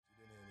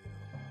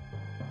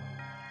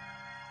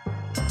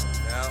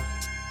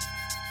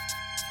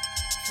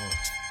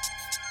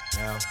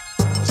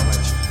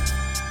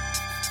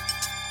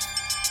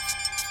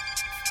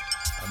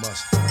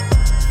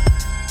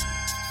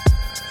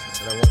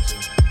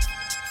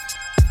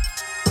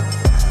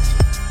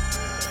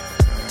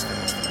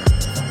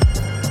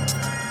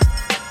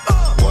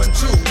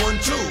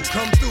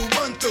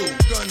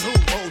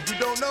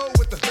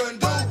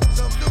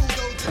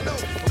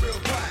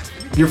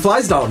Your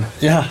fly's down.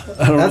 Yeah.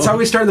 That's how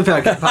we start the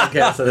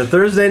podcast on a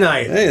Thursday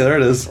night. Hey, there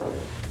it is.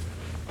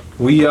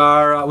 We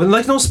are,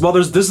 this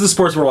is the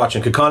sports we're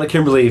watching. Kaukauna,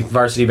 Kimberly,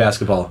 varsity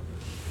basketball.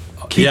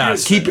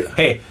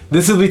 Hey,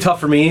 this will be tough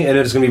for me, and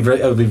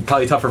it'll be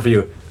probably tougher for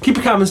you. Keep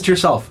your comments to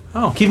yourself.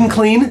 Oh. Keep them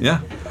clean. Yeah.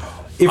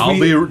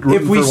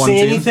 If we say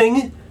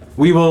anything,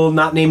 we will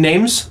not name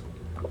names,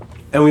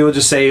 and we will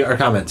just say our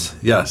comments.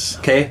 Yes.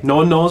 Okay? No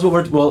one knows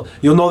what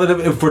you'll know that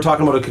if we're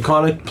talking about a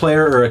Kaukauna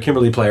player or a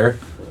Kimberly player,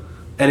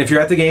 and if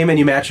you're at the game and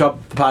you match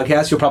up the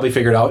podcast, you'll probably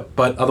figure it out.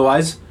 But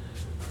otherwise,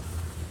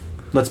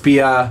 let's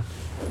be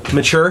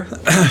mature.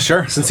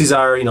 Sure. Since these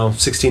are,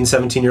 16,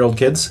 17-year-old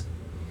kids.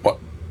 What?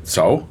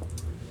 So?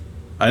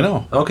 I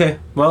know. Okay.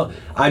 Well,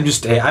 I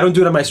don't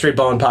do it on my Straight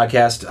Ballin'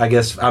 podcast. I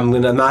guess I'm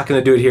not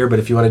going to do it here, but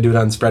if you want to do it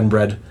on Spread and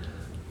Bread.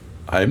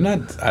 I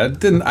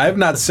have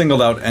not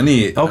singled out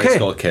any high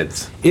school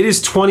kids. It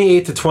is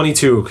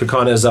 28-22.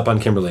 Kaukauna is up on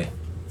Kimberly.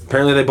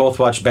 Apparently they both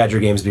watched Badger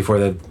games before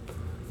the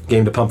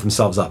game to pump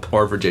themselves up.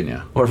 Or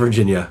Virginia.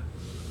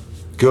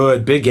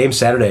 Good. Big game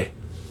Saturday.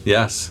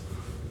 Yes.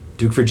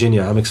 Duke,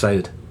 Virginia. I'm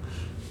excited.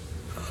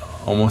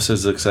 Almost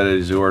as excited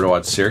as you were to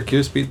watch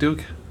Syracuse beat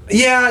Duke.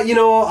 Yeah,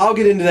 I'll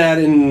get into that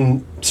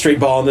in Straight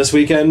Ballin' this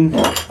weekend.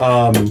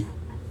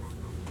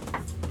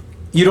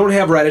 You don't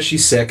have Reddish.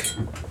 He's sick.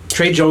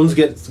 Trey Jones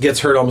gets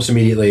hurt almost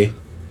immediately.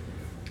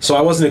 So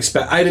I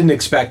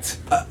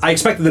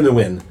expected them to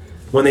win.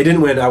 When they didn't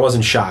win, I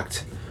wasn't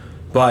shocked.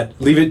 But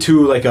leave it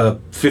to like a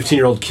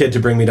 15-year-old kid to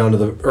bring me down to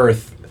the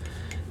earth.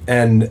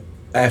 And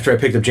after I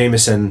picked up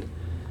Jameson,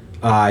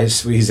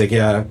 he's like,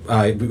 yeah.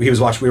 We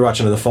were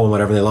watching on the phone,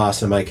 whatever, and they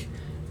lost. And I'm like,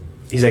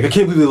 he's like, I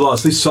can't believe they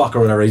lost. They suck or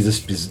whatever.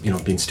 He's just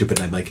being stupid.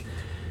 And I'm like,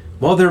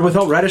 well, they're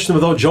without Reddish and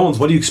without Jones.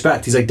 What do you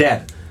expect? He's like,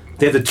 Dad,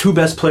 they have the two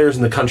best players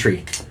in the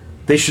country.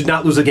 They should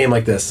not lose a game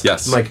like this.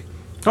 Yes. I'm like,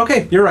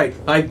 okay, you're right.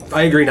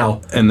 I agree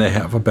now. And they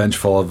have a bench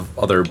full of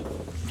other,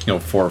 4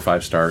 or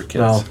 5 star kids.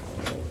 Well,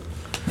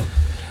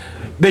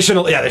 they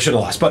shouldn't have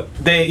lost. But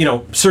they,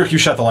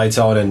 Syracuse shut the lights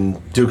out and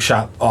Duke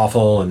shot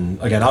awful.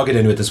 And again, I'll get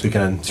into it this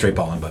weekend on Straight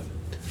Ballin'. But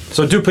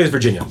so Duke plays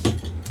Virginia.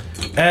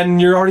 And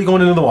you're already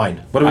going into the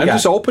wine. What do we got? I'm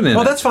just opening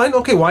it. That's fine.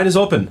 Okay, wine is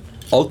open.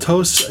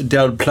 Altos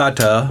del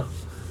Plata,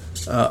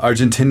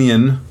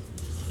 Argentinian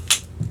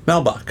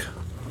Malbec.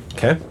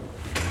 Okay.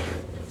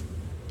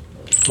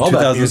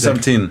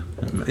 2017.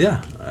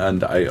 Yeah,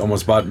 and I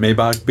almost bought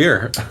Maybach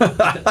beer.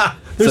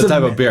 It's a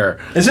type of beer.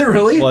 Is it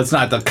really? Well, it's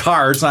not the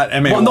car. It's not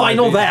M-A-Y-B. Well, no, I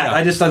know that. Yeah.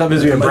 I just thought that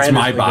was a brand.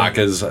 Maybach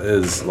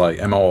is like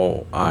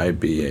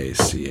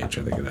M-O-I-B-A-C-H,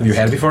 I think it is. Have you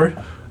had it before?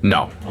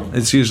 No.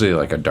 It's usually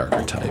like a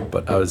darker type,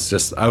 but I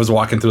was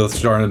walking through the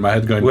store and in my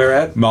head going, where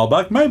at?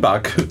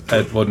 Maybach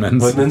at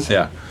Woodman's. Woodman's?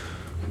 Yeah.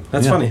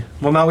 That's funny.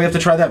 Well, now we have to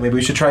try that. Maybe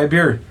we should try a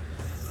beer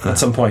at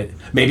some point.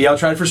 Maybe I'll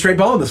try it for Straight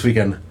Ballin' this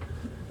weekend.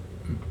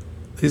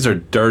 These are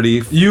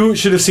dirty. You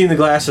should have seen the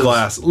glasses.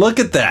 Look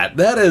at that.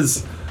 That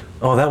is...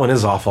 Oh, that one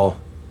is awful.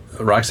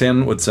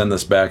 Roxanne would send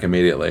this back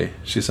immediately.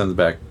 She sends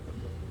back...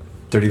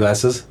 Dirty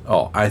glasses?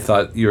 Oh, I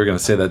thought you were going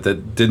to say that.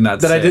 That did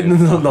not That save. I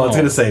didn't... No, it's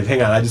going to save.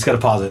 Hang on. I just got to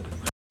pause it.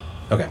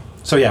 Okay.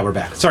 So, yeah, we're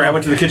back. Sorry, I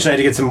went to the kitchen. I had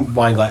to get some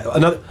wine glass.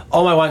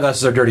 All my wine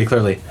glasses are dirty,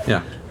 clearly.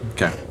 Yeah.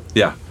 Okay.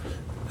 Yeah.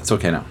 It's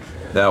okay now.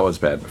 That was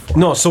bad before.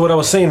 No, so what I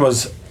was saying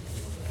was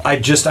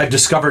I've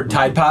discovered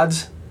Tide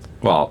Pods.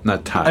 Well,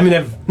 not Tide. I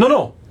mean,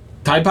 No.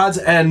 Tide Pods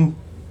and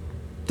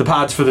the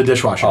pods for the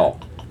dishwasher. Oh.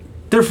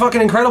 They're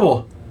fucking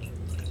incredible.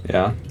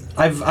 Yeah.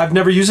 I've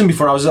never used them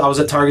before. I was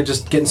at Target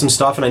just getting some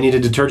stuff and I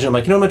needed detergent. I'm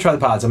like, I'm going to try the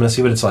pods. I'm going to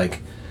see what it's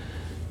like.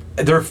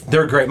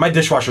 They're great. My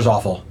dishwasher's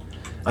awful.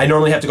 I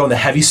normally have to go in the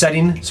heavy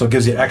setting, so it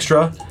gives you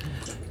extra.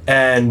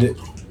 And,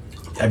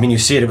 I mean, you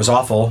see it. It was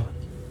awful.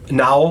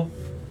 Now,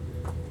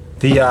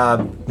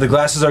 the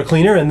glasses are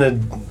cleaner and the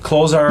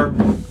clothes are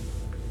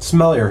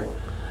smellier.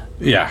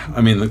 Yeah.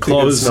 I mean, the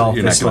clothes...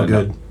 They smell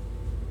good.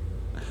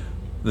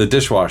 The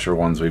dishwasher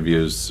ones we've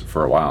used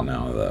for a while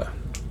now.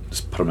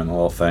 Just put them in a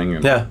little thing.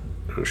 And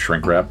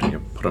shrink wrapped and you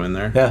put them in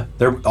there. Yeah,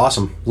 they're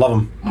awesome. Love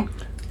them.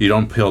 You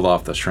don't peel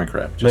off the shrink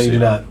wrap. No, you do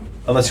not.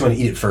 Unless you want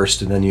to eat it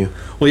first and then you...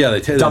 Well, yeah, they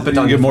dump it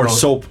down. You get more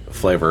soap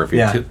flavor if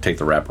you take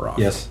the wrapper off.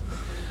 Yes.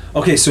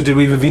 Okay, so did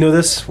we Vivino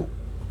this?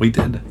 We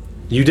did.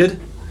 You did?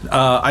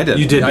 I did.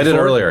 You did I did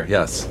before? earlier,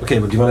 yes. Okay,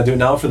 but do you want to do it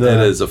now for the...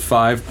 It is a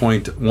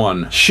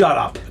 5.1. Shut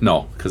up.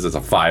 No, because it's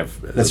a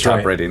 5. That's the top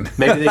right. rating.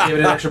 Maybe they gave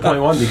it an extra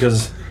 0.1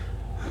 because...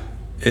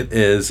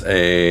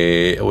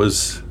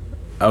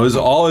 I was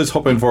always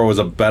hoping for was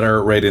a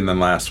better rating than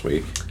last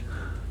week.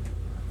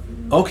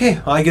 Okay,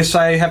 I guess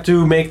I have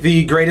to bring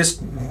the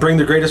greatest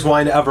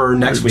wine ever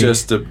next week.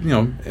 Just to,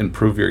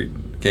 improve your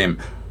game.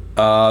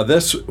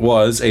 This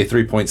was a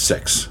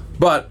 3.6.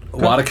 But a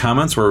lot of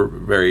comments were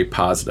very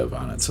positive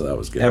on it, so that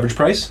was good. Average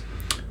price?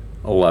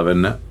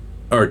 $11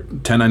 or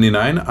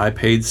 $10.99. I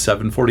paid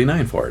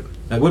 $7.49 for it.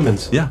 At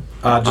Woodman's? Yeah.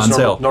 Just on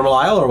sale. Normal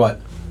aisle or what?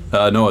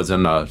 No, it's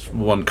in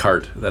one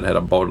cart that had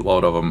a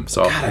boatload of them.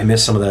 So God, I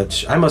missed some of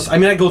that.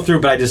 I go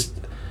through, but I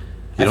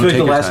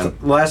feel like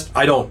the last.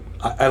 I don't.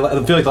 I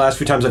feel like the last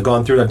few times I've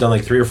gone through it, I've done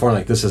like 3 or 4. And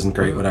like, this isn't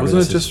great. Whatever.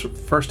 Wasn't it just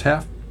first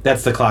half?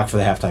 That's the clock for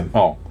the halftime.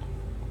 Oh.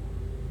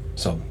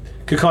 So,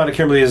 Kaukauna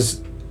Kimberly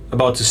is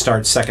about to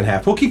start second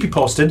half. We'll keep you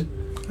posted.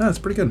 That's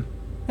pretty good.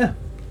 Yeah.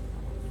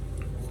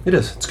 It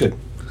is. It's good.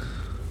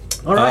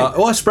 All right.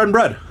 Well, Spread and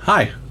Bread.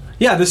 Hi.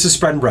 Yeah, this is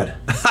Spread and Bread.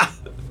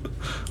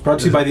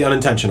 Brought to you by the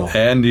Unintentional.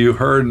 And you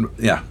heard,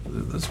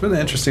 it's been an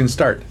interesting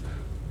start.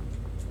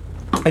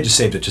 I just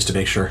saved it just to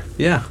make sure.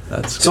 Yeah,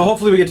 that's good. So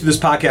hopefully we get to this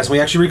podcast and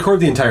we actually record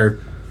the entire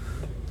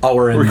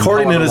hour. And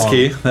recording it is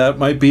key. That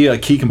might be a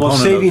key component.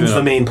 Well, saving's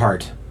the main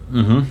part.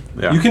 Mm-hmm.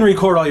 Yeah. You can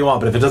record all you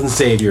want, but if it doesn't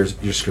save,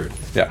 you're screwed.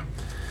 Yeah.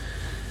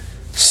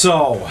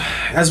 So,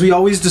 as we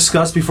always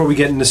discuss before we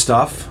get into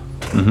stuff,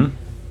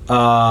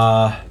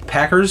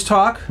 Packers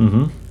talk.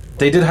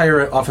 They did hire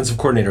an offensive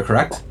coordinator,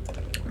 correct?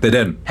 They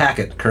did.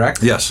 Hackett,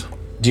 correct? Yes.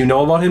 Do you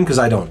know about him? Because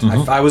I don't.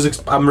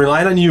 I'm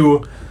relying on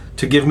you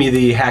to give me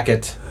the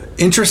Hackett.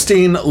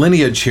 Interesting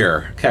lineage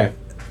here. Okay.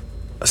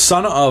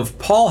 Son of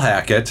Paul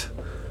Hackett,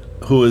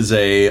 who is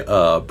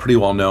a pretty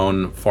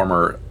well-known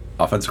former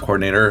offensive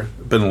coordinator,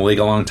 been in the league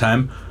a long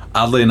time.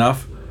 Oddly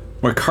enough,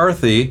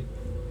 McCarthy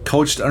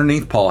coached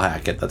underneath Paul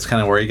Hackett. That's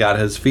kind of where he got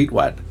his feet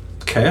wet.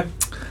 Okay.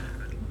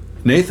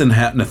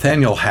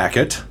 Nathaniel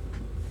Hackett,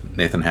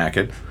 Nathan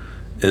Hackett,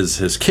 is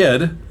his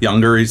kid.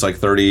 Younger, he's like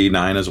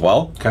 39 as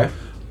well. Okay.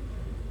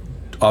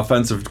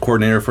 Offensive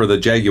coordinator for the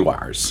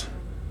Jaguars.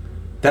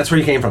 That's where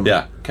he came from?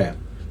 Yeah. Okay.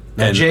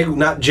 Not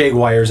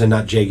Jaguars and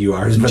not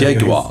Jaguars. But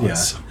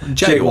Jaguars. Yeah.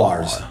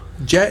 Jaguars.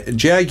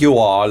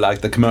 Jaguar,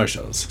 like the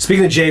commercials.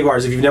 Speaking of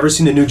Jaguars, if you've never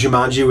seen the new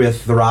Jumanji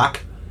with The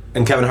Rock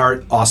and Kevin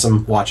Hart,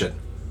 awesome. Watch it.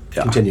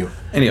 Yeah. Continue.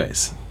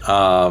 Anyways,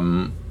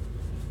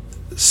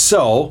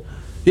 so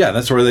yeah,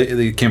 that's where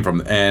they came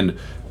from, and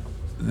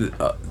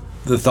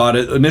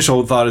the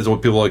initial thought is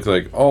what people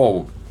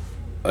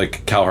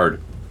like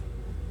Cowherd.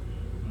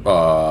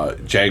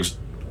 Jags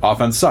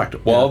offense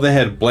sucked. Well, they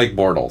had Blake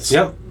Bortles.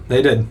 Yep,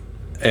 they did.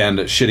 And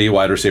shitty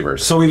wide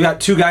receivers. So we've got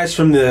two guys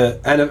from the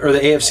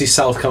AFC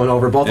South coming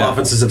over. Both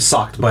offenses have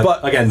sucked,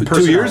 but again,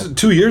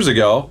 2 years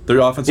ago, their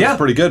offense was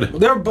pretty good.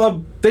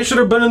 They should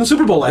have been in the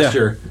Super Bowl last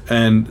year.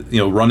 And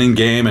running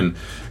game and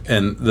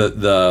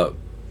the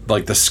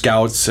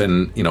scouts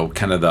and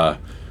kind of the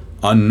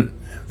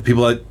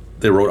people that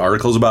they wrote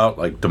articles about,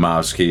 like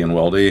Domowski and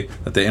Weldy,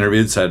 that they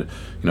interviewed, said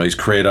he's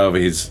creative,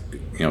 he's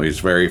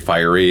very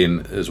fiery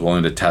and is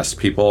willing to test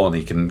people, and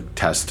he can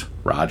test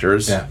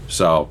Rodgers. Yeah.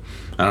 So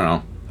I don't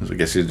know. I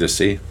guess you just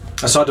see.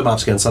 I saw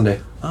Domowski on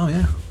Sunday. Oh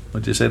yeah.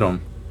 What'd you say to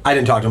him? I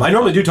didn't talk to him. I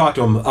normally do talk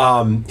to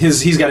him.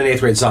 He's got an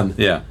 8th grade son.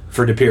 Yeah.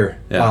 For De Pere.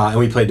 Yeah. And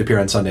we played De Pere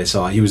on Sunday,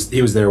 so he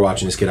was there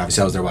watching his kid.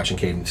 Obviously, I was there watching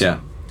Caden. So. Yeah.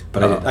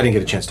 But I didn't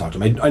get a chance to talk to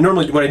him. I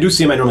normally, when I do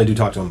see him, I normally do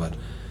talk to him. But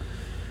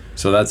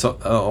so that's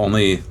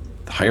only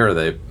the hire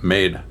they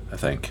made, I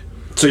think.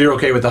 So you're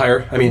okay with the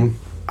hire? I mean,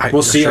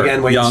 we'll see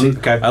again. Wait, young. See.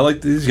 Okay. I like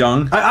these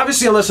young.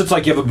 Obviously, unless it's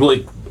like you have a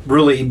really,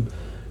 really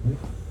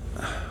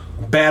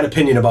bad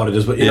opinion about it,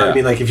 is what you know what I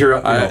mean. Like if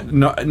you're,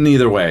 no,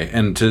 neither way.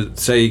 And to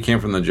say he came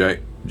from the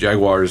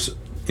Jaguars,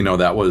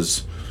 that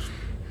was,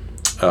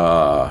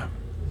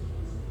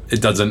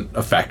 it doesn't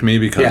affect me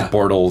because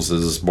Bortles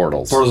is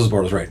Bortles. Bortles is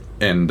Bortles, right?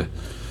 And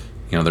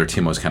their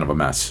team was kind of a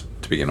mess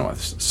to begin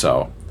with.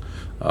 So,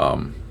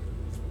 why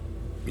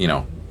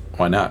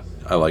not?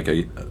 I like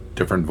a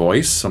different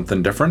voice,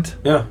 something different.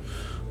 Yeah.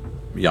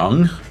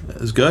 Young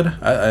is good.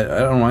 I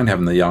don't mind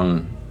having the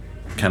young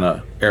kind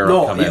of era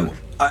come in.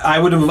 I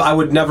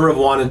would never have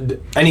wanted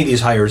any of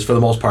these hires, for the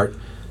most part,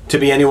 to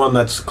be anyone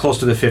that's close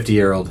to the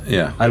 50-year-old.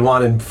 Yeah. I'd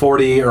wanted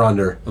 40 or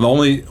under. The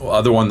only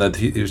other one that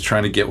he was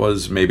trying to get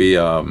was maybe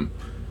a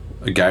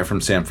guy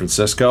from San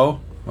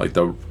Francisco, like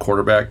the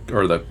quarterback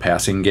or the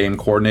passing game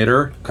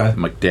coordinator. Okay.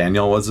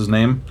 McDaniel was his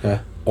name.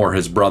 Okay. Or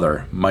his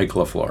brother, Mike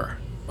LaFleur.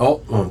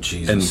 Oh,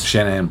 Jesus. And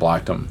Shanahan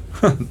blocked him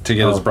to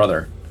get his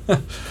brother.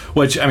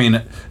 Which, I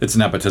mean, it's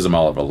nepotism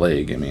all over the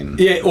league. I mean...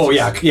 Yeah,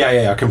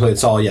 completely.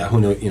 It's all,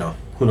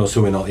 who knows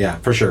who and all. Yeah,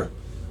 for sure.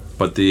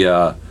 But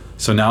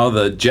so now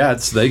the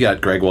Jets, they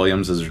got Greg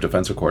Williams as their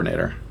defensive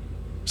coordinator.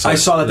 So I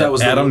saw that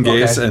was Adam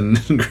Gase and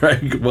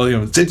Greg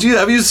Williams.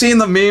 Have you seen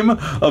the meme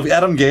of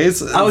Adam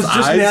Gase? I was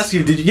just going to ask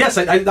you. Did you? Yes,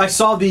 I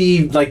saw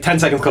the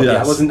 10-second clip. Yes.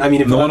 Yeah, I wasn't. I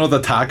mean, the one with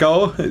the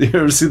taco. You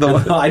ever see the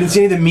one? No, I didn't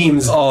see any of the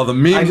memes. Oh, the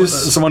meme.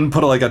 Someone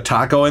put a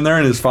taco in there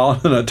and is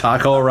following a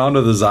taco around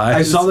with his eyes.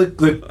 I saw the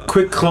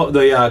quick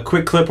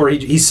clip where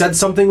he said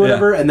something,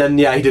 whatever, and then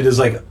he did his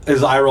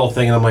eye roll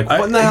thing, and I'm like,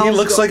 what in the hell? He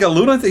looks like a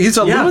lunatic. He's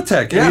a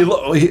lunatic. Yeah.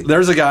 And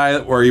there's a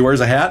guy where he wears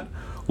a hat,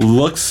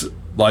 looks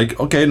like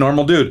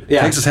normal dude.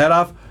 Yeah. Takes his hat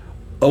off.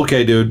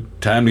 Okay, dude,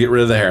 time to get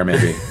rid of the hair,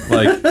 maybe.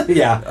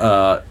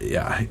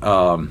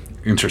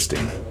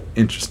 Interesting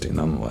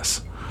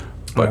nonetheless.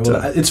 But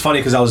it's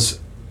funny because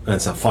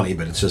it's not funny,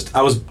 but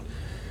I was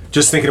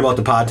just thinking about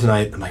the pod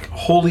tonight. I'm like,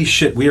 holy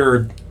shit, we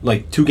are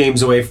 2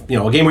 games away, a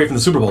game away from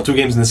the Super Bowl, 2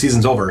 games and the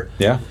season's over.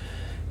 Yeah.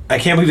 I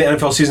can't believe the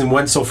NFL season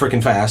went so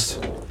freaking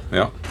fast.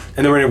 Yeah.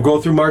 And then we're going to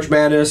go through March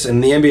Madness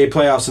and the NBA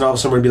playoffs, and all of a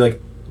sudden we're going to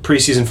be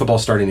preseason football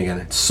starting again.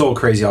 It's so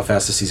crazy how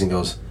fast the season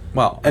goes.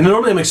 Wow. And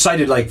normally I'm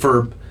excited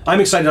I'm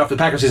excited off the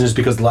Packers season just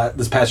because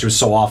this past year was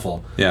so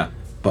awful. Yeah.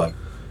 But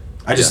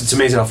it's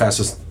amazing how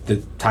fast the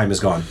time is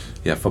gone.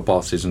 Yeah,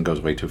 football season goes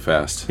way too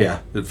fast. Yeah.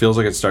 It feels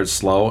like it starts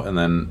slow, and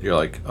then you're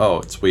like, oh,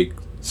 it's week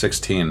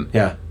 16.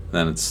 Yeah.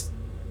 Then it's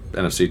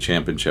NFC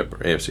Championship or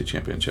AFC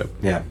Championship.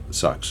 Yeah. It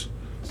sucks.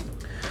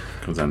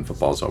 Because then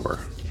football's over.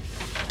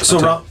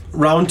 So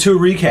round 2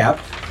 recap.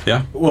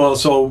 Yeah. Well,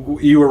 so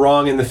you were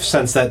wrong in the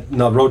sense that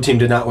the road team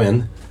did not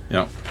win.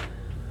 Yeah.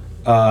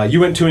 You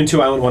went 2-2.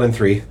 I went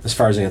 1-3 as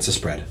far as against the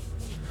spread.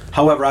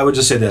 However, I would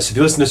just say this: if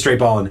you listen to Straight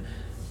Ballin',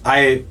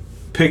 I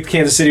picked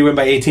Kansas City win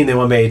by 18. They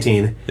won by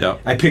 18. Yeah.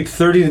 I picked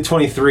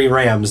 30-23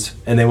 Rams,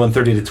 and they won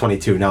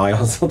 30-22. Now I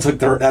also took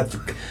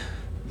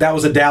that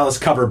was a Dallas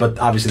cover, but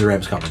obviously the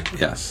Rams covered.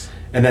 Yes.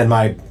 And then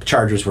my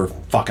Chargers were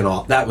fucking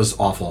awful. That was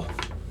awful.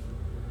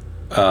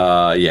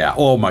 Yeah.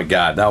 Oh my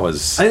God, that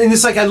was. And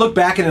it's like I look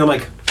back and I'm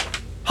like,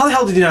 how the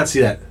hell did you not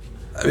see that?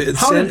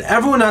 How did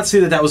everyone not see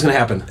that was going to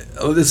happen?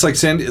 It's like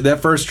that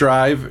first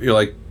drive. You're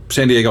like,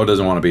 San Diego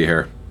doesn't want to be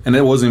here, and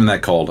it wasn't even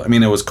that cold. I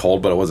mean, it was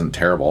cold, but it wasn't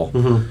terrible.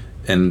 Mm-hmm.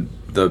 And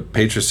the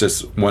Patriots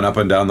just went up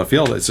and down the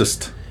field. It's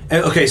just.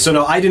 Okay, so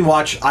no, I didn't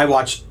watch. I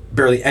watched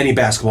barely any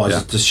basketball.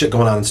 Just shit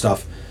going on and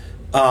stuff.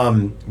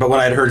 But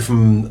what I'd heard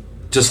from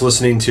just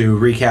listening to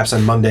recaps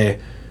on Monday.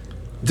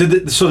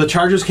 So the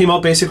Chargers came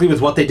out basically with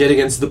what they did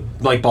against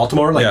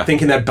Baltimore,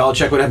 thinking that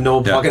Belichick would have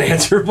no fucking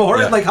answer for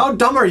it. Like, how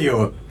dumb are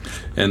you?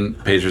 And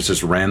Patriots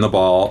just ran the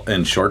ball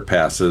in short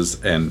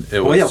passes, and it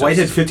was. Oh yeah, White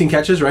had 15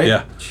 catches, right?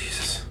 Yeah.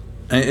 Jesus.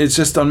 And it's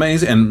just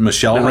amazing, and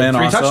Michelle ran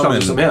like 3 awesome,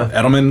 touchdowns and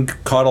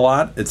Edelman caught a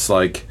lot. It's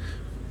like,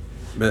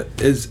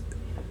 it's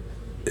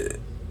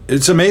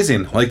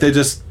amazing. Like they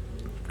just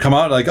come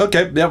out like,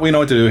 okay, yeah, we know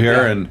what to do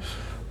here, and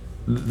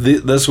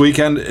this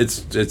weekend,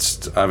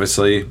 it's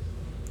obviously.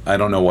 I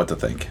don't know what to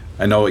think.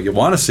 I know what you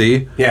want to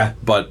see. Yeah.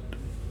 But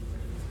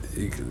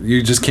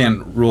you just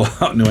can't rule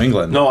out New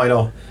England. No, I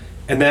know.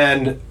 And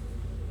then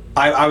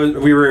I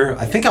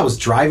think I was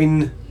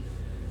driving.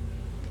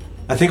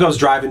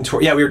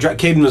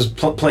 Caden was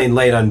playing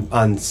late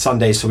on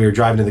Sunday, so we were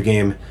driving to the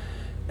game.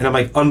 And I'm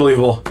like,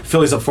 unbelievable.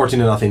 Philly's up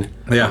 14-0.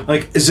 Yeah.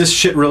 Like, is this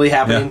shit really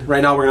happening?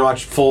 Right now we're going to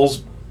watch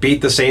Foles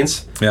beat the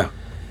Saints. Yeah.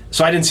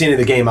 So I didn't see any of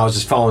the game. I was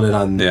just following it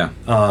on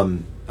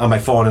my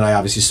phone, and I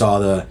obviously saw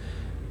the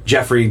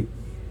Jeffrey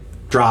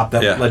drop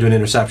that led to an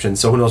interception.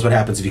 So who knows what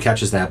happens if he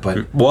catches that?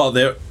 But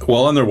they're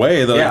on their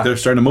way. They're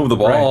starting to move the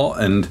ball,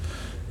 and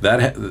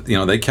that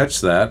they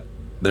catch that,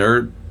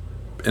 they're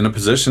in a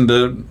position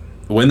to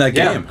win that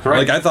game.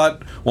 Like I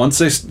thought, once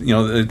they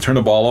turn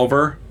the ball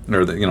over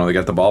or they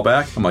got the ball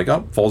back, I'm like,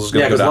 oh, Foles is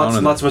going to go down.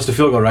 And Lutz missed a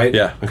field goal, right?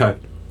 Yeah. Okay.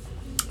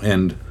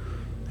 And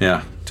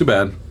too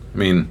bad. I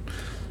mean,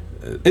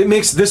 it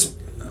makes this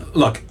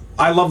look.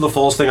 I love the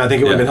Foles thing. I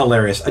think it would have been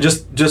hilarious.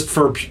 Just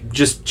for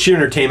sheer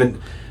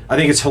entertainment, I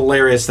think it's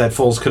hilarious that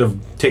Foles could have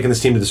taken this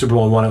team to the Super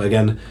Bowl and won it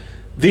again.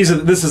 These are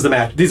the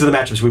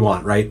matchups we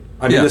want, right?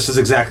 I mean, this is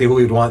exactly who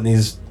we would want in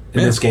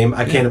this game.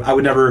 I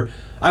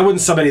wouldn't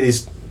sub any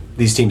of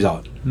these teams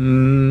out.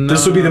 No.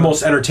 This would be the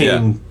most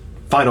entertaining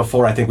Final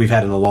Four I think we've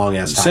had in a long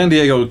ass time. San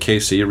Diego,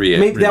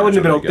 KC, that would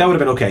have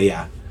been okay,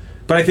 yeah.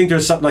 But I think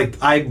there's something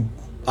like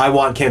I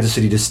want Kansas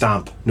City to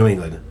stomp New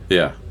England.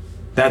 Yeah.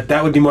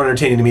 That would be more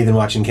entertaining to me than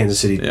watching Kansas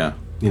City. Yeah.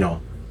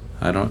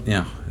 I don't.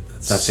 Yeah.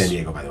 That's San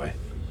Diego, by the way.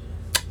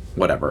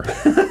 Whatever.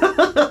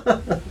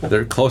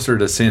 They're closer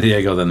to San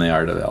Diego than they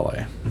are to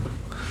LA.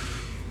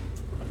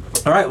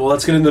 All right. Well,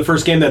 let's get into the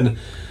first game then.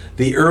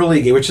 The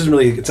early game, which isn't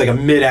really. It's like a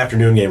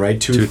mid-afternoon game, right?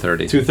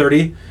 2:30.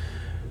 2:30.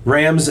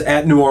 Rams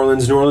at New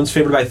Orleans. New Orleans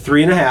favored by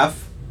 3.5.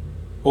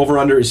 Over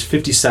under is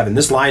 57.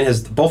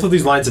 Both of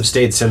these lines have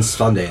stayed since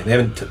Sunday. They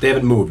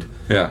haven't moved.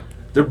 Yeah.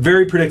 They're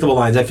very predictable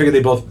lines. I figured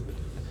they both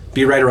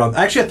be right around.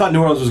 Actually, I thought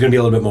New Orleans was going to be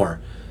a little bit more.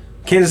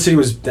 Kansas City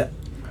was.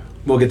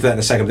 We'll get to that in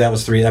a second. But that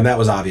was 3. I mean, that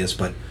was obvious.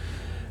 But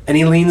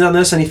any leans on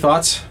this? Any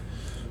thoughts?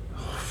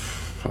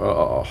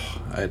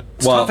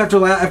 It's tough after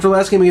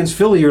last game against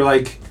Philly. You're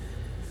like.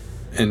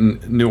 In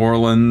New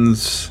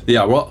Orleans,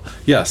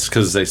 yes,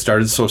 because they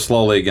started so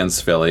slowly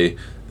against Philly.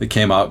 They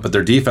came out, but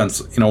their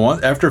defense.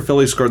 After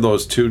Philly scored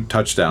those 2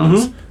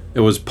 touchdowns,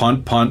 it was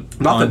punt,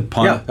 punt, nothing.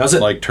 punt, that was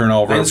it. Like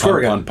turnover,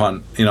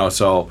 punt.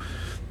 So.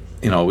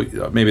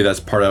 Maybe that's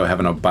part of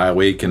having a bye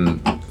week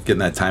and getting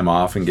that time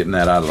off and getting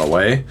that out of the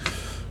way.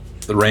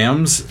 The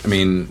Rams, I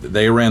mean,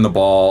 they ran the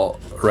ball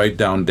right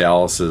down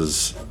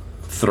Dallas's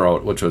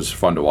throat, which was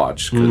fun to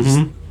watch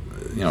because,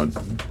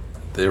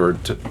 they were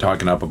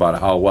talking up about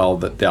how well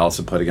that Dallas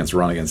had played against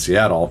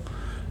Seattle.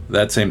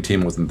 That same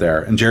team wasn't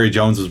there. And Jerry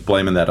Jones was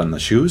blaming that on the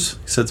shoes.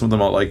 He said something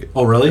about like...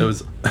 Oh, really? It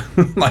was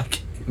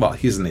like, well,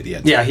 he's an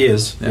idiot. Yeah, he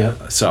is.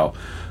 Yeah. So,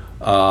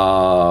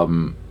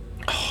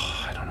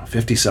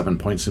 57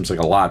 points seems like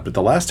a lot, but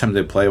the last time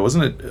they played,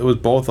 wasn't it? It was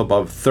both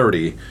above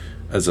 30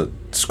 as a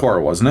score,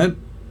 wasn't it?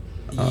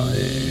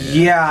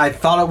 Yeah, I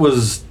thought it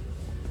was.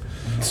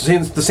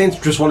 The Saints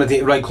just won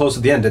right close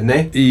at the end, didn't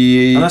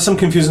they? Unless I'm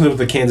confusing it with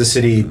the Kansas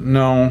City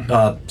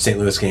St.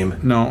 Louis game.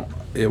 No,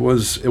 it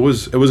was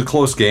a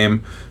close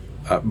game,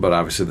 but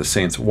obviously the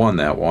Saints won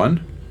that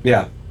one.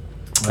 Yeah.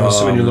 I'm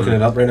assuming you're looking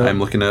it up right now? I'm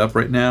looking it up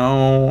right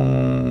now.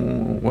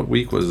 What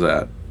week was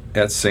that?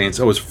 at Saints.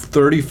 It was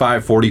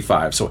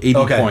 35-45, so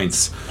 80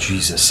 points.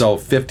 Jesus. So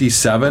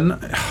 57.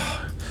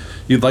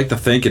 You'd like to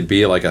think it'd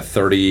be like a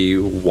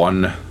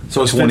 31.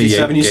 So it's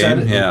 57, you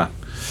said? Yeah.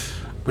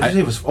 What did you say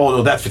it was? Oh,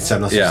 no, that's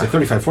 57. That's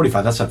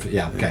 35-45. That's not,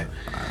 yeah, okay.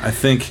 I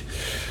think,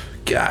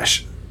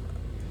 gosh,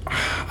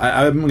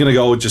 I'm going to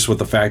go just with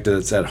the fact that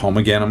it's at home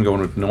again. I'm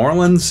going with New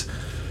Orleans.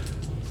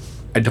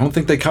 I don't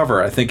think they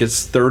cover. I think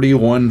it's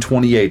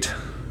 31-28.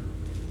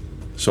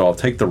 So I'll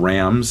take the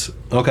Rams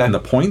and the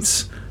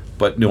points,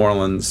 but New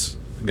Orleans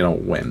going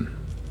to win.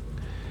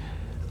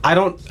 I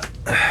don't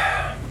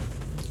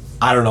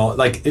know.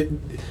 Like,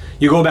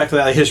 you go back to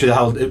that history of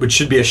how it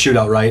should be a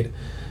shootout, right?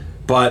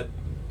 But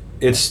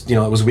it's, it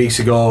was weeks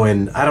ago,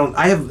 and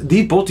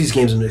both these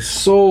games are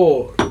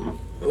so,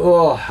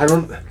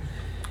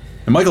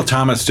 And Michael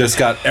Thomas just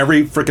got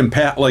every freaking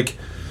pat. Like,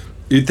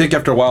 you'd think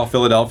after a while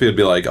Philadelphia would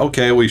be like,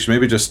 okay, we should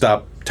maybe just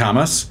stop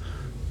Thomas.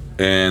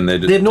 And they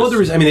have no other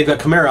reason. I mean, they've got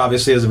Kamara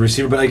obviously as a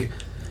receiver, but like,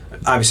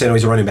 obviously I know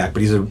he's a running back,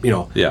 but he's a, they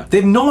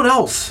have no one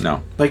else.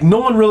 No. Like, no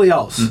one really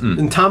else. Mm-mm.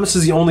 And Thomas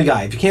is the only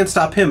guy. If you can't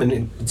stop him,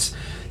 and it's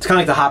kind of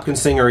like the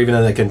Hopkins thing, or even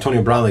like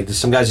Antonio Brown, like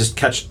some guys just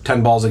catch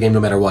 10 balls a game no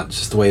matter what. It's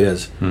just the way it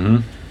is. Mm-hmm.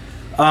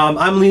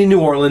 I'm leaning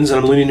New Orleans, and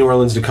I'm leaning New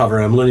Orleans to cover.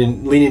 I'm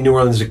leaning New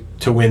Orleans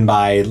to win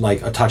by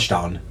like a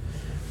touchdown.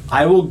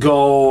 I will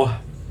go.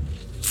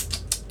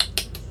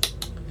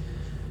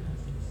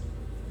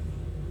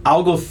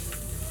 I'm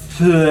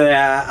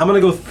gonna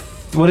go.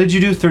 What did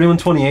you do?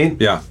 31-28.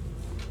 Yeah.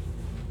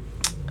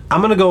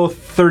 I'm gonna go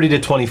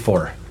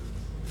 30-24.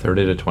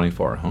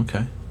 30-24.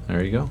 Okay,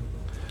 there you go.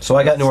 So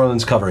I got New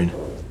Orleans covering.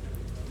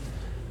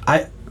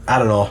 I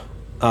don't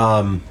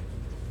know.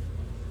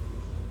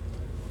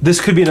 This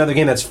could be another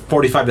game that's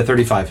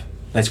 45-35.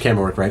 That's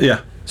camera work, right?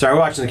 Yeah. Sorry, we're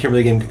watching the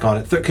Kimberly game.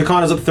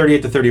 Kaukauna's up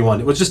 38-31.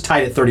 It was just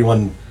tied at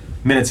 31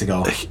 minutes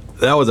ago.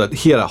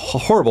 He had a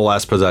horrible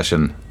last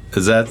possession.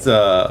 Is that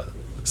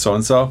so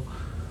and so?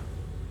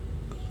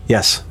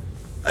 Yes.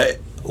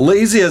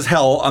 Lazy as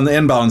hell on the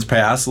inbounds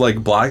pass, like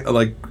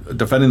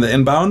defending the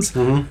inbounds.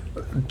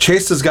 Mm-hmm.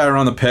 Chased this guy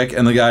around the pick,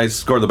 and the guy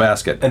scored the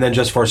basket. And then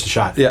just forced a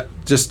shot. Yeah,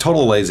 just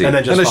total lazy. And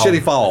then just a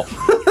shitty foul.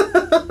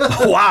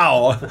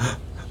 Wow.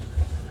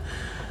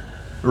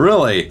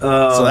 Really?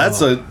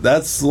 So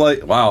that's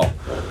like, wow.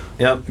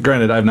 Yep.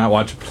 Granted, I've not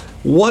watched.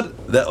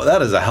 That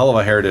is a hell of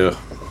a hairdo.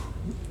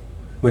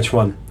 Which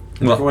one?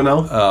 Everyone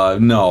know?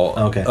 No.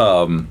 Okay.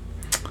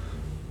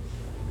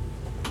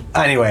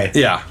 Anyway.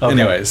 Yeah. Okay.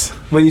 Anyways.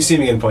 When you see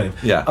me again, point him.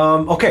 Yeah.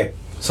 Okay.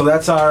 So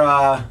that's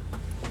our.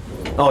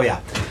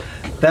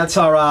 That's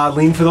our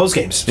lean for those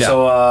games. Yeah.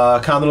 So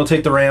Conlon will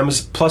take the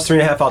Rams plus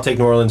 3.5. I'll take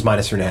New Orleans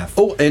minus 3.5.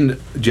 Oh, and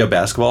do you have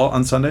basketball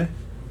on Sunday?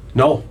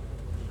 No.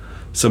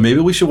 So maybe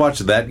we should watch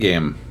that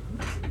game.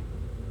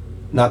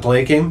 Not the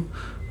late game?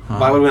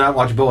 Why would we not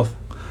watch both?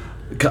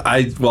 Because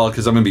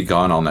I'm going to be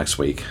gone all next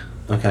week.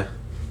 Okay.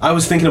 I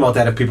was thinking about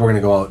that if people were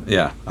going to go out.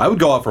 Yeah. I would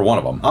go out for one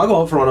of them. I'll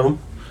go out for one of them.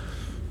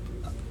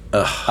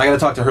 I got to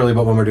talk to Hurley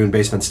about when we're doing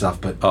basement stuff,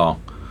 but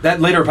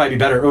that later would probably be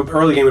better.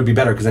 Early game would be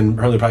better because then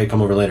Hurley would probably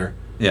come over later.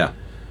 Yeah.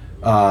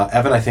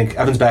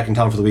 Evan's back in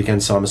town for the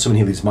weekend, so I'm assuming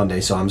he leaves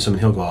Monday, so I'm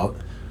assuming he'll go out.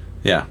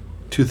 Yeah.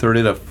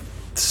 2:30 to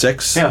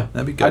 6. Yeah.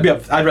 That'd be good.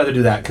 I'd rather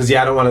do that because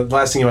I don't want to. The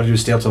last thing you want to do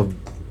is stay up till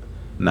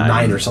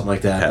 9 or something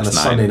like that on a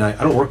Sunday night.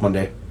 I don't work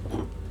Monday.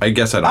 I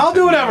guess I don't. I'll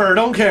do whatever.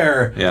 Don't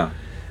care. Yeah.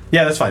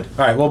 Yeah, that's fine.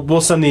 All right. Well,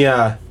 we'll send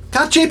the.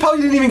 God, Jay Paul,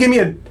 you didn't even give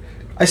me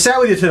I sat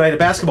with you tonight at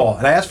basketball,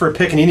 and I asked for a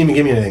pick, and he didn't even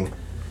give me anything.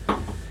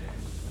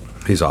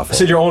 He's awful. I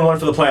said you're 0-1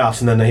 for the playoffs,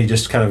 and then he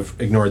just kind of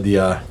ignored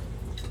the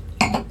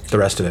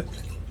rest of it.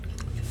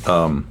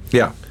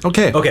 Yeah.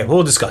 Okay. Okay,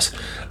 we'll discuss.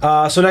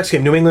 So next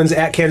game, New England's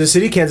at Kansas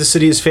City. Kansas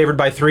City is favored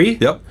by 3.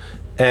 Yep.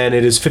 And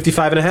it is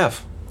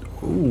 55.5.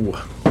 Ooh.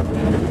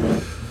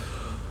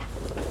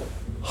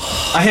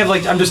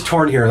 I'm just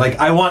torn here. Like,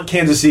 I want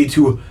Kansas City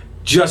to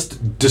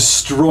just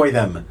destroy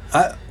them.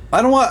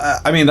 I don't want.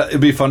 I mean,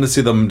 it'd be fun to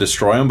see them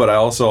destroy them, but I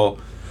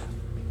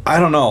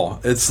don't know.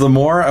 It's the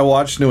more I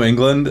watch New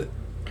England,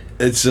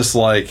 it's just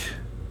like,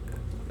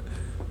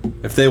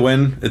 if they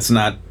win, it's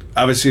not.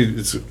 Obviously,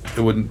 it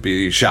wouldn't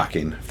be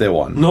shocking if they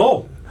won.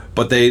 No.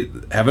 But they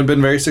haven't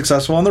been very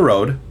successful on the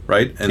road,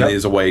 right? And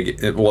these away.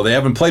 Well, they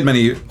haven't played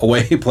many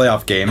away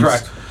playoff games.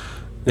 Correct.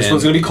 This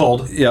one's going to be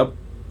cold. Yep.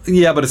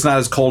 Yeah, but it's not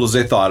as cold as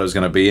they thought it was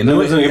going to be. And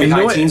New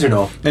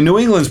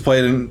England's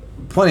played in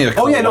plenty of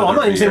cold. Oh, yeah, no, I'm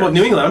not even saying about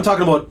New England. I'm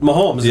talking about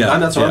Mahomes. Yeah,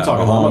 that's what I'm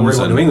talking about. I'm worried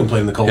about New England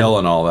playing in the cold. Hill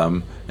and all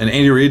them. And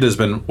Andy Reid has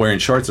been wearing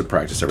shorts at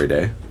practice every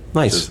day.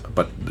 Nice.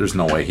 But there's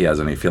no way he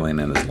has any feeling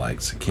in his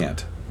legs. He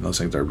can't. Those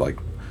things are like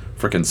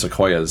freaking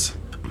sequoias.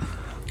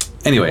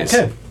 Anyways.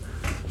 Okay.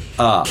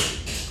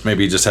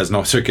 Maybe he just has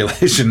no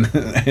circulation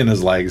in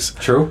his legs.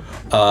 True.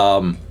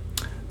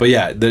 But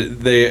yeah,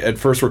 they at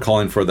first were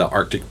calling for the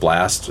Arctic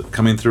blast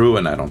coming through,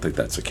 and I don't think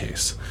that's the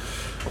case.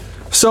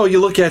 So you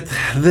look at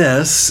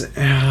this,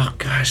 oh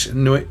gosh,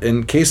 in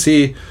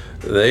KC,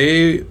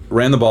 they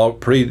ran the ball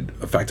pretty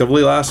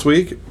effectively last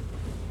week,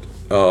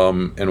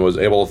 and was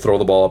able to throw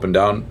the ball up and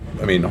down.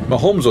 I mean,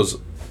 Mahomes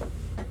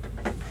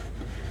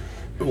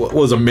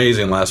was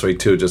amazing last week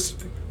too,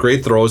 just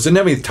great throws. Didn't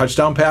have any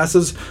touchdown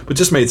passes, but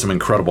just made some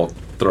incredible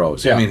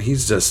throws. Yeah. I mean,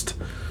 he's just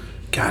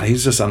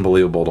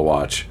unbelievable to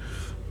watch.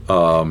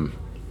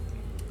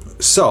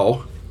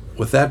 So,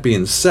 with that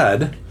being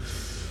said,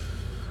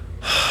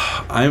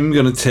 I'm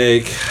going to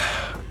take...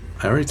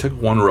 I already took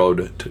one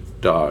road to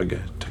dog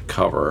to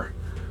cover.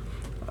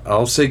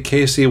 I'll say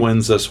KC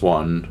wins this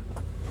one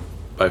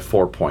by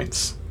 4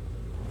 points.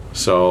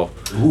 So,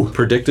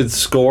 predicted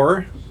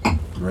score.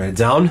 Write it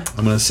down.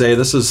 I'm going to say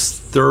this is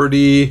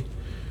 30...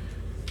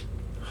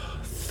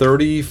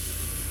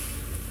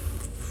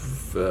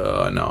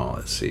 no,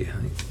 let's see.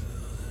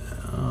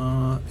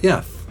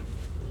 Yeah.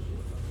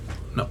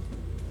 No.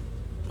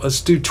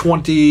 Let's do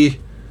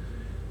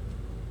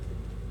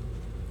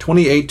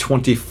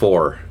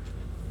 28-24.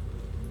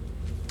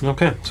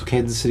 Okay, so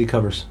Kansas City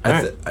covers.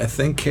 I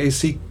think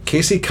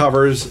KC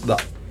covers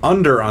the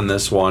under on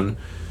this one,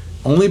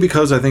 only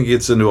because I think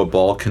it's into a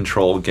ball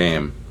control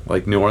game.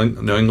 Like New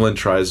England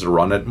tries to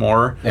run it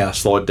more,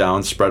 slow it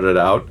down, spread it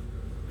out,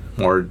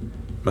 more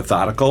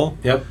methodical.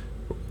 Yep.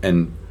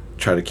 And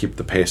try to keep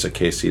the pace of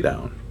KC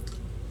down.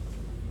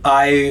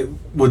 I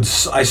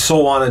so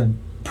want to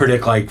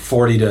predict like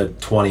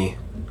 40-20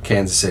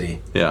 Kansas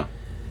City. Yeah.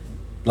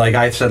 Like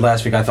I said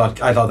last week, I thought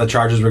the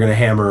Chargers were going to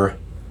hammer.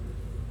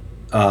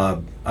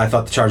 I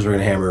thought the Chargers were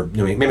going to hammer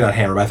New England. Maybe not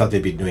hammer, but I thought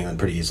they'd beat New England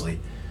pretty easily.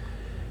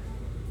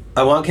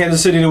 I want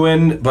Kansas City to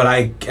win, but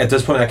at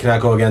this point I cannot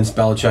go against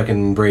Belichick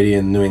and Brady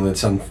and New England.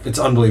 It's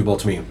unbelievable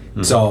to me.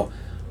 Mm-hmm. So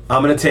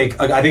I'm going to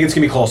take. I think it's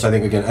going to be close. I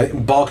think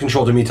again, ball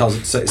control to me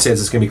says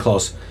it's going to be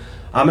close.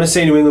 I'm going to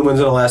say New England wins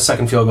on the last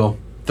second field goal,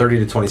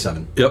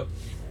 30-27. Yep.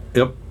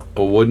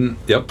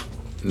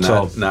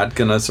 Not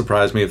going to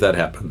surprise me if that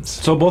happens.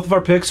 So both of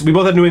our picks, we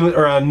both had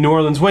New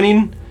Orleans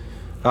winning.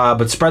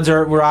 But spreads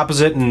were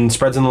opposite, and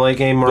spreads in the late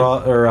game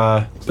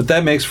But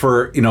that makes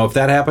for, if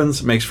that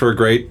happens, makes for a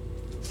great,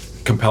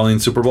 compelling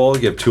Super Bowl.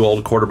 You have two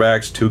old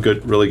quarterbacks, two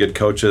really good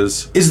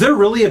coaches. Is there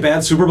really a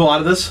bad Super Bowl out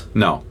of this?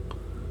 No.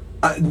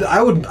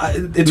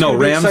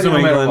 Rams New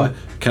England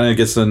kind of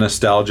gets the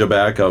nostalgia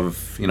back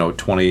of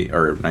 20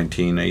 or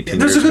 19, 18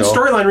 There's years a good ago.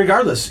 storyline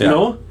regardless, Yeah. you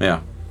know?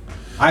 Yeah.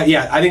 I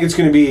think it's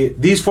going to be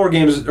these 4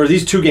 games or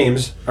these 2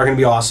 games are going to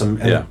be awesome,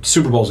 and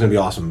Super Bowl is going to be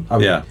awesome.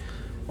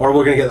 Or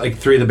we're going to get like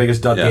 3 of the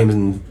biggest dud games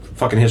in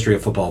fucking history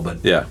of football. But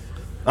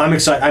I'm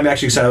excited. I'm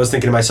actually excited. I was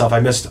thinking to myself,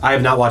 I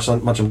have not watched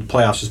much of the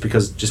playoffs just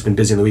because just been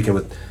busy on the weekend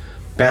with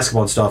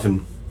basketball and stuff,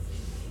 and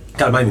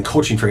God, I'm not even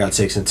coaching for God's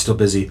sakes, and it's still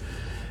busy.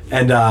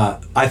 And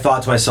I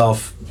thought to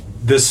myself,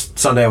 this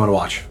Sunday I want to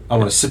watch. I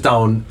want to sit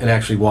down and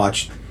actually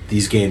watch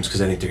these games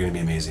because I think they're going to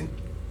be amazing.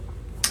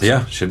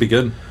 Yeah, should be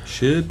good.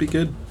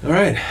 All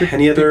right.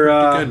 Any other...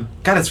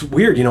 God, it's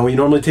weird. We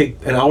normally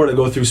take an hour to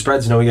go through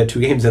spreads. Now we got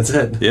 2 games. That's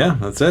it. Yeah,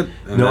 that's it.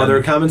 And no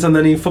other comments on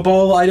any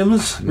football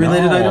items?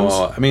 Related items?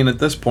 I mean, at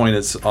this point,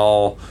 it's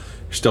all...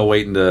 You're still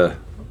waiting to...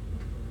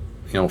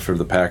 for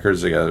the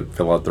Packers, they got to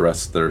fill out the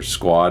rest of their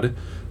squad.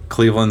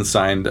 Cleveland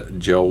signed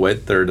Joe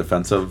Witt, their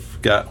defensive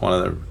guy, one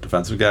of their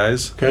defensive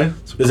guys. Okay.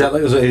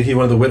 Is he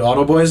one of the Witt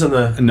Auto Boys on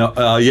the...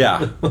 No,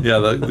 yeah. Yeah,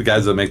 the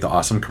guys that make the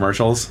awesome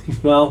commercials.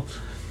 Well,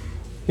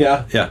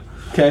 yeah. Yeah.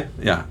 Okay.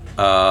 Yeah.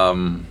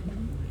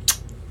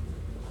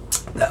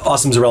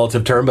 Awesome's a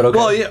relative term, but okay.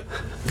 Well, yeah.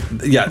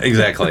 Yeah,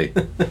 exactly.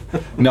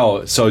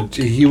 No, so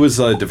he was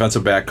a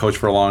defensive back coach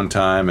for a long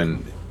time,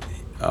 and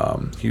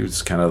he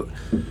was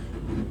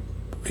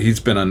he's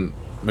been on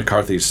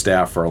McCarthy's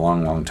staff for a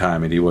long, long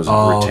time, and he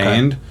wasn't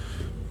retained. Okay.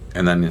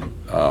 And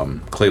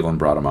then Cleveland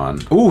brought him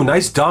on. Ooh,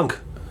 nice dunk.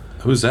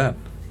 Who's that?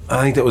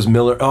 I think that was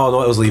Miller. Oh,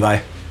 no, it was Levi.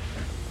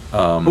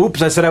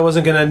 Oops, I said I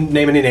wasn't going to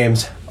name any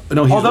names.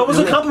 No, that was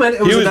a compliment.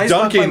 It was a nice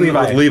dunking dunk by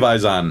Levi. with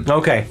Levi's on.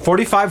 Okay,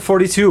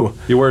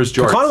 45-42. He wears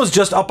jorts. Kaukauna was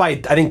just up by,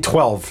 I think,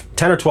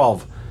 10 or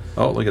 12.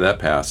 Oh, look at that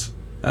pass.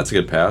 That's a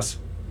good pass.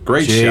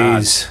 Great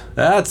shot.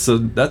 That's a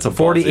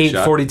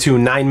 48-42,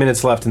 9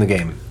 minutes left in the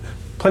game.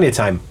 Plenty of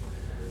time.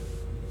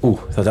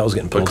 Ooh, I thought that was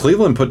getting pulled. But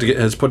Cleveland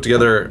has put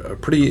together a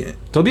pretty...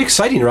 It'll be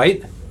exciting,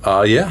 right?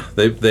 Yeah.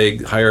 They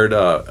hired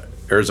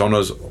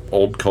Arizona's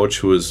old coach,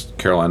 who was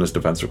Carolina's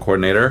defensive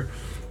coordinator.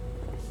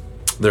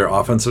 Their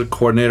offensive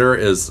coordinator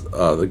is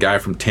the guy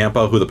from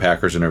Tampa who the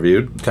Packers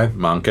interviewed,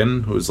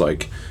 Monken, who's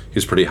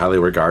he's pretty highly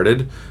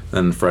regarded.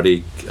 Then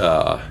Freddie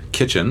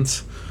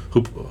Kitchens,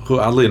 who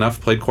oddly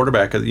enough played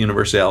quarterback at the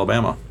University of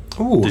Alabama.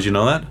 Ooh. Did you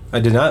know that? I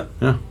did not.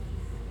 Yeah.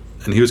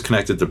 And he was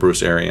connected to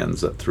Bruce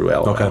Arians through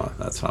Alabama. Okay.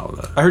 That's how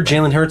I heard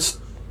Jalen Hurts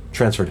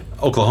transferred.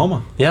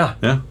 Oklahoma. Yeah.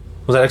 Yeah.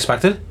 Was that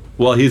expected?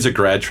 Well, he's a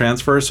grad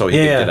transfer, so he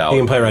can get out. He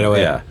can play right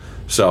away. Yeah.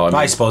 So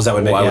I suppose that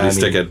would make... Why would he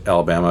stick at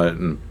Alabama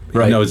and...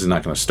 Right. He knows he's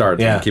not going to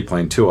start. Yeah. Keep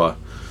playing Tua.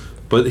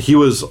 But he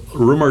was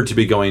rumored to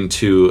be going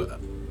to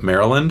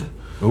Maryland.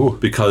 Ooh.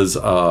 Because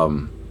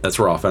that's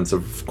where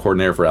offensive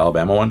coordinator for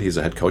Alabama went. He's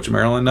a head coach of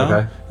Maryland now.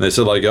 Okay. And they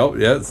said,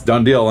 it's a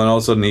done deal. And all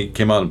of a sudden he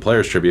came out in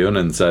Players Tribune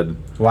and said...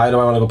 Why do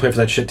I want to go play for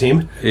that shit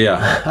team?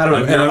 Yeah. I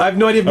don't know. I have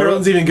no idea if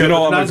Maryland's even good.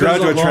 I'm a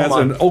graduate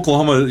transfer. And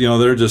Oklahoma,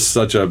 they're just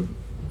such a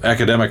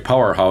academic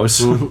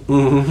powerhouse.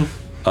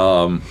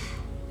 Mm-hmm.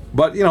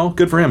 But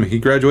good for him. He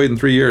graduated in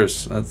 3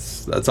 years.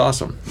 That's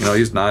awesome.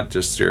 He's not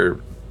just your,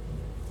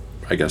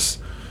 I guess,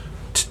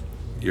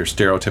 your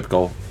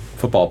stereotypical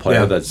football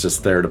player that's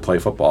just there to play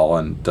football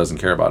and doesn't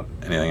care about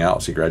anything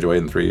else. He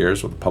graduated in 3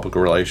 years with a public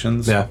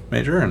relations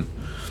major, and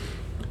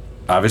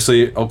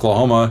obviously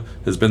Oklahoma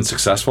has been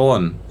successful.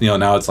 And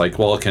now it's like,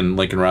 well, can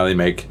Lincoln Riley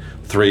make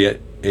 3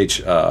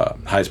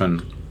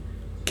 Heisman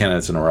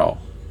candidates in a row?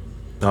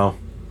 Oh,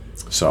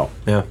 so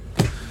yeah.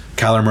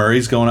 Kyler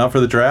Murray's going out for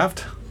the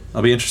draft.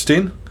 That'll be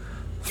interesting.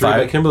 3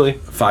 by Kimberly.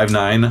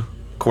 5'9"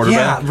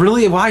 quarterback. Yeah,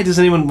 really? Why?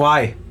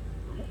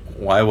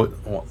 Why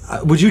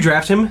would you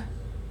draft him?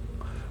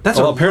 That's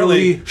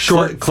apparently really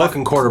short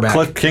fucking quarterback.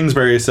 Cliff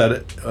Kingsbury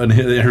said when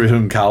he interviewed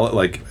him in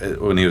college,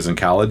 when he was in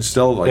college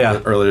still,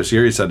 earlier this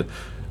year, he said,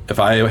 if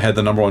I had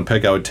the number 1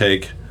 pick, I would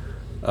take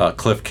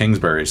Cliff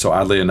Kingsbury. So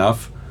oddly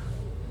enough,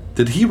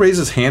 did he raise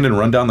his hand and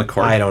run down the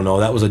court? I don't know.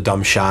 That was a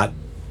dumb shot.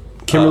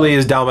 Kimberly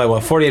is down by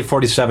 48-47,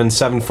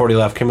 7:40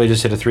 left. Kimberly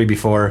just hit a 3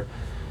 before,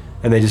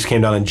 and they just came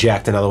down and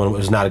jacked another one. It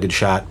was not a good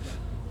shot.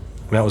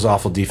 That was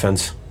awful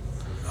defense.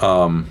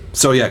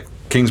 So yeah,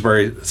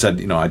 Kingsbury said,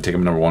 I'd take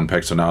him number 1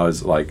 pick. So now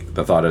is like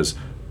the thought is,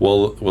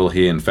 will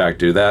he in fact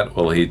do that?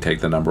 Will he take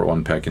the number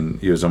 1 pick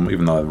and use him,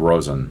 even though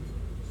Rosen?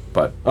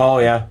 But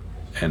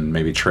and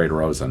maybe trade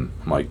Rosen.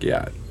 I'm like,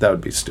 yeah, that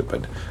would be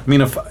stupid. I mean,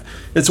 if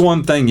it's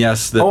one thing,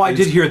 yes. I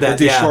did hear that.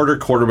 These shorter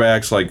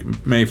quarterbacks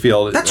like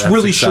Mayfield. That's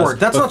really short.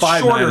 That's not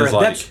shorter.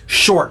 That's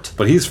short.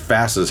 But he's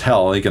fast as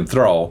hell. He can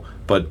throw.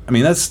 But I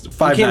mean, that's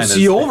 5'9". He can't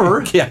see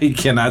over. Yeah, he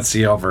cannot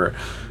see over.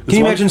 Can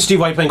you imagine Steve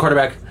White playing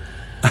quarterback?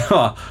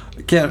 I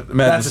can't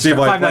imagine Steve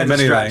White playing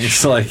many things.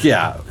 So like,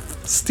 yeah,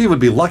 Steve would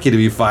be lucky to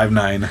be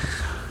 5'9".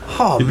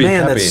 Oh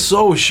man, that's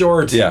so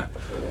short. Yeah.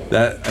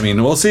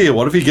 We'll see.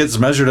 What if he gets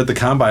measured at the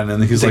combine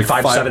and he's like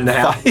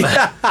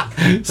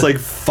 5'7.5"? It's like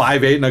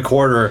 5'8" and a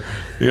quarter.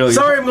 You're like,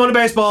 sorry, I'm going to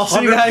baseball.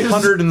 See you guys.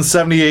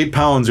 178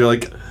 pounds. You're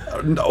like,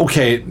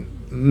 okay,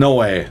 no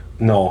way.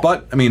 No.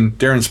 But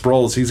Darren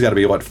Sproles, he's got to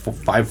be what,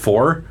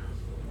 5'4"?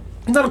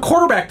 He's not a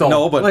quarterback though.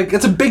 No, but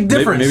it's a big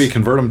difference. Maybe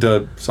convert him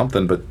to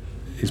something, but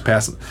he's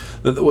past.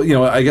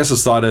 I guess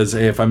his thought is,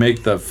 hey, if I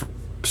make the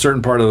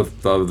certain part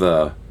of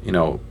the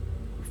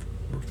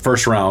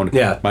first round,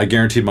 my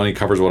guaranteed money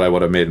covers what I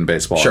would have made in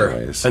baseball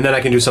anyways. And then I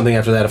can do something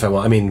after that if I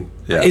want.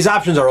 His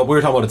options are open. We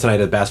were talking about it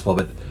tonight at basketball,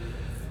 but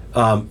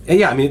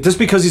just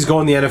because he's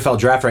going the NFL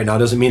draft right now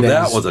doesn't mean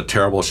that was a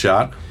terrible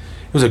shot.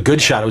 It was a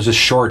good shot. It was just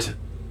short.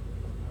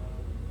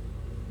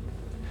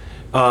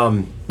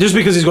 Just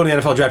because he's going to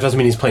the NFL draft doesn't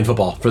mean he's playing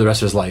football for the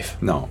rest of his life.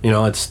 No. We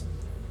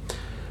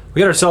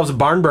got ourselves a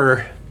barn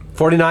burner.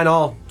 49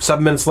 all,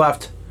 7 minutes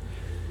left.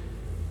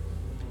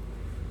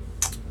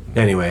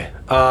 Anyway,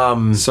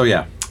 so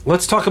yeah.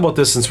 Let's talk about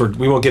this since we're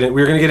going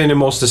to get into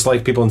most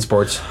disliked people in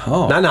sports.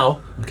 Oh. Not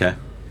now. Okay.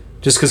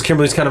 Just because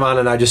Kimberly's kind of on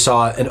and I just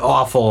saw an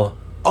awful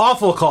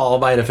call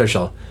by an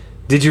official.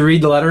 Did you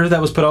read the letter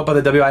that was put out by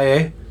the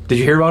WIAA? Did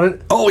you hear about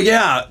it? Oh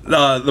yeah,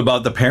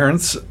 about the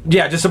parents.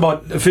 Yeah, just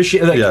about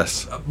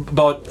yes,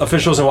 about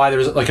officials and why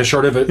there's like a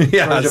shortage of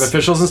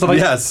officials and stuff like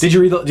that. Yes. Did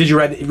you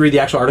read the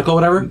actual article or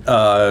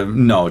whatever?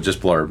 No,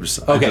 just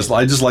blurbs. Okay.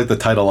 I just like the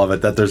title of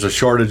it, that there's a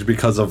shortage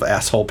because of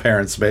asshole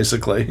parents,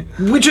 basically.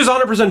 Which is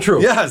 100%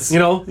 true. Yes.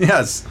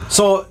 Yes.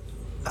 So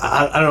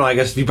I don't know. I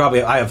guess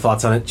I have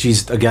thoughts on it.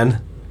 Jeez,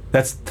 again,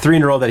 that's 3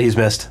 in a row that he's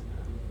missed.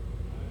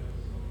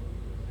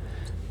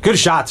 Good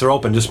shots are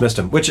open, just missed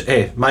him. Which,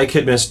 hey, my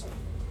kid missed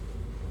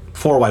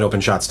 4 wide open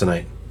shots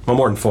tonight. Well,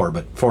 more than 4,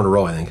 but 4 in a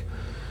row, I think.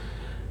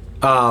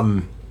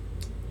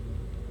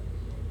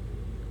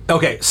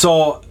 Okay,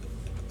 so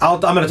I'm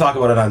going to talk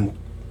about it on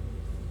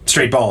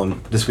Straight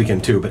Ballin' this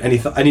weekend too. But do you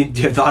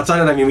have thoughts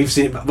on it? We've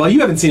seen it. Well, you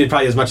haven't seen it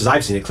probably as much as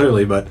I've seen it,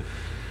 clearly, but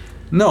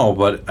no.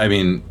 But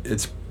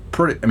it's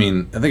pretty. I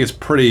think it's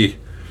pretty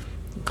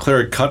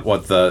clear cut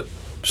what the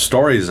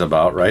story is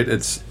about, right?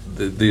 It's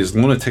these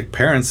lunatic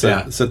parents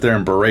that sit there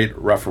and berate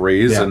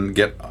referees and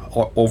get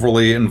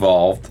overly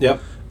involved.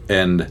 Yep.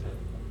 And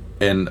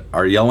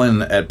are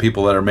yelling at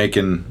people that are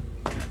making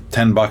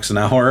 $10 an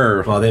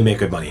hour. Well, they make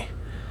good money.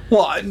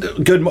 Well,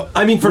 good.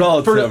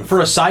 For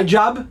a side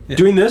job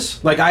doing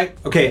this,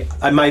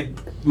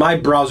 my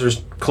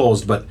browser's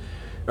closed,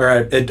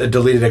 I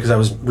deleted it because I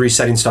was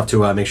resetting stuff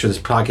to make sure this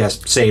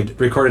podcast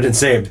recorded and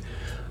saved.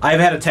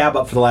 I've had a tab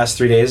up for the last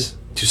 3 days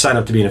to sign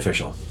up to be an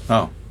official.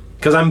 Oh,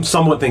 because I'm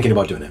somewhat thinking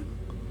about doing it.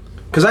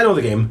 Because I know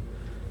the game.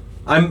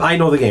 I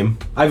know the game.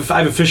 I've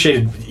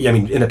officiated.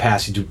 In the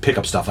past, you do pick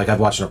up stuff. Like I've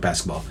watched enough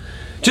basketball.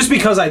 Just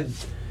because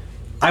I've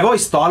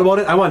always thought about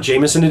it. I want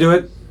Jameson to do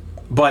it,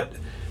 but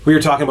we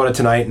were talking about it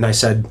tonight, and I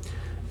said,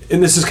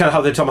 and this is kind of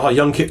how they're talking about how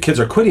young kids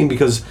are quitting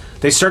because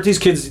they start these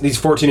kids, these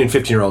 14 and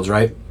 15-year-olds,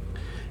 right,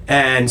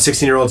 and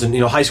 16-year-olds, and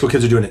high school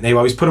kids are doing it. And they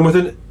always put them with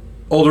an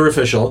older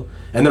official,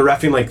 and they're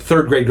reffing like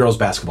 3rd grade girls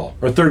basketball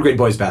or 3rd grade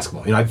boys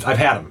basketball. I've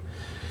had them,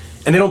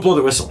 and they don't blow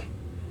the whistle.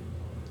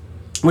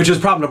 Which is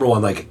problem number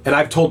 1. And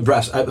I've told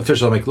refs,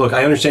 officials, I'm like, look,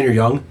 I understand you're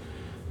young.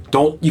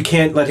 You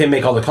can't let him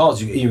make all the calls.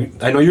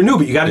 I know you're new,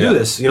 but you got to do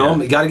this. You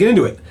got to get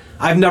into it.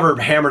 I've never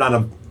hammered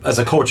on as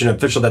a coach and an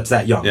official that's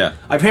that young. Yeah.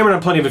 I've hammered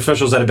on plenty of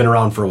officials that have been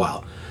around for a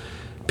while.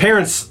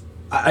 Parents,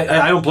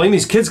 I don't blame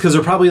these kids because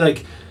they're probably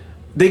like,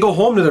 they go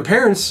home to their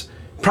parents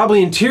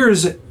probably in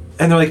tears and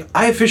they're like,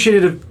 I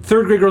officiated a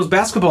third grade girls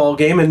basketball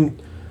game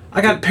and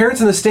I got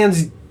parents in the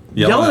stands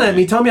yelling at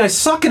me, telling me I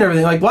suck and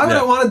everything. Like, why would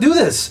I want to do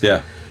this?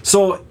 Yeah.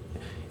 So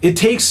it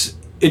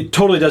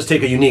totally does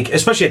take a unique,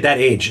 especially at that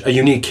age, a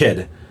unique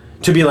kid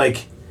to be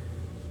like,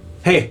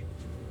 hey,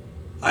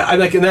 I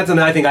like, and that's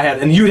something I think I had,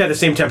 and you had the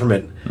same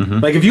temperament. Mm-hmm.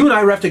 Like if you and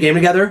I reffed a game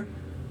together,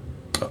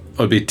 it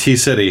would be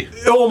T-City.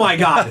 Oh my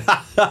God.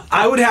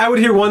 I would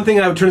hear one thing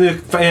and I would turn to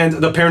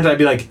the parent and I'd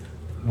be like,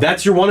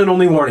 that's your one and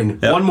only warning.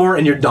 Yep. One more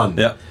and you're done.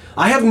 Yep.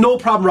 I have no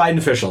problem riding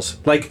officials.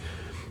 Like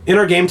in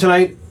our game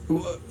tonight,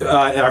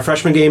 our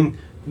freshman game,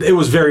 it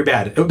was very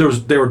bad. It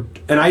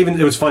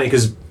was funny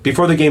because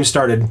before the game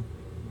started,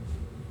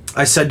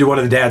 I said to one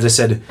of the dads, I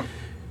said,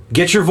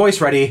 get your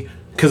voice ready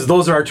because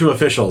those are our two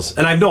officials.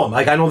 And I know them.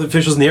 Like I know the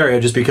officials in the area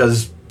just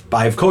because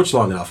I've coached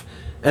long enough.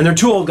 And they're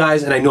two old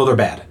guys and I know they're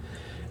bad.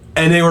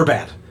 And they were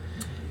bad.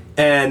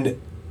 And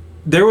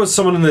there was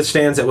someone in the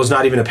stands that was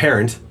not even a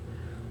parent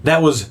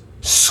that was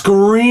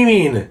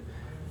screaming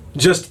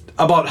just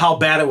about how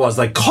bad it was.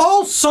 Like,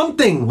 call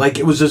something. Like,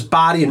 it was just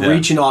body and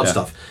reaching, all that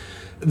stuff.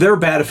 They're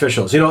bad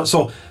officials. You know,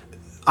 so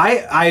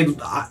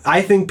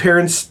I think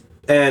parents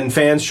and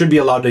fans should be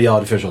allowed to yell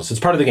at officials. It's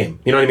part of the game.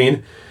 You know what I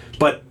mean?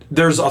 But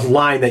there's a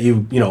line that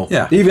you've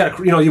got to,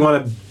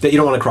 that you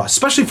don't want to cross.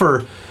 Especially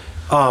for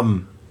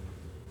high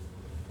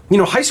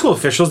school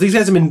officials,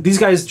 these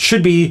guys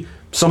should be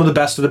some of the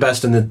best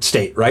in the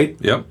state, right?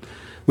 Yep.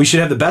 We should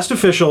have the best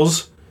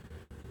officials.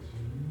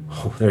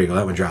 Oh, there you go.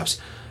 That one drops.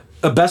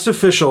 Best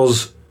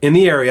officials in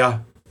the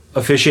area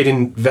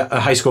officiating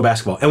high school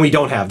basketball, and we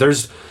don't have.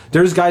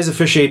 There's guys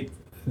officiate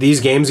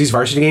these games, these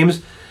varsity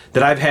games,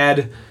 that I've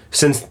had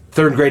since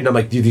third grade, and I'm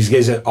like, dude, these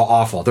guys are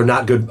awful. They're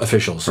not good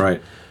officials. Right.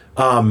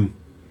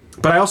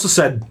 But I also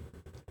said,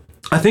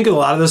 I think a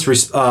lot of this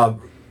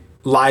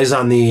lies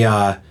on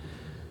the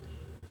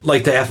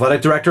the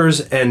athletic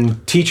directors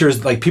and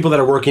teachers, like people that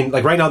are working,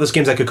 like right now this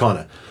game's at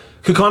Kaukauna.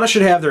 Kaukauna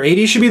should have, their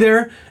AD should be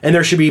there, and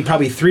there should be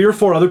probably 3 or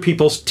 4 other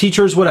people,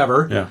 teachers,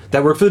 whatever,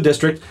 that work for the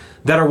district,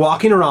 that are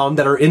walking around,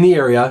 that are in the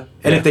area,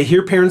 and if they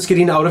hear parents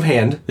getting out of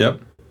hand,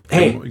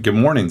 hey, give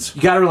them warnings.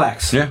 You gotta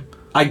relax. Yeah.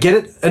 I get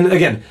it, and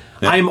again,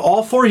 I am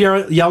all for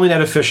yelling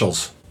at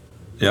officials.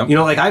 Yeah. You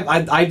know, like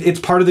I it's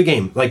part of the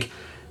game. Like,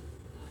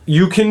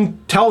 you can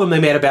tell them they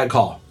made a bad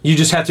call. You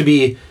just have to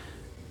be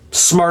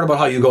smart about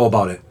how you go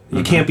about it.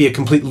 You can't be a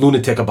complete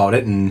lunatic about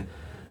it. And,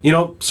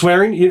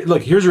 swearing,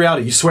 look, here's the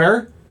reality. You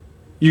swear,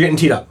 you're getting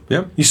teed up.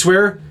 Yep. You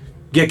swear,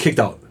 get kicked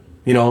out.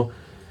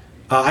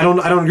 I don't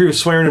agree with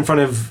swearing in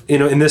front of,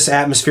 in this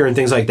atmosphere and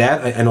things like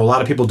that. I know a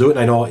lot of people do it, and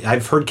I know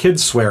I've heard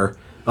kids swear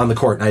on the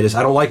court, and I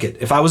don't like it.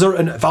 If I was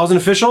an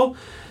official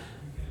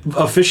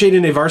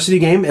officiating a varsity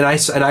game and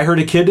I heard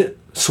a kid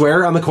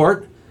swear on the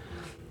court,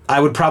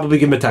 I would probably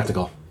give him a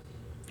technical.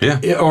 Yeah.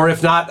 Or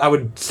if not, I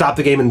would stop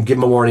the game and give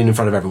him a warning in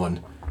front of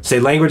everyone. Say,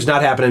 language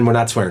not happening, we're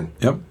not swearing.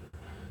 Yep.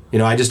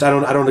 I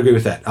don't agree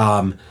with that.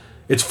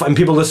 It's fun.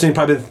 People listening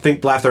probably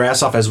laugh their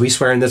ass off as we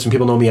swear in this, and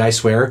people know me, I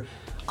swear.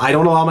 I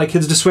don't allow my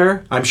kids to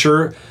swear. I'm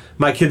sure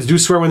my kids do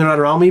swear when they're not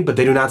around me, but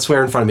they do not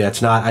swear in front of me.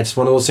 It's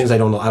one of those things I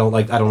don't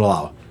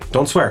allow.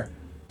 Don't swear.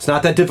 It's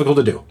not that difficult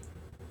to do.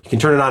 You can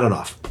turn it on and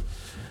off.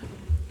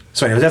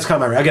 So anyway, that's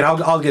kind of again,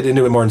 I'll get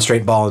into it more in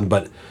straight balling,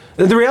 but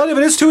the reality of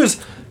it is too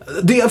is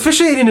the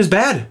officiating is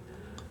bad.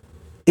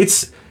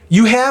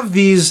 You have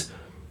these.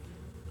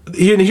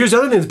 And here's the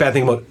other thing that's bad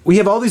thing about it. We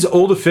have all these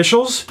old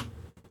officials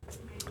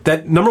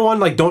that, number one,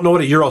 don't know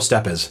what a Euro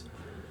step is.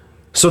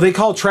 So they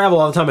call travel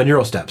all the time on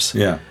Euro steps.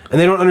 Yeah.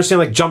 And they don't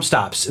understand jump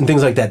stops and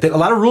things like that. A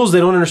lot of rules they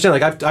don't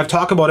understand. I've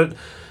talked about it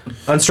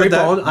on straight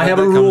ball. I have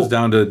a rule. Comes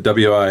down to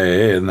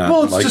WIAA and that.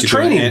 Well, it's just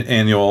training.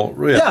 Annual.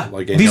 Yeah.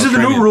 Annual these are the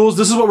training. new rules.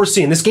 This is what we're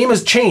seeing. This game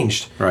has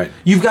changed. Right.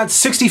 You've got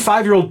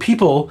 65-year-old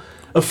people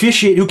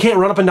who can't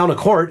run up and down a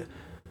court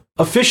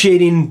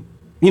officiating,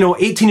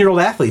 18-year-old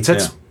athletes.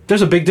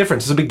 There's a big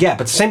difference. There's a big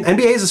gap. It's the same.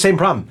 NBA is the same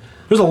problem.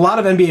 There's a lot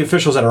of NBA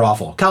officials that are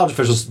awful. College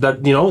officials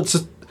that, it's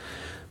just,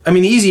 the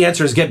easy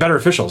answer is get better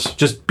officials.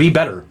 Just be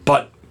better.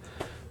 But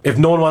if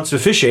no one wants to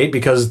officiate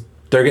because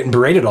they're getting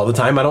berated all the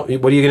time, what are you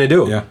going to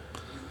do? Yeah.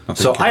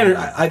 So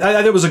I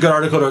think it was a good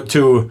article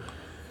to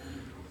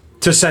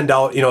send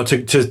out,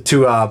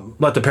 to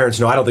let the parents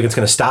know. I don't think it's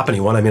going to stop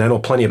anyone. I know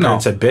plenty of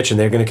parents that bitch, and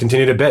they're going to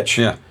continue to bitch.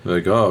 Yeah.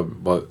 Like, oh,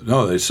 but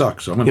no, they suck.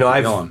 So I'm going to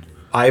keep yelling.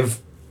 I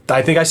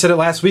think I said it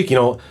last week.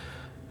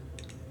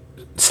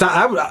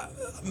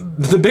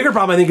 The bigger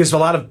problem, I think, is a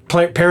lot of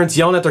parents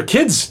yelling at their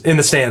kids in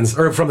the stands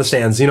or from the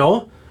stands.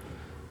 Cannot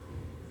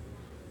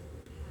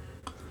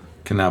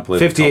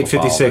believe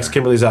 58-56.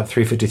 Kimberly's up.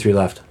 3:53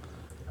 left.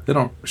 They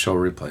don't show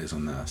replays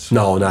on this.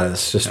 No, not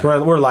this. Just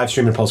we're live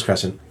streaming Pulse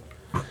Crescent.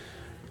 All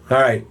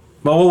right.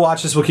 Well, we'll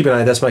watch this. We'll keep an eye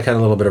on it. That's my kind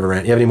of little bit of a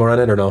rant. You have any more on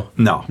it or no?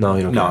 No. No,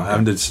 you don't. No,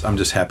 I'm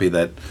just happy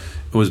that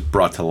it was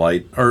brought to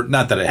light, or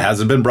not that it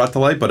hasn't been brought to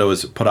light, but it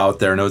was put out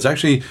there, and it was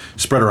actually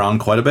spread around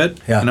quite a bit.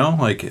 Yeah.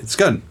 It's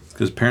good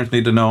because parents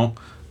need to know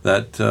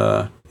that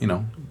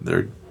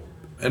they're,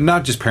 and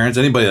not just parents,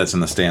 anybody that's in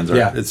the stands.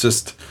 It's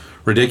just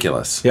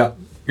ridiculous. Yeah.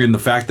 And the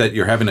fact that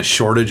you're having a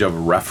shortage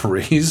of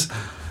referees,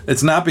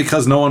 it's not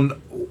because no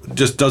one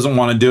just doesn't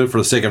want to do it for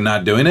the sake of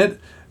not doing it.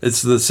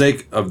 It's the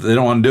sake of they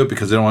don't want to do it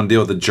because they don't want to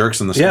deal with the jerks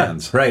in the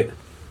stands. Yeah, right.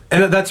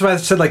 And that's why I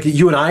said, like,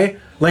 you and I,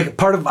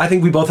 like, I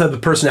think we both have the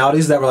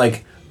personalities that were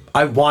like,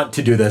 I want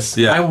to do this.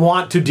 Yeah. I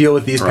want to deal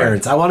with these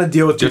parents. I want to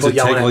deal with people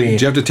yelling at me.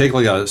 Do you have to take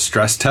like a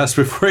stress test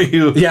before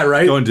you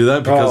go and do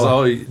that?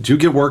 Because do you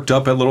get worked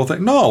up at little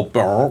things? No,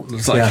 bro.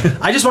 It's like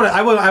I just want to.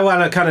 I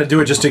want to kind of do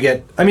it just to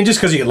get. I mean, just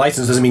because you get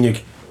licensed doesn't mean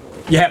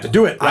you have to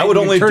do it. Right? I would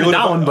only do it.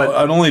 But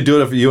I'd only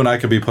do it if you and I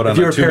could be put on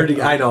a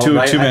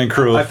two-man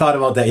crew. I thought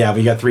about that. Yeah,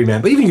 we got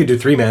 3-man, but even you could do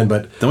 3-man.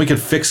 But then we could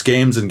fix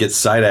games and get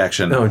side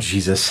action. Oh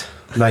Jesus,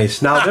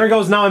 nice. Now there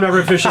goes. Now I'm never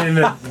officiating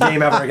a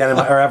game ever again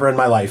ever in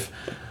my life.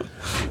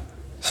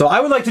 So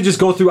I would like to just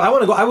go through.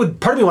 Part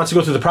of me wants to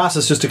go through the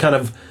process just to kind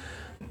of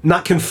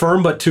not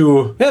confirm, but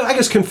to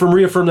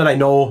reaffirm that I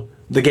know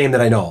the game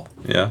that I know.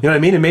 Yeah. You know what I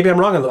mean? And maybe I'm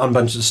wrong on a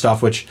bunch of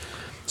stuff,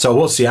 so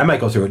we'll see. I might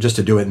go through it just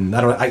to do it, and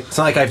it's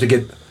not like I have to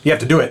get. You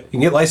have to do it. You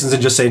can get licensed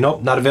and just say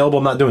nope, not available.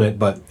 I'm not doing it.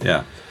 But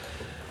yeah.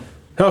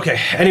 Okay.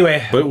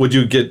 Anyway. But would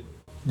you get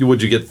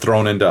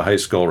thrown into high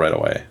school right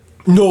away?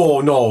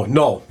 No.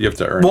 You have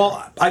to earn.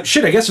 Well, I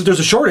guess if there's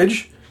a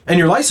shortage and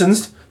you're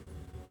licensed,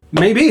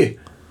 maybe.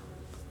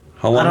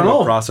 How long of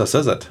a process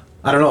is it?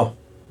 I don't know.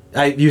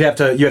 You have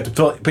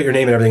to put your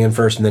name and everything in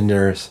first, and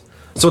then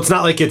so it's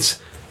not like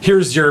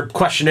here's your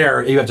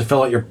questionnaire. You have to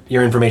fill out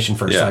your information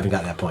first. Yeah. So I haven't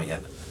gotten to that point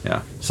yet.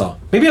 Yeah. So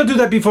maybe I'll do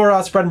that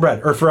before Spread and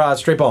Bread or for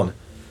Straight Bone.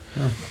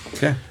 Oh,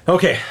 okay.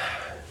 Okay.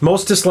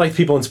 Most disliked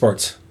people in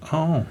sports.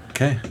 Oh,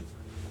 okay.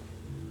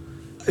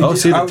 Oh,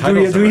 see the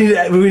titles. Do we need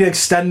to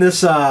extend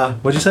this?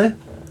 What'd you say? You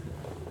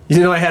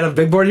didn't know I had a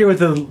big board here with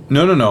the.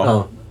 No.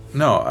 Oh.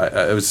 No,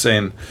 I was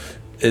saying.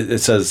 It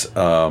says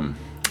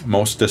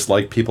most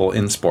disliked people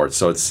in sports,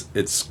 so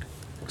it's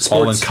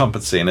all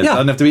encompassing. It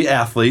doesn't have to be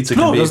athletes. It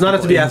does not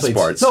have to be athletes.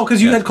 Sports. No,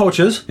 because you had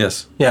coaches.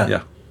 Yes.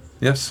 Yeah.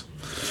 Yes.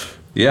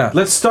 Yeah.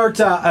 Let's start.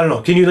 I don't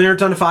know. Can you narrow it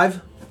down to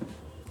 5?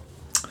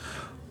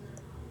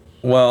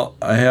 Well,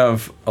 I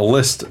have a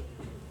list.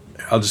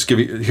 I'll just give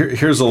you.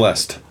 Here's a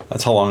list.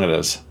 That's how long it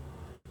is.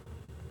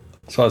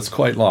 So it's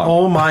quite long.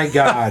 Oh my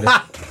God.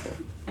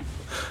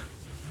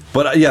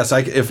 But yes,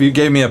 if you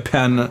gave me a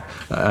pen,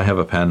 I have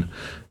a pen.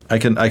 I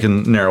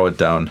can narrow it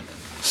down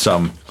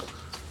some.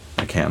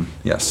 I can.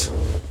 Yes.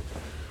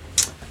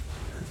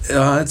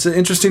 It's an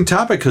interesting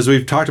topic because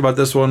we've talked about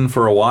this one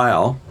for a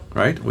while,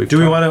 right? Do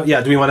we want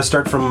to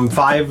start from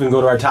 5 and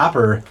go to our top,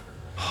 or?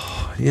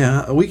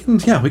 Yeah, we can.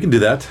 Yeah, we can do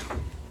that.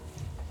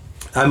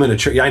 I'm gonna.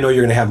 I know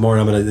you're gonna have more.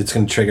 It's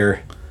gonna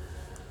trigger.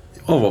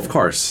 Oh, of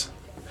course.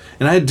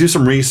 And I had to do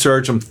some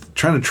research. I'm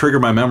trying to trigger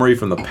my memory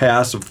from the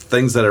past of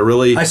things that I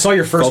really. I saw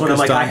your first one. I'm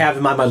like, I have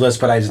him on my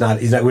list, but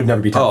that would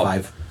never be top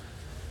 5.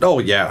 Oh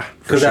yeah,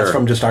 because that's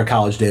from just our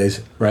college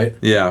days, right?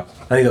 Yeah,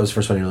 I think that was the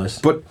first one on your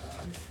list. But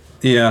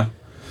yeah,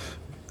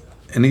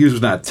 and he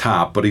was not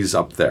top, but he's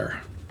up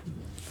there.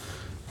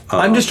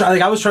 I'm just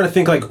trying. I was trying to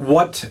think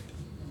what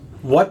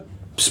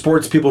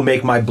sports people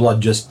make my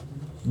blood just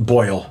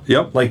boil.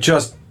 Yep.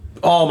 Just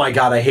oh my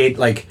God, I hate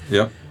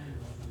Yep.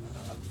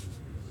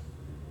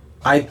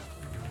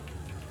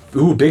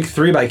 Big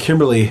 3 by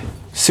Kimberly,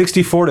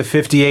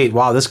 64-58.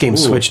 Wow, this game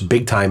switched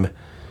big time.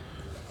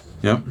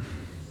 Yep.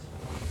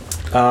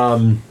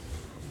 I'm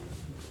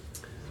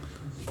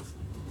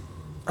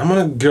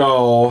gonna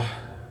go.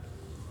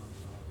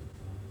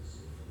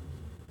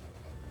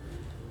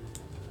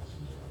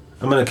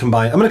 I'm gonna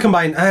combine.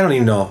 I don't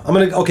even know.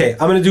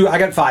 I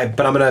got 5,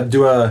 but I'm gonna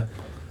do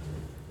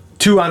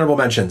 2 honorable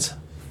mentions.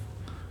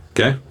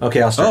 Okay.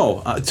 Okay, I'll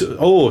start.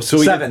 So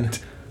 7.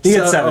 You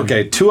get 7.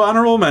 Okay, 2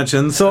 honorable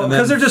mentions. So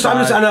because they're just,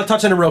 and I'll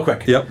touch on it real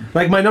quick. Yep.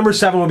 My number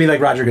 7 would be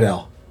Roger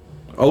Goodell.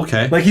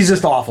 Okay. He's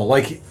just awful.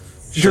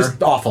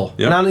 Just awful.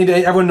 Yep. And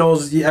everyone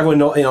knows.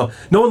 No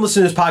one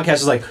listening to this podcast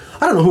is like,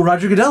 I don't know who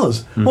Roger Goodell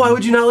is. Mm-hmm. Why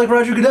would you not like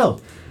Roger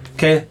Goodell?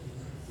 Okay,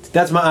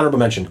 that's my honorable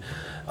mention.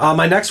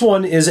 My next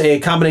one is a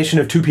combination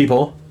of 2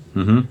 people.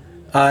 Mm-hmm.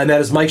 And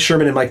that is Mike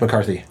Sherman and Mike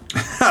McCarthy.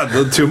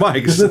 The 2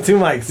 mics. The 2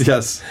 mics.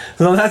 Yes.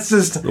 So that's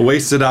just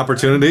wasted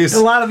opportunities.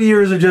 A lot of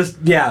years of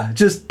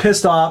just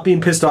pissed off,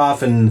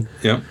 and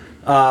yep.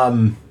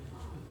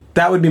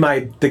 That would be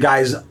the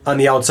guys on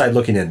the outside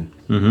looking in.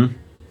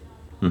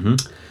 Mm-hmm. Mm-hmm.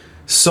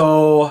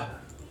 So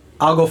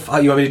I'll go.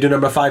 You want me to do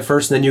number 5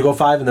 first, and then you go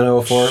 5, and then I'll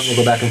go 4. We'll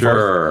go back and forth.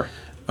 Sure.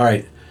 All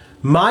right.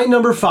 My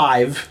number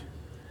 5.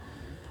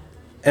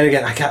 And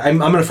again,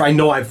 I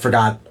know I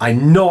forgot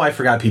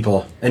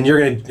people, and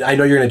I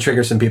know you're gonna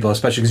trigger some people,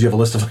 especially because you have a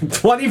list of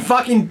 20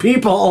 fucking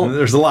people.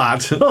 There's a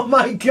lot. Oh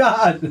my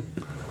God.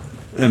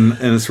 And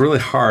it's really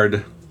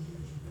hard.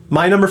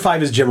 My number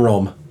 5 is Jim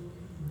Rome.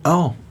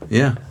 Oh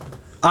yeah.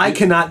 I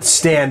cannot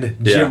stand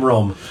Jim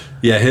Rome.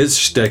 Yeah, his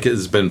shtick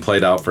has been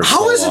played out for so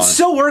long. How is it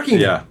still working?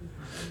 Yeah.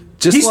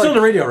 He's still on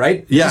the radio,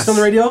 right? Yes. He's still on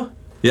the radio?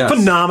 Yes.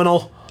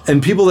 Phenomenal.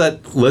 And people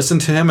that listen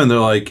to him and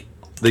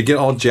they get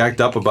all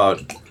jacked up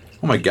about,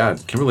 oh my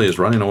God, Kimberly is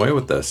running away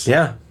with this.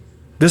 Yeah.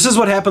 This is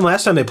what happened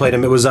last time they played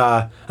him. It was,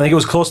 I think it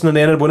was close, and then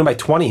they ended up winning by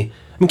 20. I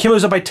mean, Kimberly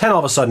was up by 10 all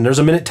of a sudden. There's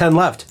a minute 10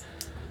 left.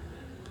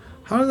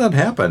 How did that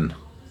happen?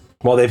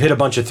 Well, they've hit a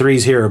bunch of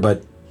threes here,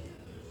 but...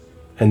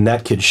 And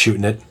that kid's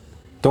shooting it.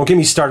 Don't get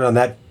me started on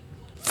that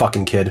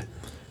fucking kid.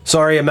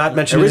 Sorry, I'm not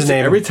mentioning his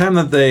name. Every time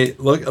that they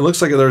look, it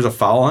looks like there's a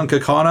foul on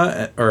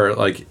Kaukauna, or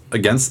like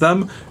against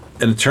them,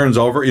 and it turns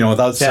over.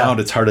 Without sound,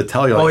 it's hard to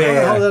tell. You're like,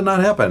 how did that not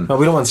happen? Well,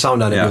 we don't want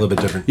sound on it. A little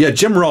bit different. Yeah,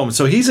 Jim Rome.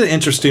 So he's an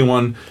interesting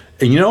one.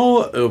 And he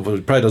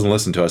probably doesn't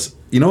listen to us.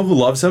 You know who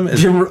loves him?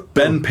 Is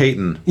Ben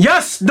Payton.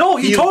 Yes! No,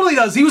 he totally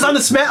does. He was on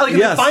the Smack, in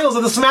the finals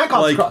of the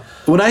Smack-Offs. Like,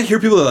 when I hear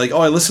people that are like,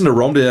 I listened to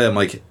Rome today, I'm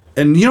like,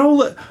 and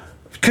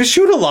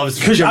Kashuda loves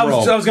Jim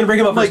Rome. I was going to bring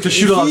him up. Like,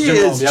 Kashuda loves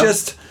Jim Rome.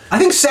 Just... I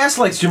think Sass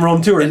likes Jim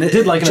Rome, too, and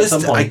did like him at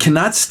some point. I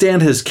cannot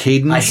stand his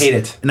cadence. I hate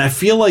it. And I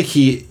feel like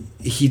he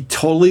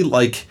totally,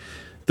 like...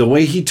 The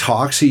way he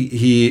talks,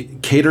 he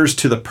caters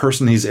to the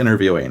person he's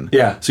interviewing.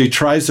 Yeah. So he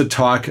tries to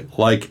talk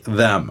like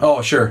them.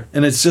 Oh, sure.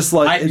 And it's just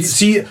like...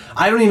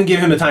 I don't even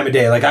give him the time of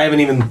day. Like, I haven't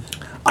even...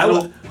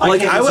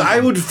 I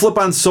would flip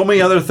on so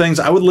many other things.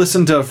 I would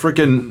listen to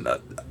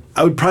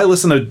I would probably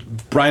listen to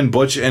Brian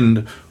Butch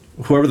and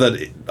whoever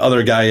that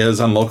other guy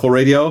is on local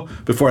radio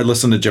before I'd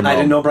listen to Jim Rome. I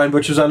didn't know Brian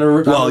Butch was on a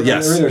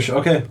radio show.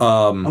 Okay.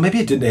 Maybe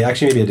it did.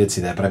 Actually, maybe I did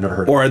see that, but I've never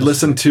heard of it. Or I'd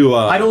listen to...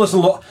 I don't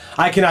listen...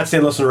 I cannot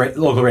stand listening to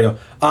local radio.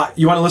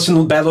 You want to listen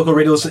to bad local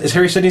radio? Is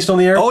Harry Sidney still in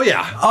the air? Oh,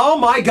 yeah. Oh,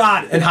 my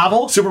God. And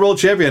Havel? Super Bowl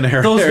champion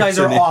Harry Those guys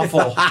are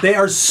awful. They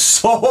are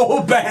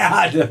so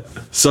bad.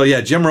 So,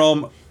 yeah, Jim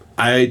Rome,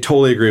 I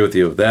totally agree with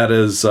you. That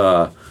is...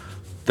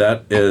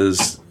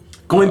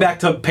 Going back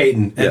to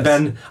Peyton and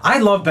Ben, I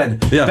love Ben.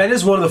 Yeah. Ben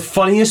is one of the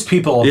funniest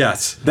people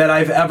that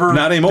I've ever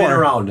been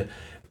around.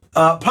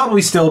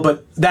 Probably still,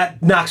 but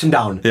that knocks him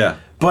down. Yeah.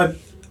 But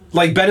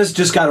like Ben has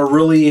just got a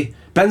really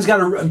Ben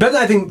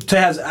I think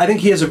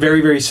he has a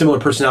very, very similar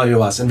personality to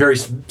us and very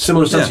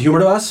similar sense of humor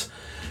to us.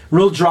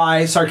 Real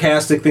dry,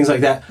 sarcastic, things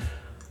like that.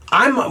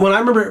 When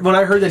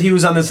I heard that he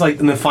was on this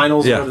in the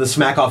finals of the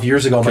Smack Off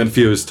years ago, I'm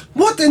confused.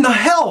 What in the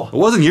hell? It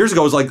wasn't years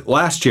ago, it was like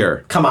last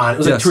year. Come on, it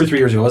was like 2 or 3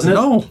 years ago, wasn't it?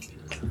 No.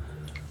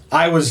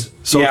 I was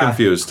so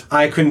confused.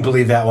 I couldn't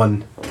believe that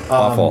one.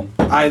 Awful.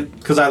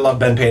 Because I love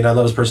Ben Payton. I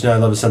love his personality.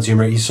 I love his sense of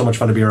humor. He's so much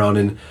fun to be around.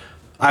 And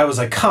I was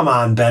like, come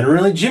on, Ben.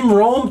 Really? Jim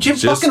Rome?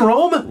 Fucking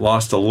Rome?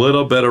 Lost a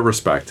little bit of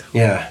respect.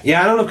 Yeah.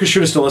 Yeah, I don't know if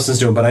Kashuda still listens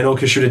to him, but I know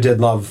Kashuda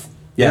did love...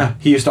 Yeah,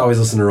 he used to always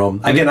listen to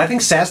Rome. Again, I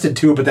think Sass did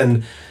too, but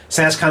then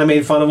Sass kind of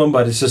made fun of him,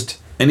 but it's just...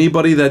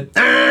 Anybody that...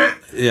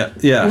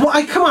 Yeah.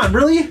 Well, come on,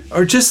 really?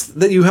 Or just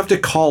that you have to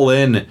call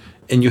in...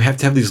 And you have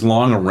to have these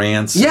long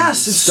rants.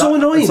 Yes, it's so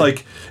annoying.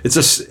 It's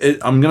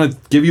like I'm gonna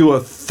give you a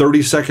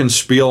 30-second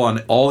spiel on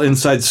all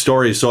inside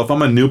stories. So if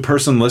I'm a new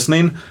person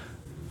listening,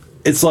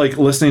 it's like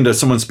listening to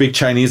someone speak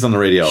Chinese on the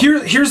radio.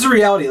 Here's the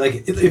reality.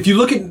 Like if you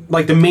look at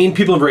like the main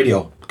people of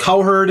radio,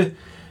 Cowherd,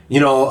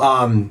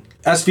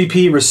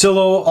 SVP,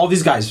 Rosillo, all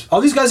these guys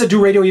that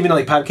do radio, even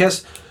like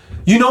podcasts.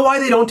 You know why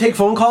they don't take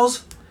phone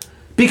calls?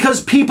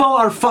 Because people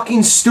are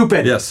fucking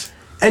stupid. Yes.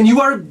 And you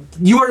are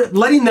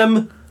letting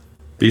them.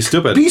 Be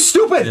stupid.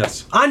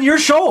 Yes. On your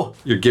show.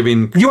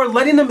 You are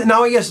letting them.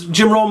 Now, I guess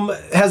Jim Rome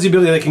has the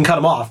ability they can cut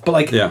him off,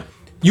 but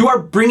you are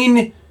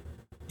bringing.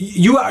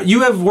 You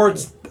have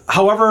worked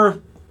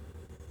however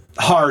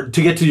hard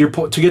to get to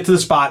the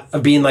spot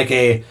of being like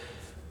a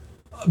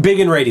big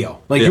in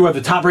radio. Like you have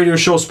the top radio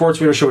show, sports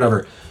radio show,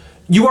 whatever.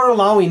 You are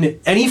allowing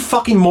any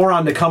fucking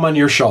moron to come on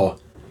your show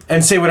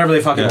and say whatever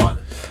they fucking want.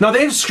 Now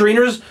they have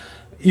screeners.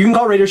 You can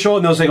call a radio show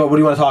and they'll say, what do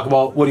you want to talk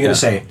about? What are you going to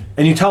say?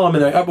 And you tell them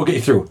and they're we'll get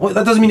you through. Well,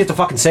 that doesn't mean you have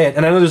to fucking say it.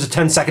 And I know there's a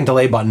 10-second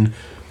delay button,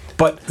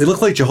 but... They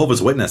look like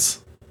Jehovah's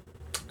Witness.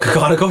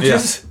 Kaukauna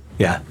coaches?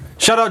 Yeah.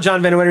 Shout out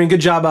John Van Wittering.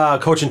 Good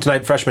job coaching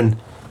tonight, freshman.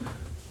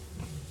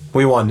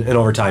 We won in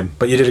overtime,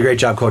 but you did a great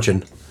job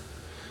coaching.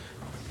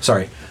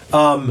 Sorry.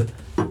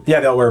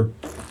 They'll wear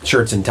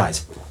shirts and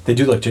ties. They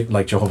do look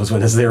like Jehovah's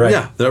Witnesses, they're right.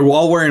 Yeah, they're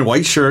all wearing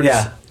white shirts,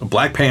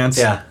 black pants,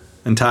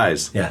 and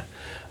ties. Yeah.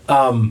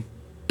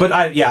 But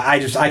I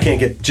can't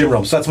get Jim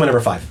Rome, so that's my number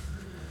 5.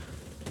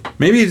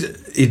 Maybe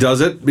he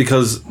does it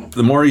because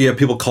the more you have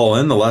people call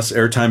in, the less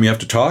airtime you have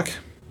to talk.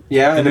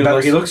 Yeah, and the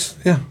better he looks.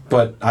 Yeah.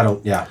 But I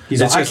don't,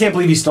 I can't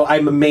believe he's still,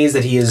 I'm amazed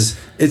that he is.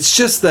 It's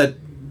just that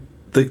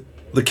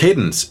the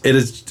cadence,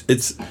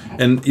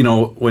 and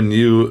when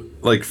you,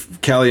 like,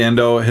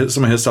 Caliendo,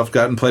 some of his stuff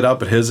gotten played out,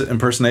 but his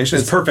impersonation,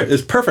 it's perfect.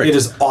 It's perfect. It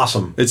is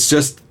awesome. It's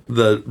just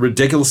the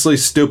ridiculously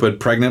stupid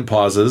pregnant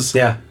pauses.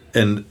 Yeah.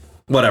 And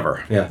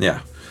whatever. Yeah.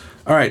 Yeah.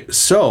 All right,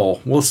 so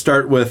we'll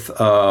start with.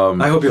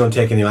 I hope you don't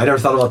take any. I never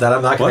thought about that.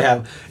 I'm not going to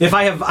have. If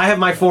I have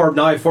my 4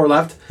 now, I have 4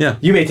 left. Yeah,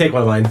 you may take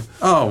one of mine.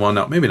 Oh well,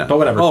 no, maybe not. But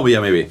whatever. Oh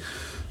yeah, maybe.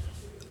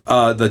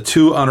 The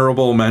 2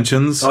 honorable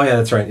mentions. Oh yeah,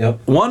 that's right.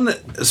 Yep. One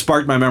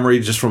sparked my memory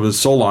just from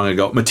so long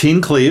ago.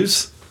 Mateen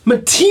Cleaves.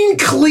 Mateen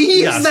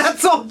Cleaves. Yes.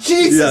 That's all.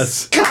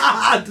 Jesus.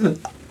 Yes. God.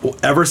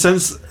 Ever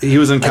since he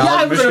was in college,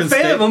 I was a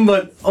fan of him,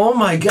 but oh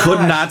my god, could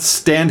not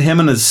stand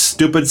him and his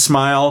stupid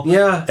smile.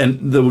 Yeah,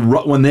 and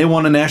when they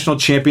won a national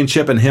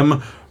championship and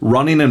him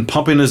running and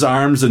pumping his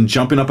arms and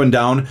jumping up and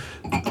down,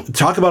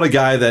 talk about a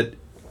guy that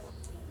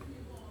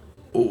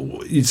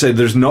you'd say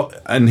there's no,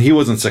 and he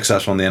wasn't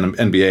successful in the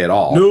NBA at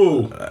all.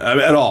 No.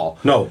 At all.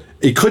 No.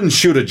 He couldn't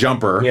shoot a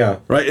jumper. Yeah.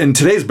 Right? In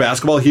today's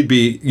basketball, he'd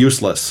be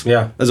useless.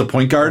 Yeah. As a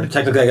point guard.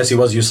 Technically, I guess he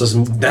was useless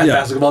in that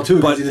basketball too.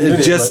 But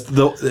it's just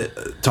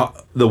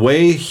the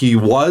way he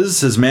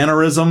was, his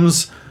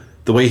mannerisms,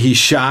 the way he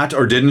shot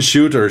or didn't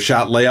shoot or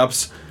shot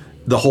layups,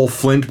 the whole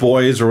Flint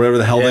boys or whatever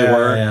the hell they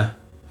were. Yeah.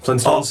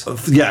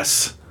 Flintstones?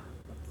 Yes.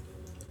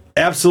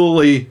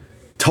 Absolutely,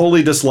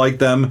 totally disliked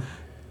them.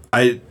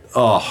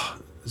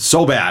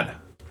 So bad.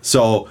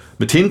 So,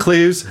 Mateen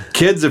Cleaves,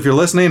 kids, if you're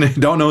listening and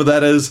you don't know who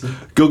that is,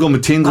 Google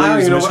Mateen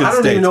Cleaves, Michigan State. I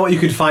don't even know what you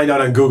could find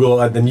out on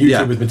Google and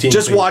YouTube with Mateen Cleaves.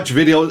 Just watch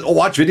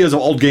videos of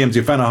old games.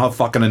 You find out how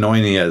fucking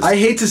annoying he is. I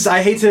hate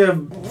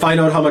to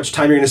find out how much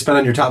time you're going to spend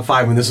on your top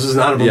 5 when this was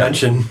an honorable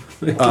mention.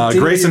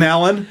 Grayson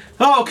Allen.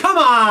 Oh, come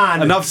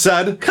on! Enough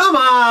said. Come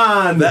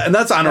on! And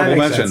that's honorable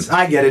mention. Sense.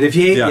 I get it. If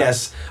you hate,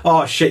 yes.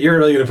 Oh, shit, you're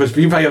really going to put...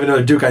 You probably have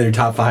another Duke on your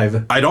top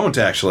 5. I don't,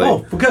 actually.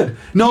 Oh, well, good.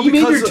 No, he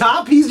made your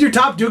top? He's your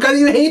top Duke on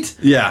you hate?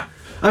 Yeah.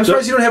 I'm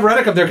surprised you don't have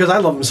Redick up there because I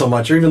love him so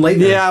much, or even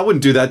Leitner. Yeah, I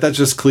wouldn't do that. That's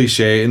just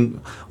cliche.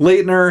 And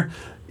Leitner,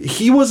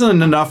 he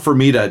wasn't enough for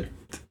me to...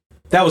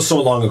 That was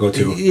so long ago,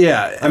 too.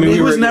 Yeah. I mean,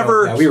 we was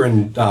never... we were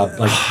in,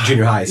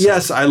 junior high. So.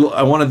 Yes,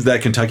 I wanted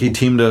that Kentucky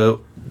team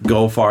to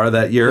go far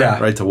that year,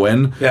 right, to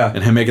win. Yeah.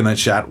 And him making that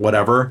shot,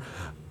 whatever.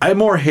 I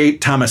more hate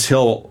Thomas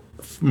Hill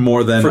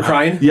more than... For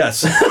crying?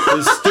 Yes.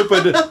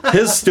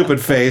 His stupid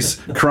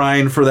face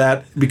crying for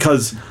that,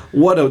 because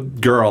what a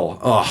girl.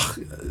 Ugh.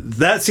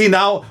 That, see,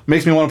 now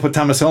makes me want to put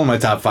Thomas Hill in my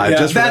top 5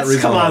 just for that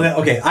reason. Come on,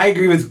 okay, I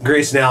agree with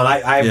Grayson Allen.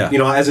 I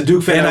as a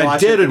Duke fan, and I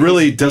did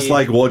really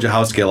dislike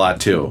Wojciechowski a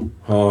lot too.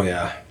 Oh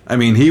yeah, I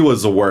mean, he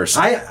was the worst.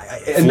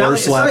 It's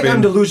not like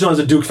I'm delusional as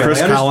a Duke fan.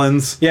 Chris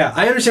Collins. Yeah,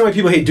 I understand why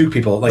people hate Duke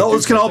people. Like,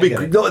 those can all be.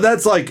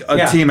 That's like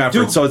a team effort.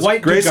 Duke, so it's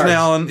Grayson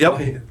Allen.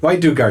 Yep. White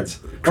Duke guards.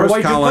 Chris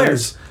white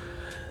Collins. Duke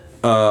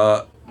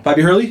players.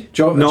 Bobby Hurley.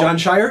 John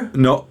Shire.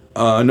 No.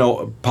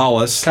 No.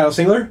 Paulus. Kyle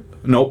Singler.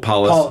 No.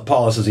 Paulus.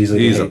 Paulus is easily.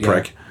 He's a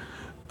prick.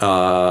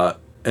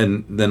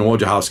 And then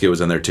Wojciechowski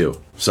was in there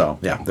too. So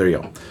yeah, there you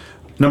go.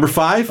 Number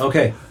 5.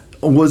 Okay.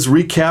 Was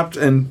recapped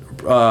and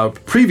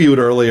previewed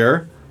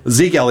earlier.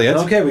 Zeke Elliott.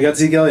 Okay, we got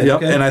Zeke Elliott. Yep.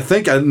 Okay. And I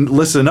think I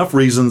listed enough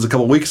reasons a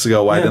couple weeks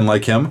ago why I didn't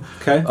like him.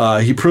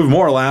 Okay. He proved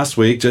more last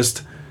week.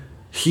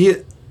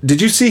 Did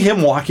you see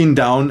him walking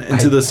down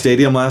into the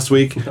stadium last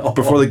week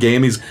before the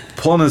game? He's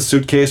pulling his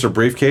suitcase or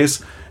briefcase,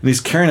 and he's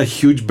carrying a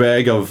huge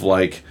bag of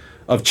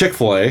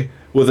Chick-fil-A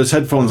with his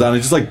headphones on.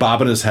 He's just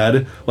bobbing his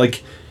head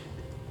like.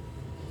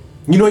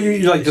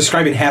 You're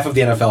describing half of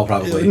the NFL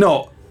probably.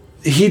 No,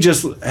 he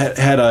just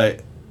had a.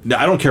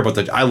 I don't care about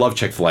that. I love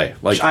Chick-fil-A.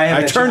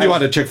 I turned you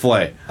on to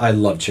Chick-fil-A. I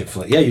love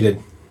Chick-fil-A. Yeah, you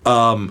did.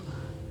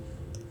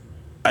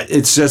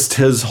 It's just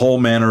his whole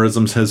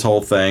mannerisms, his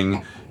whole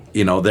thing.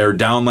 They're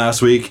down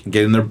last week,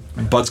 getting their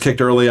butts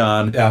kicked early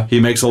on. Yeah. He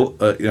makes a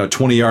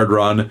 20-yard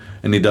run,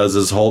 and he does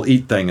his whole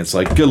eat thing. It's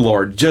like, good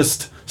Lord,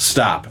 just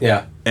stop.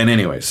 Yeah. And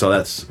anyway, so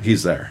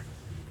he's there.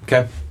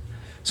 Okay.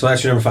 So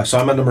that's your number 5. So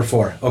I'm on number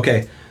 4.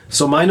 Okay.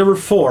 So my number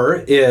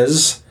 4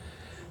 is,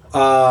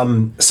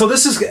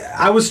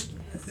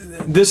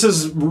 this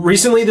is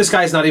recently, this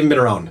guy's not even been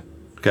around.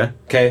 Okay.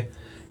 Okay.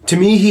 To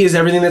me, he is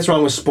everything that's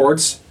wrong with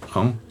sports.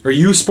 Oh. Or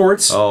youth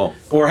sports. Oh.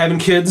 Or having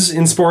kids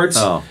in sports.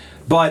 Oh.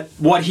 But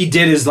what he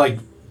did is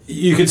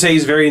you could say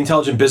he's a very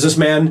intelligent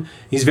businessman.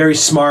 He's very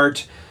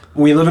smart.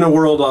 We live in a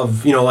world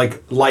of,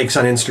 likes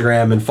on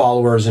Instagram and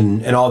followers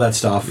and all that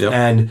stuff. Yep.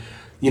 And,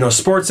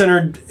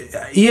 SportsCenter,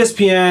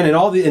 ESPN, and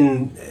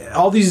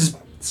all these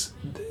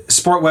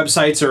sport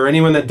websites or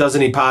anyone that does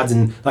any pods,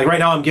 and right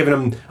now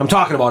I'm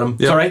talking about him.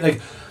 Yep. So right,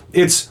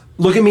 it's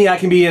look at me, I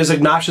can be as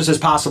obnoxious as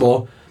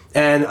possible,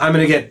 and I'm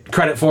gonna get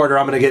credit for it,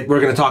 or we're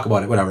gonna talk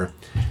about it, whatever.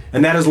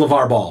 And that is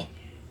LeVar Ball.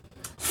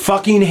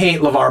 Fucking hate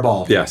LeVar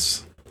Ball.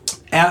 Yes.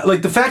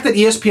 The fact that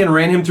ESPN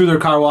ran him through their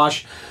car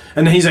wash,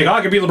 and then he's like,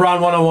 I could beat LeBron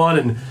 1-on-1,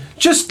 and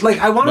just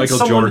I wanted Michael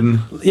someone.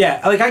 Jordan. Yeah,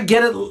 I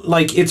get it.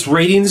 It's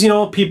ratings.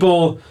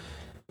 People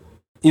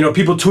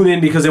tune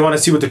in because they want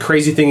to see what the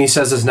crazy thing he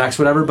says is next,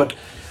 whatever. But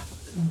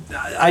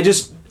I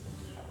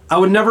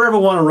would never ever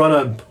want to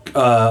run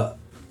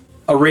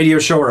a radio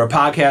show or a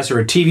podcast or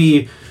a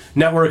TV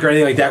network or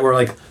anything like that where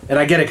and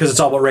I get it because it's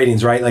all about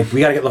ratings, right?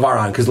 We got to get LeVar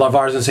on because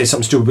LeVar's going to say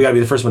something stupid. We got to be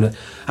the first one.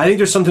 I think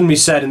there's something to be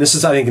said, and this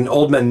is, I think, an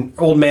old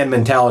man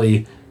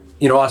mentality,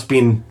 us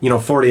being,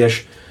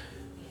 40-ish,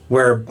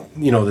 where,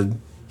 the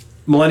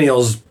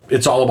millennials,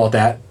 it's all about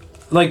that.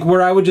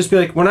 Where I would just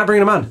be we're not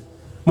bringing him on.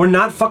 We're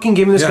not fucking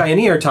giving this guy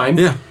any airtime.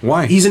 Yeah,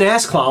 why? He's an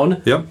ass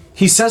clown. Yep.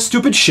 He says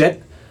stupid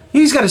shit.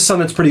 He's got a son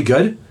that's pretty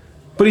good,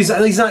 but he's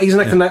not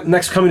the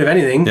next coming of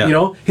anything.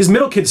 Yeah. His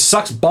middle kid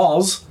sucks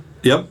balls.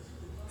 Yep.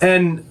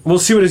 And we'll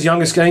see what his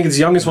youngest. I think his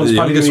youngest one's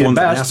probably going to be the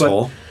best.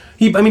 But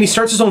he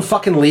starts his own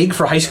fucking league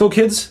for high school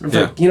kids.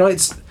 Yeah.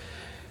 It's.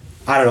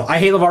 I don't know. I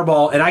hate LeVar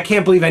Ball, and I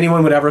can't believe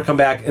anyone would ever come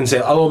back and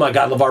say, "Oh my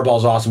God, LeVar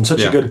Ball's awesome,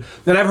 such a good."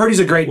 And I've heard he's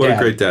a great dad. What a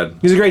great dad.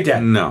 He's a great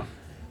dad. No.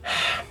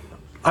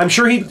 I'm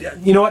sure he.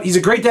 You know what? He's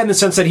a great dad in the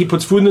sense that he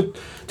puts food on the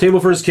table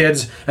for his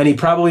kids, and he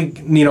probably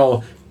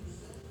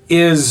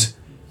is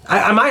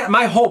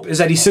My hope is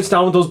that he sits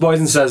down with those boys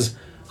and says,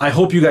 I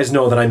hope you guys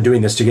know that I'm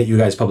doing this to get you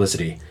guys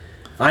publicity.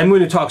 I'm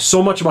going to talk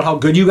so much about how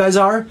good you guys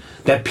are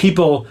that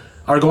people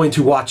are going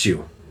to watch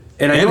you.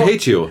 And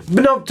hate you.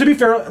 But no, to be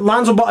fair,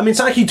 Lonzo Ball, I mean, it's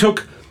not like he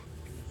took...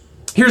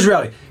 Here's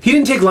reality. He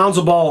didn't take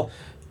Lonzo Ball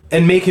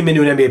and make him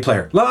into an NBA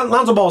player.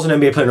 Lonzo Ball is an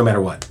NBA player no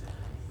matter what.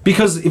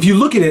 Because if you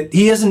look at it,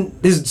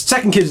 his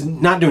second kid is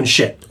not doing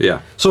shit.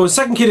 Yeah. So his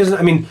second kid isn't,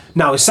 I mean,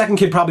 now his second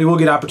kid probably will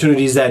get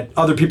opportunities that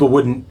other people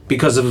wouldn't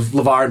because of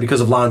LeVar and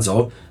because of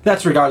Lonzo.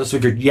 That's regardless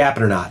if you're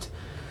yapping or not.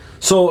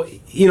 So,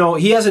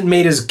 he hasn't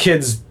made his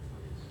kids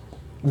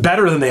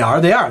better than they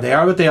are. They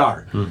are what they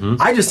are. Mm-hmm.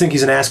 I just think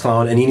he's an ass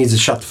clown and he needs to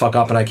shut the fuck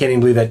up, and I can't even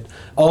believe that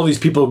all these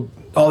people,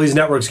 all these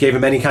networks gave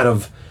him any kind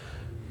of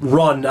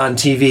run on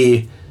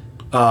TV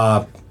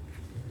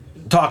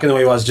talking the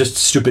way he was, just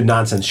stupid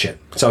nonsense shit.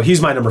 So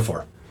he's my number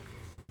 4.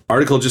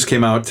 Article just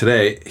came out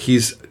today.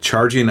 He's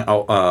charging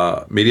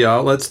media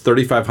outlets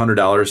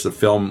 $3,500 to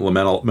film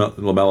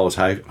LaMelo's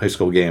high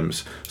school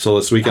games. So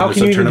this weekend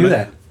there's a tournament. How can you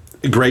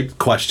do that? Great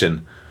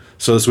question.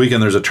 So this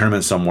weekend there's a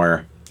tournament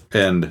somewhere,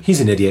 and he's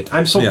an idiot.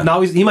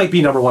 Now he might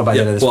be number 1 by the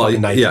end of this fucking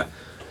night. Yeah,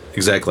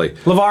 exactly.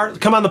 LeVar,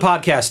 come on the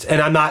podcast,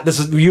 and I'm not.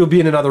 You'll be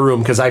in another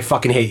room because I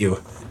fucking hate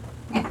you.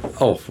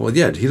 Oh well,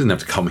 yeah. He doesn't have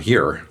to come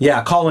here.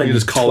 Yeah, call in. You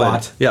just call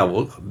twat. in. Yeah,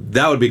 well,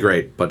 that would be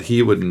great, but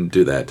he wouldn't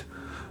do that.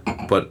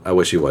 But I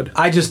wish he would.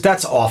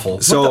 That's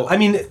awful. So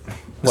whatever.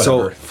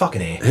 So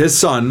fucking A. His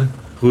son,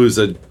 who's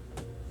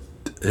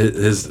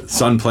his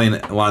son playing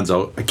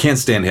Alonzo, I can't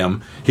stand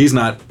him. He's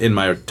not in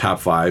my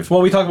top 5.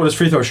 Well, we talked about his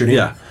free throw shooting.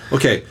 Yeah.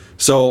 Okay.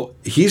 So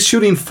he's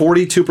shooting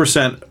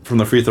 42% from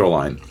the free throw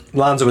line.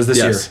 Lonzo was this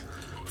year.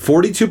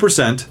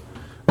 42%.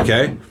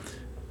 Okay.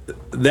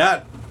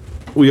 That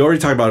we already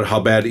talked about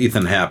how bad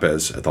Ethan Happ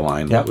is at the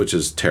line, which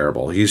is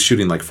terrible. He's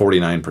shooting like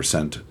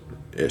 49%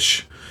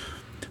 ish.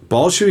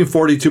 Ball's shooting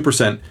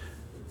 42%.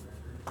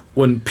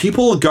 When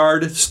people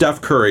guard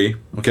Steph Curry,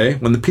 okay,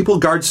 when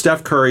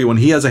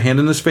he has a hand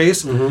in his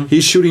face,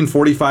 he's shooting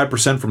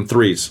 45% from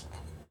threes.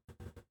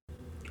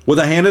 With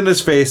a hand in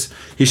his face,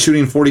 he's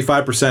shooting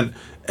 45%.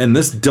 And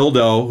this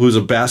dildo, who's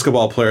a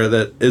basketball player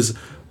that is,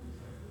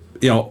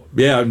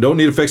 don't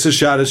need to fix his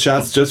shot. His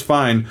shot's just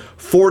fine.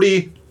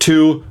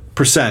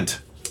 42%.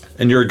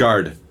 And you're a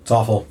guard. It's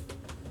awful.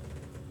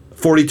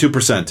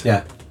 42%.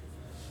 Yeah.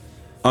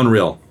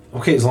 Unreal.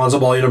 Okay, is Lonzo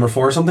Ball your number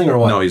 4 or something, or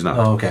what? No, he's not.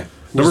 Oh, okay.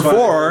 Number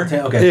 4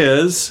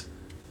 is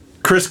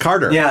Chris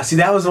Carter. Yeah, see,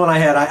 that was the one I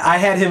had. I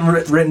had him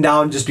written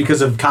down just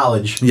because of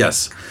college.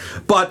 Yes.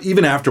 But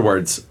even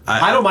afterwards...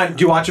 I don't mind.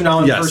 Do you watch him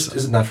now? Yes. First,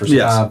 is it not first?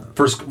 Yes.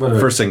 First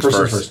things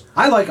first.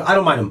 I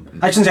don't mind him.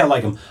 I shouldn't say I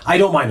like him. I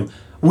don't mind him.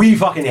 We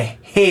fucking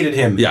hated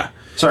him. Yeah.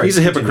 Sorry. He's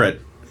a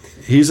hypocrite.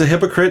 He's a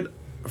hypocrite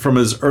from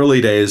his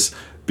early days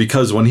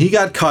because when he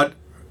got cut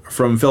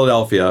from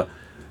Philadelphia...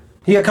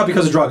 He got cut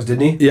because of drugs,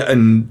 didn't he? Yeah,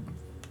 and...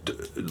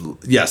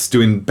 Yes,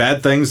 doing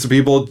bad things to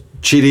people,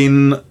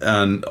 cheating,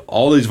 and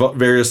all these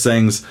various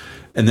things.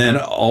 And then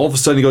all of a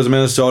sudden he goes to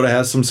Minnesota,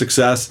 has some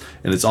success,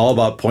 and it's all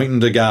about pointing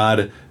to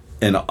God.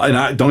 And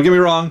don't get me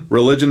wrong,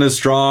 religion is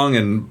strong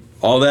and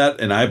all that,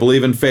 and I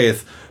believe in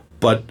faith.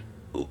 But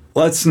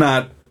let's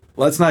not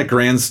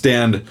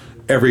grandstand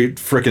every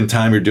frickin'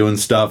 time you're doing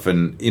stuff,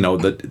 and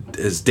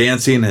his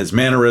dancing, his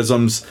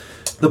mannerisms,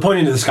 the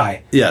pointing to the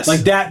sky. Yes,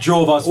 like that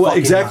drove us. Well,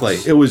 exactly.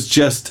 Nuts. It was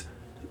just.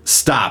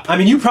 Stop. I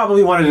mean, you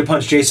probably wanted to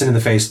punch Jason in the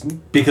face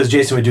because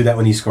Jason would do that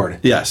when he scored.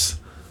 Yes.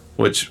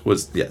 Which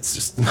was, it's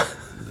just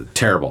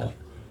terrible.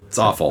 It's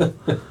awful.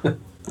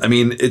 I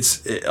mean,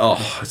 it's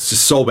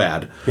just so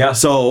bad. Yeah.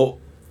 So,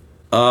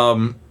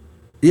 and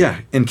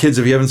kids,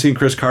 if you haven't seen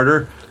Chris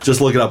Carter,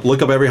 just look it up.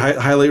 Look up every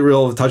highlight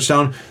reel of the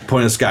touchdown,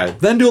 point at the sky.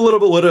 Then do a little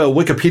bit of a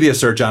Wikipedia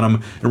search on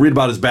him and read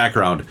about his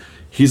background.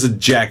 He's a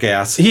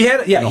jackass. He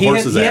had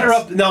her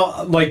up.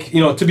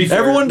 No, to be fair,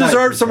 everyone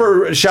deserves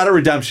some shot of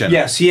redemption.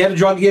 Yes, he had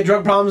drug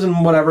problems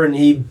and whatever, and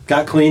he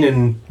got clean.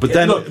 And but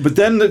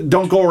then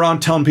don't go around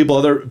telling people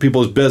other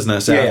people's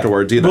business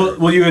afterwards either.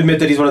 Will you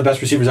admit that he's one of the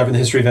best receivers ever in the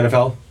history of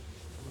NFL?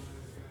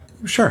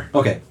 Sure.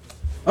 Okay.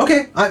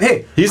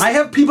 I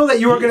have people that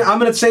I'm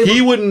gonna say he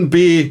wouldn't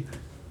be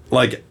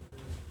like.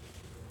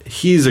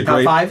 He's a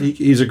top 5?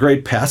 He's a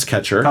great pass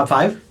catcher. Top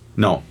 5?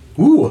 No.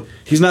 Ooh.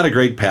 He's not a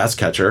great pass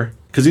catcher.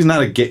 Because he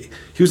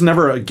was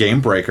never a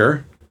game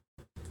breaker.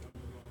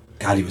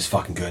 God, he was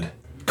fucking good.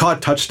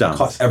 Caught touchdowns.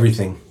 Caught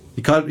everything.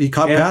 He caught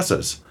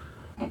passes.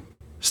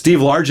 Steve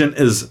Largent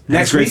is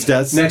next great week.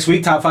 Stats. Next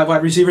week, top 5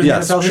 wide receivers in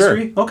NFL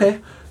history.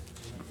 Okay.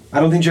 I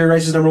don't think Jerry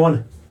Rice is number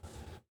 1.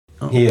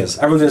 Oh. He is.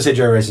 Everyone's gonna say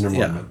Jerry Rice is number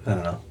 1. But I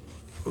don't know.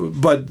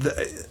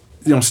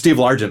 But Steve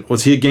Largent,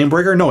 was he a game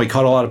breaker? No, he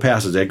caught a lot of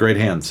passes. He had great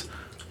hands.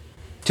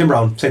 Tim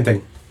Brown, same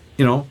thing.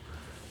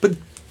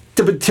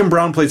 But Tim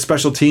Brown played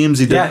special teams.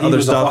 He did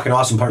other stuff. A fucking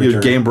awesome part. He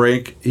was game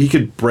break. He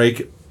could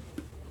break.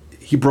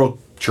 He broke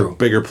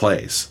bigger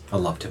plays. I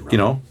love Tim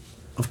Brown.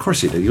 Of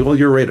course he did. Well,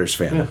 you're a Raiders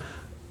fan. Yeah.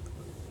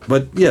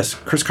 But yes,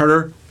 Chris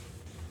Carter,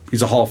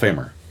 he's a Hall of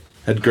Famer.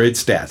 Had great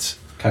stats.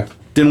 Okay.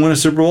 Didn't win a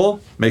Super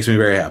Bowl. Makes me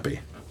very happy.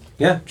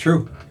 Yeah,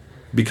 true.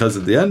 Because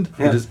at the end,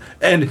 yeah.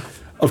 and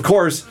of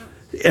course,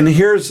 And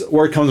here's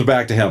where it comes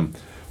back to him.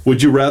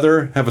 Would you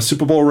rather have a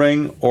Super Bowl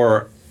ring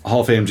or a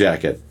Hall of Fame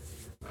jacket?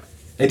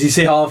 And do you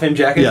say Hall of Fame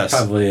jacket? Yes.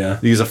 Probably, yeah.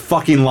 He's a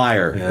fucking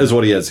liar, is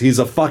what he is. He's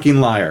a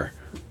fucking liar.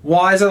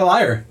 Why is it a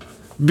liar?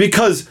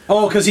 Because...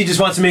 because he just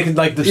wants to make it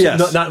like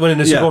not winning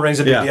the Super Bowl ring's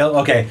a big deal?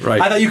 Okay.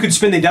 Right. I thought you could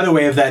spin the other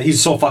way of that.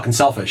 He's so fucking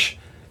selfish.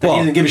 That he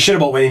doesn't give a shit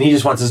about winning. He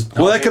just wants his...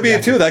 Well, that could be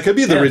it too. That could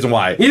be the reason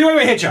why. Either way,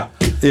 we hit you.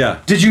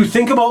 Yeah. Did you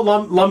think about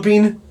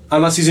lumping,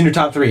 unless he's in your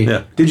top 3?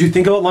 Yeah. Did you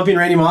think about lumping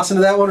Randy Moss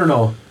into that one or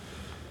no?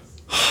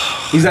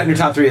 He's not in your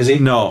top 3, is he?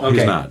 No,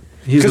 he's not.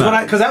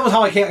 Because that was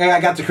how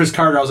I got to Chris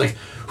Carter. I was like,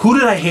 who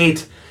did I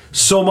hate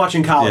so much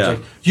in college? Yeah. Like,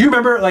 do you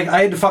remember? Like,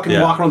 I had to fucking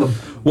walk around the...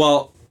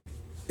 Well,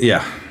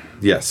 yeah.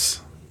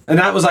 Yes. And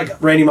that was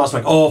like Randy Moss.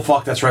 I'm like, oh,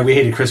 fuck, that's right. We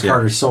hated Chris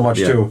Carter so much,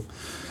 too.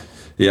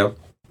 Yep.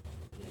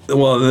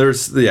 Well,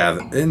 there's... Yeah.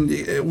 And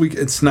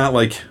it's not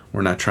like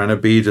we're not trying to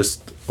be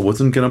just... I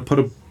wasn't going to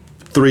put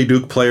 3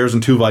 Duke players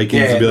and 2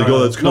 Vikings and be like,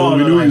 that's cool.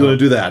 We knew you were going to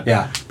do that.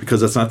 Yeah.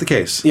 Because that's not the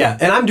case. Yeah.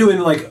 And I'm doing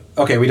like...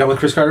 Okay, we done with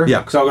Chris Carter? Yeah.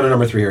 Because I'll go to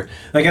number 3 here.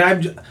 Like,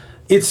 and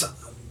it's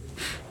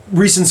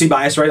recency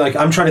bias, right? Like,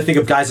 I'm trying to think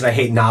of guys that I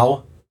hate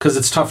now because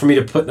it's tough for me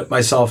to put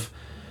myself...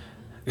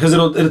 Because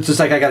it's just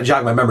like I got to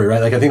jog my memory, right?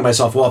 Like I think to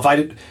myself, well, if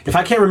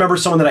I can't remember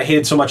someone that I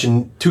hated so much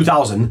in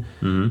 2000,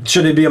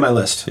 should it be on my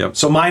list? Yep.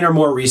 So mine are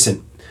more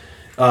recent,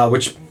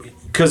 which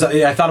because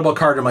I thought about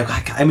Carter, I'm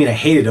like, I mean, I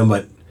hated him,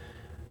 but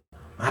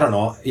I don't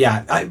know.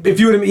 Yeah, if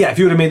you would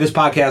have made this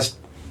podcast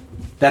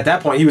at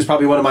that point, he was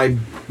probably one of my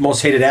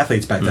most hated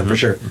athletes back then for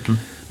sure. Mm-hmm.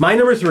 My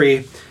number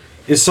 3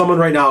 is someone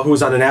right now who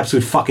is on an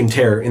absolute fucking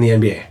tear in the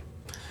NBA.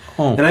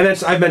 Oh, and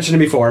I've mentioned him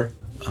before.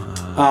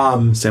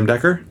 Sam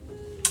Decker.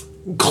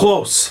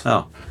 Close.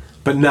 Oh.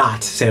 But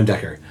not Sam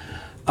Decker.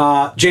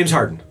 James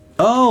Harden.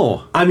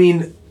 Oh. I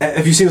mean,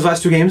 have you seen his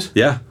last 2 games?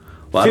 Yeah.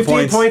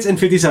 58 points and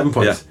 57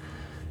 points.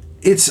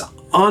 Yeah. It's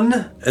And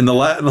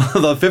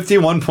the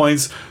 51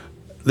 points,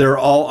 they're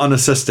all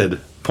unassisted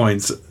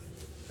points.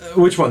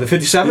 Which one? The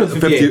 57 or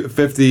the 58?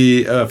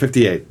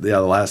 58. Yeah,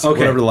 the last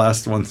whatever the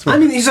last one's. I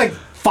mean, he's like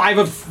 5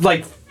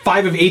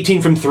 of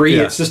 18 from 3.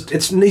 Yeah.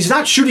 He's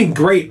not shooting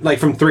great like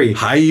from 3.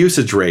 High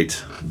usage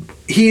rate.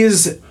 He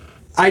is...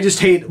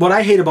 what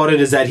I hate about it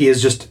is that he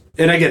is just,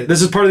 and I get it,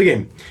 this is part of the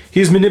game.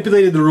 He's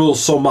manipulated the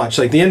rules so much.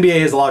 Like the NBA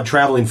has allowed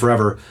traveling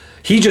forever.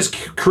 He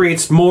just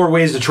creates more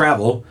ways to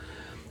travel.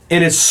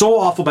 And it's so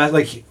awful bad.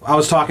 Like I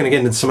was talking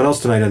again to someone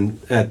else tonight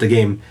at the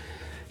game.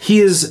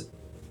 He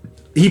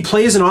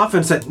plays an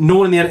offense that no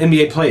one in the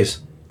NBA plays.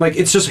 Like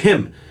it's just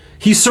him.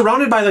 He's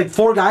surrounded by like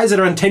 4 guys that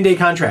are on 10-day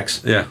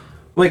contracts. Yeah.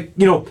 Like,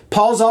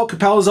 Paul's out,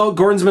 Capella's out,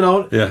 Gordon's been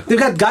out. Yeah. They've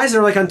got guys that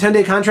are like on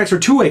 10-day contracts or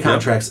 2-way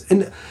contracts. Yep.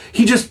 And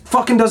he just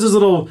fucking does his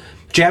little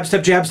jab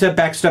step,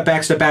 back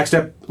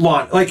step,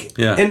 launch. Like,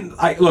 and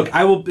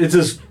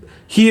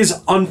he is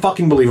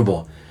unfucking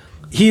believable.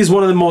 He is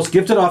one of the most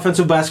gifted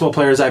offensive basketball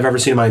players I've ever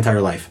seen in my entire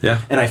life.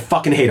 Yeah. And I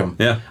fucking hate him.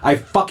 Yeah. I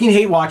fucking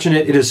hate watching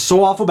it. It is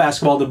so awful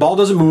basketball. The ball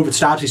doesn't move. It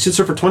stops. He sits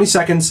there for 20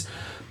 seconds,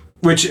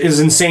 which is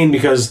insane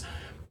because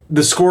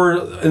the score,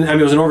 I mean,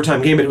 it was an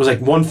overtime game, but it was like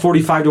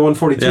 145 to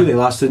 142. Yeah. They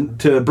lost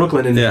to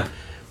Brooklyn.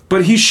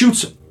 But he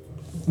shoots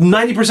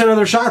 90% of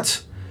their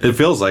shots. It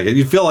feels like it.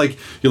 You feel like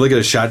you look at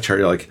a shot chart,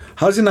 you're like,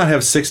 how does he not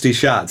have 60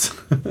 shots?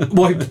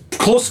 Well,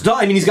 close to,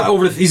 I mean, he's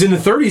in the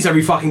 30s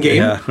every fucking game.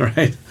 Yeah,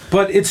 right.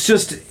 But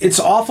it's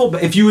awful.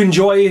 But if you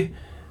enjoy,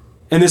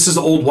 and this is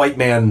the old white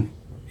man,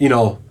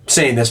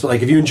 saying this, but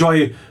like if you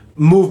enjoy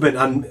movement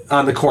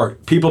on the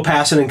court, people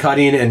passing and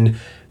cutting and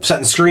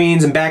setting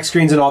screens and back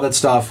screens and all that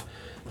stuff,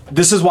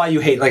 this is why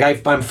you hate.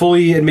 Like I'm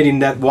fully admitting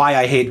that why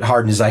I hate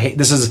Harden is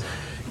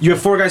you have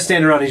 4 guys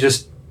standing around, he's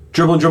just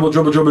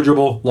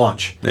dribble,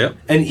 launch. Yeah.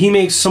 And he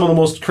makes some of the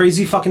most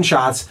crazy fucking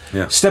shots.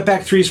 Yeah. Step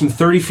back threes from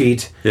 30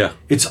 feet. Yeah.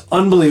 It's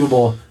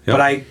unbelievable, Yep. but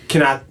I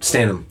cannot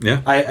stand him.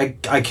 Yeah.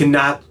 I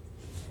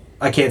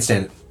can't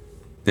stand it.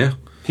 Yeah.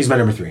 He's my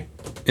number 3.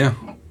 Yeah.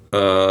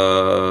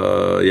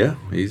 Yeah.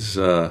 He's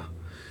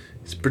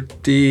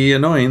pretty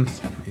annoying.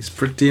 He's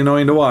pretty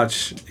annoying to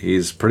watch.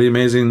 He's a pretty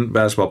amazing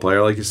basketball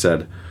player, like you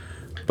said.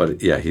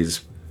 But yeah, he's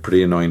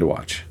pretty annoying to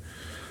watch.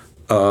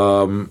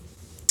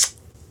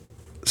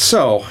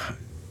 So,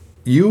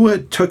 you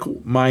had took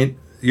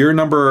your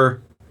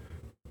number.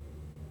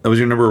 That was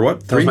your number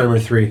what? 3? That was my number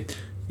 3.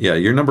 Yeah,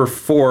 your number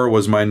 4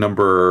 was my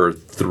number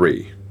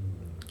 3.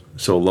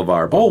 So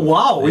LeVar Ball. Oh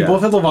wow, we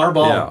both had LeVar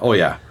Ball. Yeah. Oh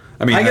yeah.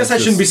 I mean, I guess I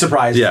shouldn't be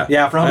surprised. Yeah.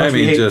 Yeah, for how much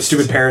we hate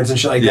stupid parents and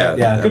shit like that.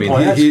 Yeah. Good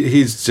point.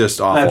 He's just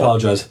awful. I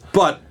apologize.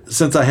 But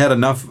since I had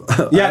enough.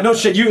 Yeah. No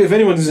shit. If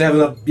anyone doesn't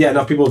have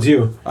enough people with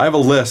you. I have a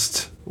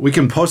list. We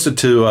can post it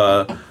to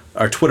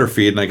our Twitter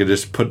feed, and I could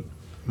just put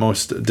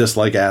most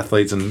dislike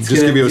athletes and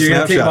give you a snapshot. You're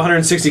gonna take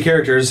 160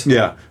 characters.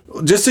 Yeah.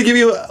 Just to give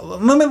you,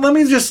 let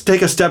me just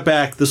take a step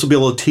back. This will be a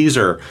little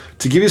teaser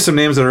to give you some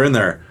names that are in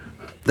there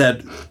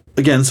that,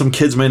 again, some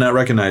kids may not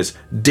recognize.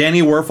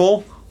 Danny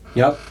Werfel.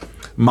 Yep.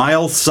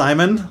 Miles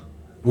Simon.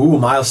 Ooh,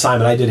 Miles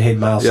Simon. I did hate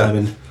Miles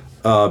Simon.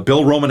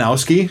 Bill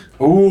Romanowski.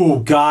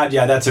 Ooh, God,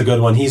 yeah, that's a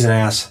good one. He's an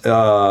ass.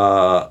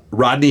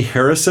 Rodney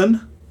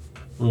Harrison.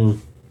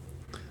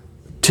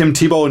 Tim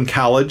Tebow in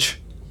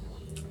college.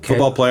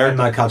 football player. I'm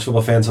not a college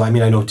football fan, so I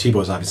mean I know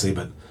Tebow's obviously,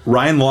 but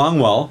Ryan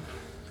Longwell.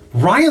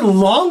 Ryan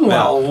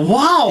Longwell,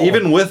 wow!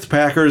 Even with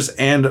Packers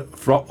and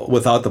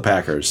without the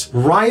Packers.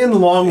 Ryan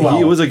Longwell.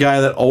 He was a guy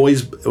that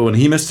always, when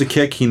he missed a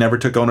kick, he never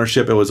took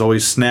ownership. It was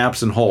always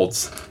snaps and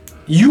holds.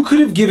 You could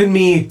have given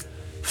me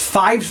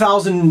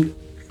 5,000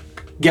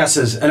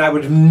 guesses, and I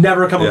would have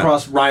never come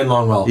across Ryan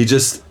Longwell. He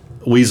just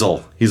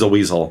weasel. He's a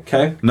weasel.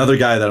 Okay. Another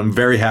guy that I'm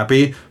very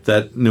happy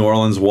that New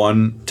Orleans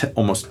won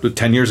almost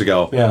 10 years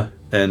ago. Yeah.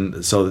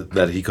 And so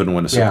that he couldn't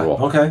win a Super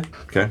Bowl. Okay.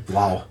 Okay.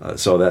 Wow.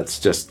 So that's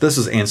just, this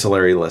is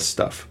ancillary list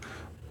stuff.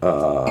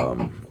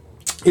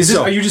 Is this?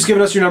 Are you just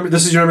giving us your number?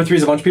 This is your number 3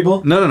 as a bunch of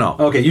people? No.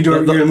 Okay,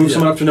 you're gonna move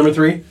someone up to number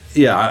 3?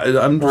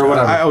 Yeah, or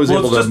whatever. I was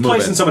able to just move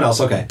placing it. someone else.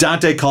 Okay.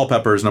 Dante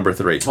Culpepper is number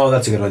 3. Oh,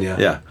 that's a good one.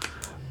 Yeah.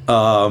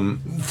 Yeah.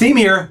 Theme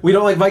here. We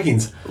don't like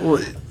Vikings.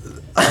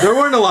 There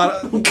weren't a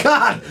lot of...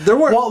 God. There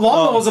weren't... Well,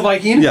 Longwell was a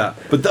Viking. Yeah,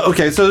 but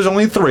okay, so there's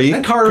only 3.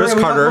 And Carter. Chris and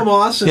Carter.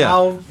 Moss. And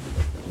now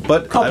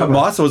but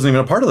Moss wasn't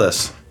even a part of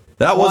this.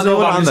 That wasn't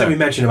even on there. We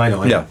mentioned him. I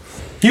know. Yeah.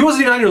 He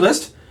wasn't even on your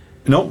list?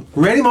 Nope.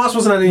 Randy Moss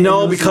wasn't on your list?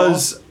 No,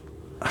 because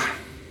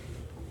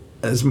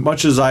as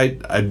much as I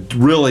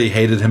really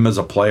hated him as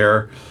a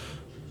player,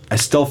 I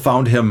still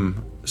found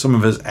him, some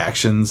of his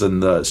actions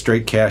and the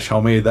straight cash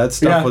homie, that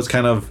stuff was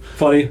kind of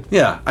funny.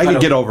 Yeah, I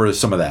could get over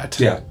some of that.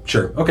 Yeah,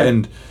 sure. Okay.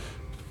 And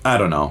I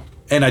don't know.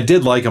 And I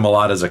did like him a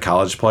lot as a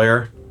college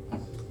player.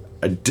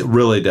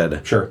 Really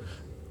did. Sure.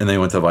 And then he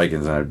went to the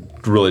Vikings, and I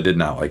really did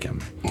not like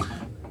him.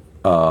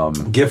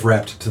 Gift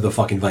wrapped to the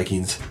fucking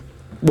Vikings.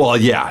 Well,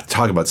 yeah,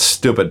 talk about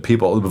stupid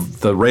people.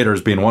 The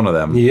Raiders being one of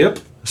them. Yep.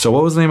 So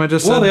what was the name I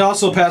just said? Well, they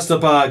also passed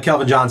up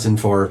Calvin Johnson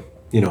for,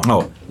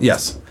 Oh,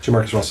 yes.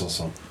 Jamarcus Russell.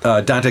 So.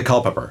 Dante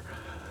Culpepper.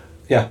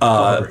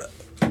 Yeah.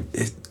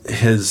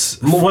 His...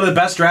 One of the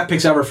best draft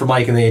picks ever for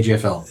Mike in the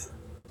AGFL.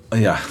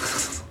 Yeah.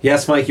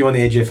 Yes, Mike, you won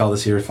the AGFL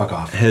this year. Fuck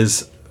off.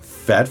 His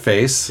fat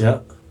face. Yeah.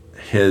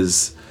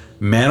 His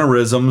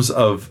mannerisms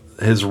of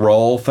his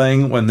role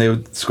thing when they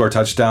would score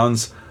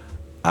touchdowns.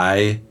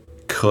 I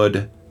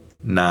could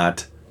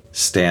not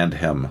stand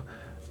him.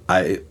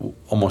 I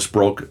almost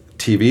broke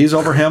TVs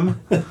over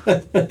him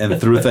and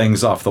threw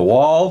things off the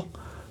wall.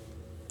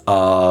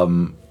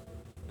 I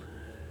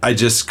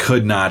just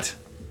could not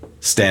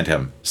stand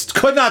him.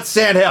 Could not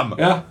stand him.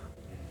 Yeah.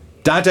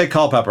 Dante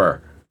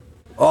Culpepper.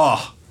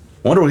 Oh,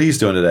 wonder what he's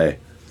doing today.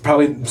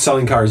 Probably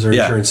selling cars or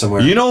insurance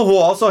somewhere. You know who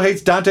also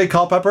hates Dante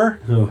Culpepper?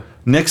 Who?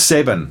 Nick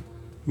Saban.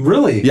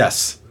 Really?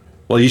 Yes.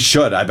 Well, he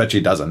should. I bet you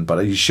he doesn't,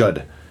 but he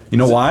should. You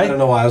know why? I don't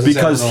know why.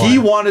 Because he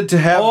wanted to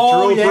have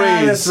Drew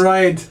Brees. That's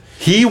right.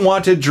 He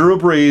wanted Drew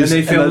Brees,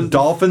 and the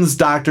Dolphins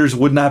doctors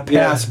would not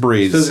pass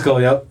Brees. Physical,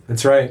 yep.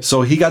 That's right.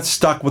 So he got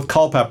stuck with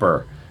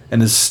Culpepper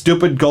and his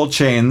stupid gold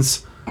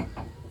chains.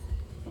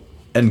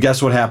 And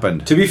guess what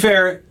happened? To be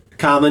fair,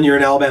 Conlon, you're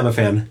an Alabama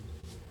fan.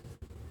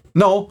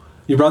 No.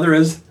 Your brother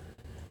is?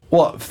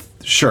 Well,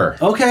 sure.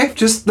 Okay,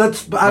 just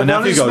let's... I want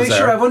to make there.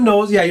 sure everyone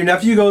knows. Yeah, your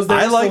nephew goes there.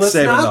 I like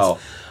Saban, though.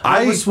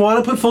 I just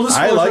want to put full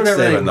disclosure I like on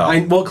everything.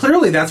 Saban, though. Well,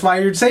 clearly, that's why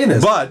you're saying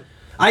this. But...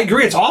 I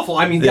agree, it's awful.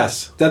 I mean,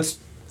 yes, that's...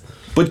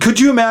 But could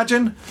you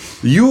imagine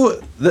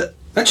that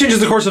changes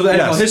the course of the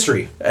NFL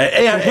history,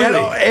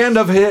 and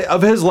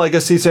of his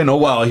legacy, saying, "Oh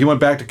well, he went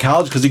back to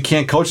college because he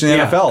can't coach in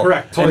the NFL."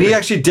 Correct, totally and he agree.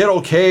 actually did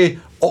okay,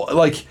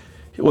 like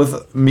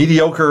with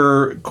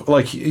mediocre.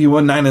 Like he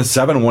won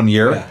 9-7 one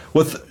year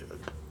with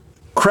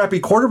crappy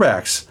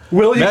quarterbacks.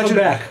 Will he come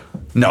back?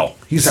 No,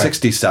 he's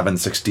 67,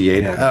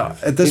 68. Yeah.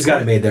 At this He's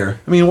got it made there.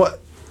 I mean, what?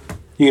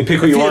 You can pick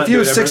who you want. If he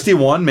was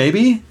 61,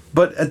 maybe.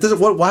 But at this,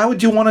 why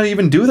would you want to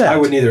even do that? I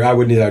wouldn't either. I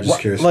was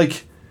just curious.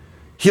 Like,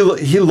 he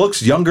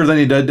looks younger than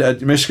he did at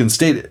Michigan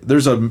State.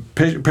 There's a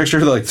picture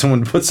like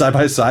someone put side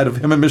by side of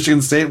him at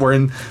Michigan State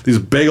wearing these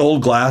big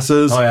old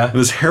glasses. Oh yeah. And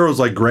his hair was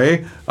like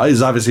gray.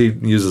 He's obviously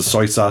uses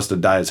soy sauce to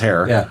dye his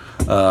hair.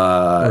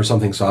 Yeah. Or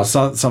something sauce.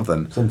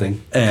 Something.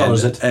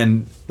 Colors it.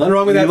 And nothing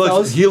wrong with that,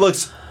 fellas. He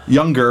looks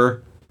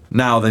younger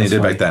now than he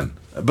did back then.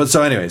 But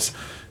so, anyways,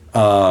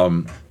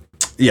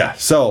 yeah.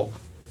 So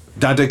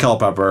Dante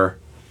Culpepper.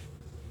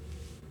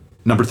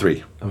 Number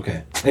 3.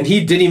 Okay. And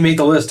didn't even make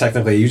the list,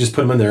 technically. You just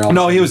put him in there.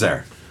 No, he was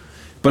there.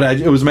 But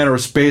it was a matter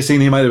of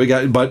spacing. He might have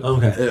gotten... But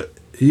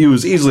he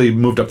was easily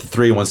moved up to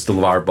 3 once the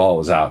LeVar Ball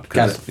was out.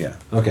 Got it. Yeah.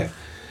 Okay.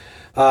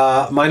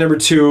 My number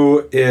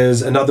 2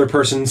 is another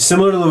person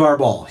similar to LeVar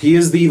Ball. He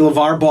is the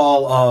LeVar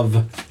Ball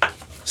of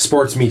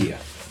sports media.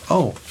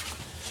 Oh.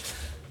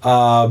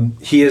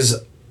 He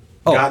has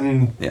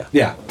gotten...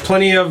 Yeah.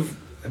 Plenty of...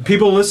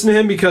 people listen to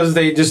him because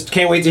they just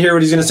can't wait to hear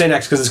what he's going to say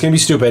next because it's going to be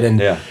stupid and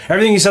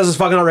everything he says is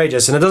fucking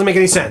outrageous and it doesn't make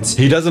any sense.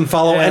 He doesn't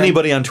follow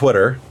anybody on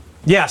Twitter.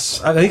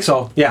 Yes, I think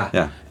so. Yeah.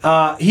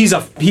 Yeah. He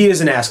is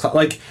an ass.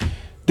 Like,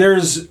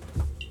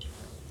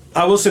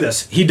 I will say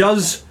this. He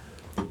does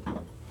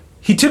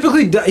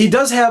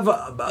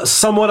have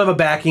somewhat of a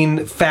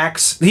backing.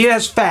 Facts. He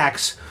has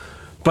facts,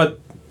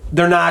 but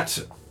they're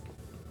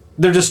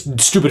just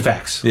stupid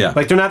facts. Yeah.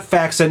 Like, they're not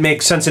facts that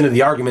make sense into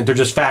the argument. They're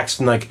just facts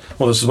and like,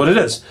 well, this is what it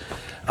is.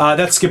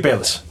 That's Skip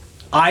Bayless.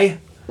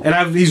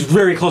 He's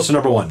very close to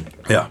number 1.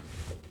 Yeah.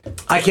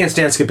 I can't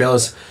stand Skip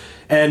Bayless.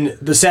 And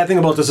the sad thing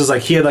about this is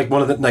like he had like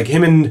one of the like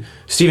him and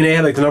Stephen A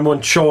had like the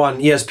 #1 show on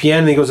ESPN,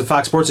 and he goes to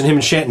Fox Sports, and him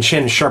and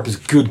Shannon Sharp is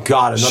good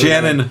God.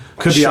 Shannon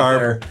could be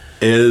Sharp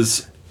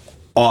is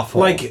awful.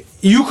 Like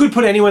you could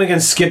put anyone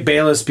against Skip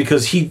Bayless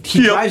because he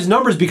drives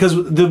numbers because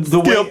the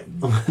way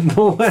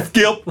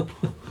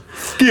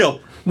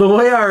the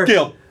way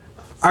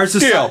our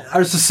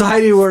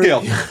society works.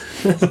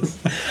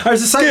 Our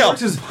society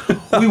works is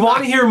we want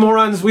to hear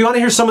morons. We want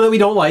to hear someone that we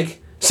don't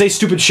like say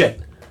stupid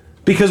shit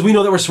because we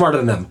know that we're smarter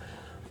than them.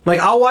 Like,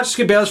 I'll watch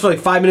Skip Bayless for like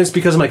 5 minutes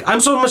because I'm like,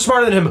 I'm so much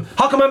smarter than him.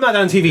 How come I'm not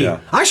on TV? Yeah.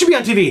 I should be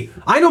on TV.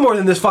 I know more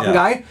than this fucking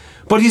guy.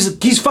 But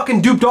he's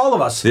fucking duped all of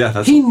us.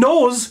 Yeah, he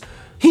knows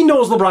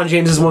LeBron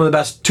James is one of the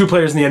best 2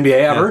 players in the NBA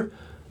ever.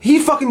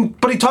 Yeah.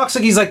 But he talks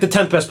like he's like the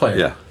 10th best player.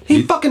 Yeah.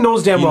 He fucking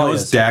knows damn well. He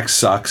knows Dak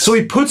sucks. So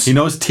he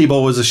knows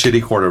Tebow was a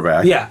shitty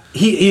quarterback. Yeah.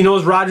 He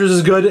knows Rodgers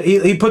is good.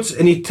 He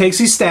takes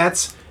these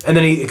stats and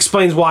then he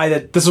explains why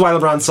this is why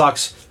LeBron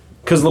sucks.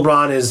 Because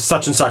LeBron is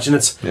such and such, and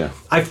it's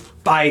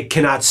I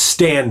cannot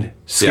stand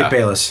Skip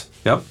Bayless.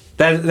 Yep.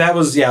 That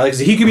was like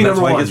he could be number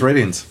 1. That's why he gets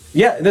ratings.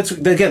 Yeah,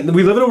 again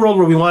we live in a world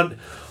where we want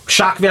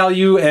shock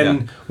value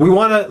and we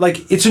want to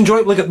like it's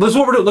enjoyable. This is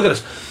what we're doing. Look at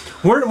us.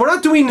 We're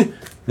not doing.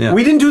 Yeah.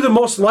 We didn't do the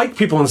most liked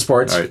people in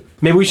sports. Right.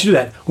 Maybe we should do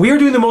that. We are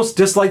doing the most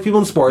disliked people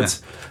in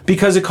sports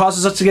because it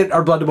causes us to get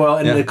our blood to boil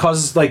and it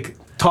causes like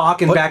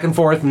talk and back and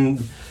forth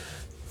and.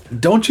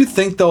 Don't you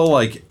think though,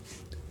 like.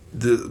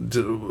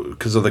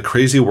 Because of the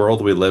crazy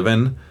world we live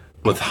in,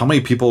 with how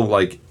many people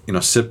like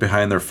sit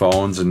behind their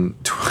phones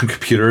and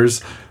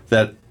computers,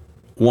 that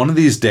one of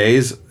these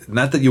days,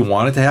 not that you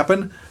want it to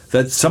happen,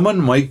 that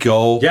someone might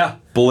go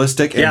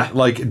ballistic and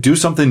like do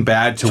something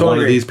bad to one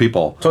of these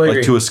people,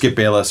 like to a Skip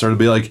Bayless, or to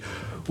be like,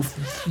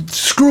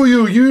 "Screw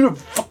you, you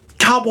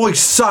Cowboys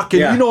suck,"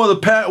 and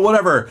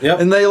whatever,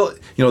 and they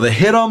they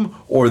hit them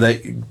or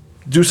they.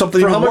 Do something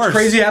for even how much worse.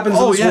 Crazy happens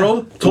in this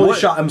world. Totally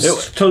shocked. I'm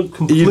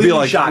completely you'd be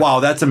like, shocked. wow,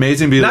 that's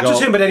amazing. Not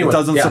just him, but anyone. It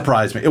doesn't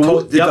surprise me.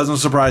 It doesn't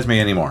surprise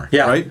me anymore.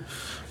 Yeah. Right?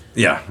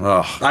 Yeah.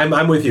 Ugh.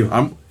 I'm with you.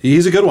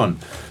 He's a good one.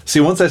 See,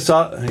 once I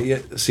saw,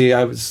 I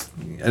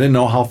didn't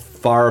know how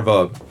far of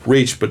a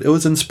reach, but it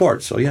was in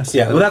sports. So yes.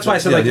 Yeah. Well, that's why I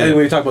said when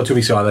we talked about 2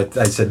 weeks ago,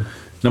 I said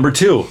number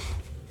 2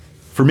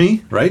 for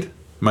me. Right?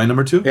 My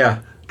number 2. Yeah.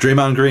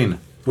 Draymond Green.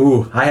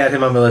 Ooh, I had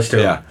him on my list too.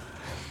 Yeah.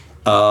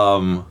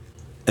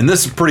 And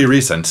this is pretty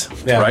recent,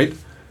 right?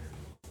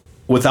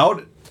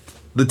 Without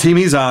the team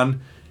he's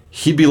on,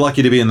 he'd be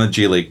lucky to be in the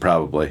G League,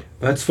 probably.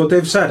 That's what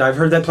they've said. I've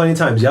heard that plenty of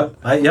times.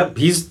 Yep.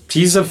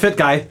 He's a fit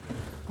guy.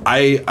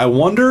 I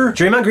wonder...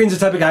 Draymond Green's the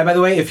type of guy, by the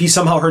way, if he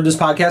somehow heard this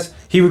podcast,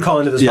 he would call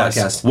into this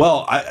podcast.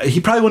 Well, he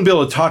probably wouldn't be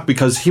able to talk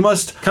because he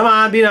must... Come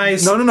on, be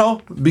nice.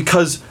 No.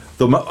 Because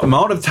the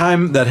amount of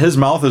time that his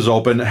mouth is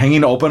open,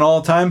 hanging open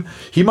all the time,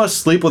 he must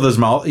sleep with his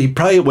mouth. He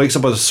probably wakes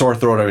up with a sore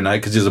throat every night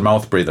because he's a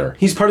mouth breather.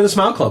 He's part of the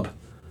Smile Club.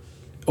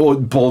 Oh,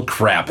 bull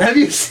crap. Have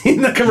you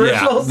seen the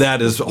commercials? Yeah,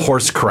 that is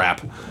horse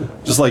crap.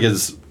 Just like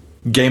his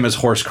game is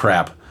horse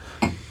crap.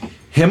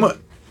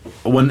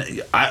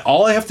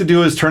 All I have to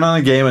do is turn on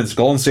the game and it's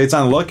Golden State's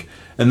on, look,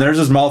 and there's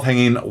his mouth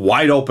hanging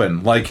wide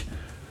open. Like,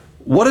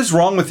 what is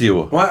wrong with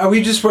you? Why, are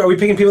we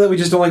picking people that we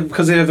just don't like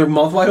because they have their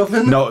mouth wide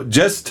open? No,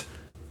 just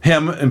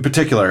him in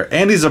particular.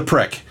 And he's a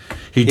prick.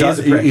 He is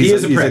a prick.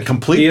 He's a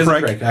complete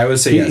prick. I would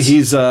say yes.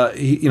 He's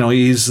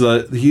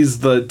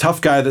the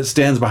tough guy that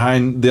stands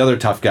behind the other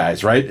tough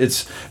guys, right?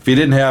 If he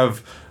didn't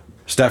have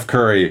Steph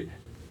Curry,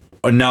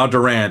 or now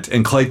Durant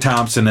and Klay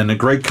Thompson and the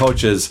great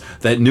coaches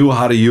that knew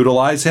how to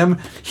utilize him,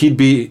 he'd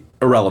be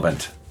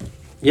irrelevant.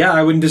 Yeah,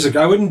 I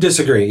wouldn't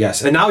disagree.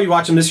 Yes, and now you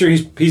watch him this year.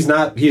 He has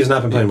not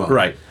been playing well.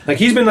 Right. Like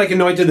he's been like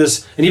anointed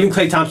this, and even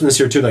Klay Thompson this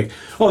year too. Like,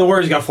 the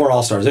Warriors got 4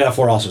 All-Stars. They have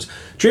 4 All-Stars.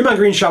 Draymond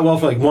Green shot well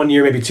for like 1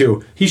 year, maybe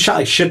 2. He shot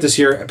like shit this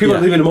year. People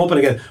are leaving him open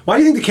again. Why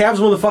do you think the Cavs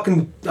won the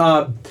fucking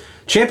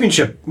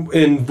championship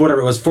in whatever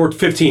it was,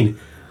 15?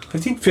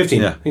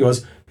 15. Yeah, I think it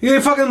was.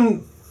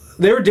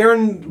 They were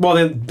daring.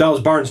 Well, that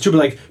was Barnes too, but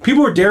like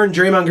people were daring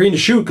Draymond Green to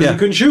shoot because he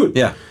couldn't shoot.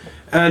 Yeah.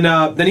 And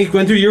then he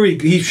went through a year.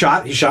 He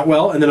shot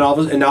well, and then now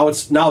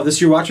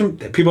this year, watch him.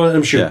 People let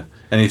him shoot. Yeah.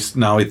 And he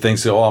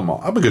thinks, I'm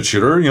a good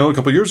shooter. A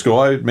couple years ago,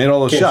 I made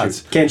all those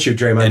shots. Can't shoot,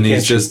 Draymond. And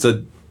he's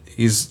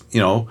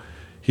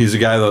a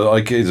guy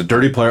that he's a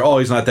dirty player. Oh,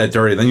 he's not that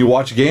dirty. Then you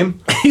watch a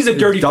game. He's a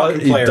dirty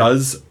fucking player. He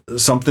does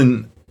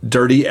something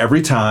dirty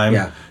every time.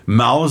 Yeah.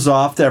 Mouths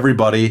off to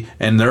everybody,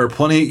 and there are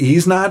plenty.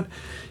 He's not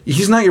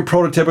your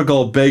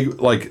prototypical big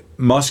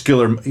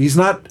muscular. He's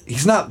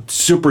not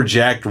super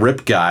jacked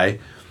rip guy.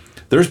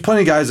 There's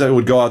plenty of guys that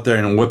would go out there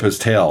and whip his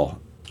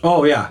tail.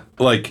 Oh yeah,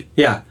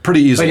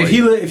 pretty easily. Like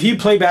if he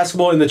played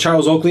basketball in the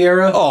Charles Oakley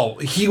era,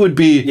 he would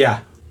be. Yeah,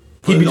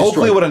 he'd be.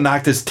 Oakley would have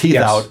knocked his teeth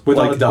out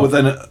without a doubt.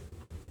 Within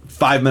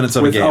 5 minutes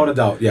of a game. Without a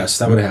doubt, yes,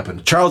 that would have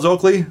happened. Charles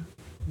Oakley,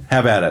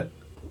 have at it.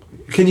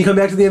 Can you come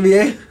back to the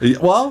NBA?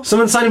 Well,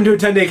 someone signed him to a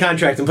 10-day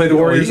contract and play the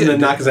Warriors and then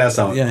knock his ass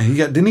out. Yeah,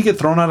 didn't he get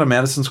thrown out of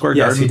Madison Square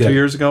Garden 2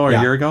 years ago or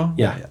a year ago?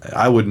 Yeah,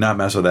 I would not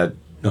mess with that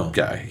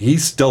guy. He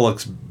still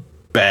looks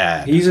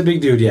bad. He's a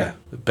big dude, yeah.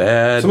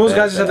 Bad. Some of those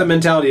guys just have the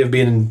mentality of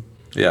being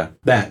Yeah.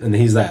 That, and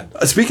he's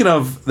that. Speaking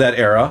of that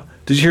era,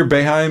 did you hear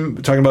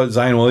Boeheim talking about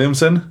Zion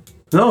Williamson?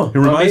 No,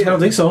 I don't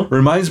think so.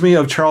 Reminds me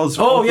of Charles.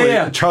 Oh, Barkley.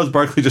 yeah. Charles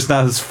Barkley, just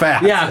not as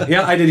fat.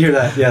 Yeah, I did hear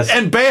that. Yes.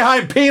 And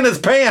Boeheim peeing his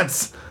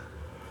pants.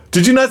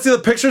 Did you not see the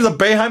pictures of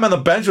Boeheim on the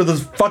bench with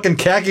his fucking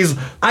khakis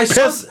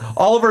piss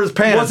all over his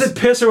pants? Was it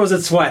piss or was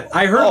it sweat?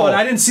 I heard about it.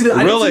 I didn't see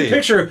the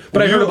picture,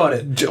 but I heard about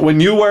it. When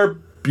you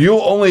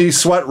only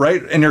sweat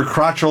right in your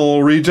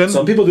crotchal region.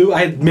 Some people do.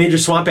 I had major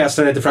swamp ass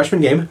tonight at the freshman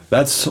game.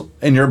 That's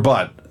in your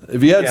butt.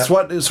 If you had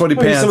sweaty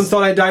pants. Someone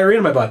thought I had diarrhea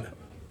in my butt.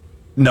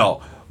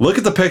 No. Look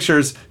at the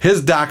pictures.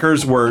 His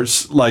dockers were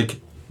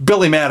like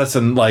Billy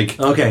Madison. Like,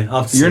 okay,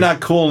 you're not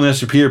cool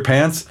unless you pee your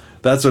pants.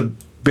 That's what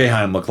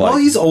Boeheim looked like. Well,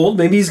 he's old.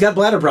 Maybe he's got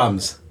bladder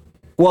problems.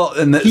 Well,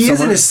 and he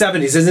is in his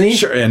 70s, isn't he?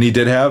 Sure, and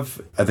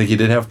I think he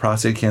did have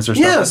prostate cancer.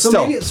 Yeah,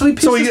 so he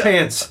pees his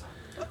pants.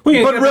 What,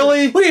 are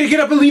you get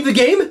up and leave the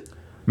game?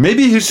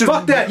 Maybe he should.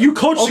 Fuck that. You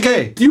coach the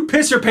game. You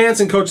piss your pants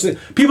and coach the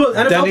people. NFL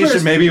then he players,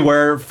 should maybe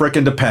wear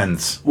frickin'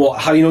 Depends. Well,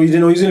 how do you know you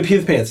didn't know he was going to pee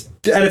his pants?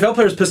 NFL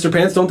players piss their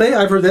pants, don't they?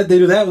 I've heard that they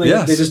do that.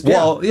 Yes. They just,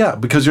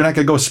 because you're not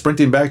going to go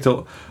sprinting back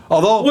to.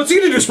 Although, what's he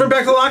going to do? Sprint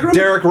back to the locker room?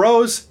 Derrick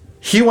Rose,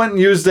 he went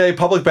and used a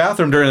public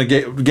bathroom during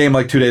the game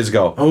like 2 days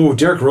ago. Oh,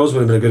 Derrick Rose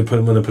would have been a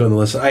good one to put on the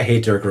list. I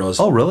hate Derrick Rose.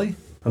 Oh, really?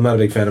 I'm not a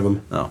big fan of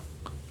him. Oh,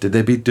 did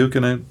they beat Duke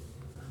in a?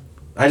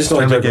 I just don't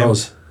like Derrick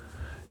Rose.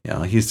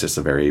 Yeah, he's just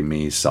a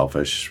very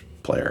selfish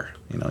player.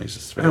 He's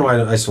just. I don't know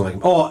why I still like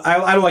him. Oh,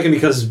 I don't like him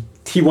because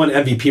he won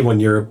MVP one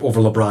year over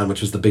LeBron,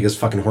 which was the biggest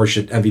fucking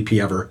horseshit MVP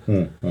ever.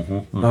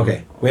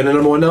 Okay, we had a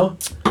number one now.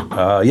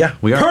 Yeah,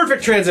 we are.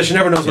 Perfect transition.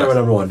 Everyone knows my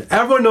number one.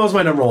 Everyone knows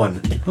my number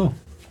one. Oh,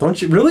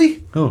 don't you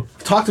really? Oh,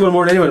 I've talked to him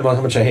more than anyone about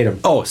how much I hate him.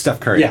 Oh,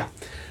 Steph Curry. Yeah.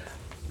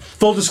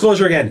 Full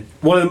disclosure again,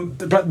 one of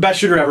the best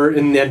shooter ever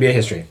in the NBA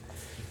history.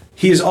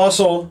 He is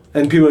also,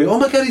 and people are like, oh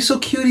my god, he's so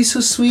cute, he's so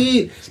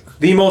sweet.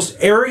 The most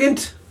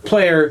arrogant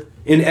player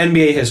in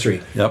NBA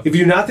history. Yep. If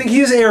you do not think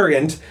he is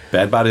arrogant,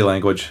 bad body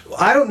language.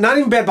 Not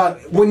even bad body.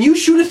 When you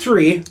shoot a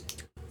three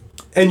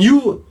and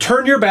you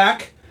turn your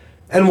back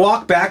and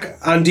walk back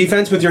on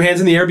defense with your hands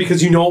in the air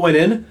because you know it went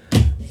in,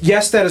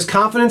 yes, that is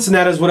confidence and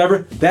that is whatever.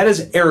 That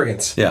is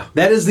arrogance. Yeah.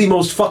 That is the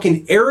most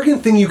fucking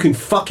arrogant thing you can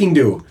fucking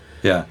do.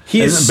 Yeah.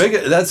 He is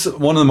big. That's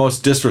one of the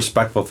most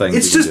disrespectful things.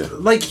 It's just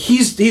like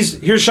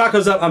here's shot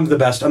goes up. I'm the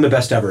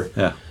best ever.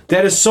 Yeah.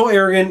 That is so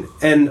arrogant,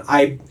 and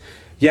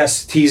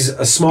yes, he's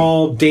a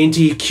small,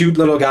 dainty, cute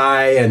little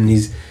guy, and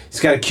he's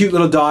got a cute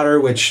little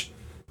daughter, which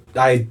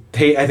I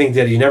hate. I think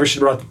that he never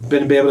should have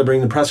been able to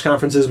bring the press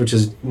conferences, which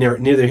is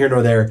neither here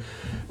nor there.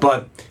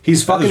 But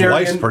he's fucking his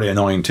arrogant. His wife's pretty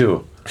annoying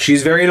too.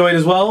 She's very annoyed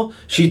as well.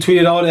 She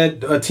tweeted out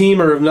at a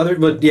team or another,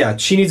 but yeah,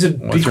 she needs to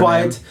be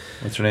quiet.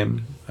 What's her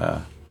name?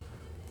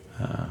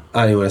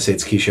 I don't even want to say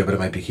it's Keisha, but it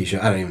might be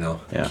Keisha. I don't even know.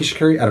 Yeah. Keisha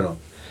Curry? I don't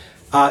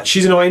know.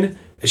 She's annoying.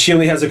 She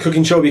only has a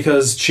cooking show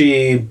because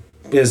she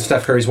is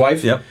Steph Curry's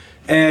wife. Yep.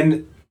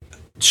 And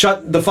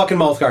shut the fucking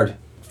mouth guard.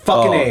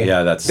 Fucking A.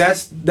 Yeah,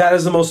 that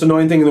is the most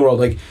annoying thing in the world.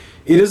 Like,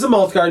 it is a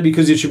mouth guard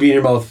because it should be in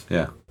your mouth.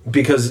 Yeah.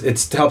 Because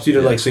it helps you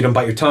to so you don't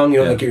bite your tongue,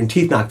 you don't get your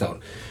teeth knocked out.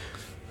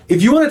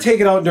 If you want to take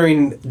it out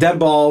during dead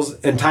balls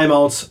and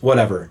timeouts,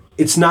 whatever.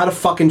 It's not a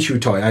fucking chew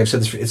toy. I've said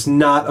this. It's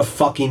not a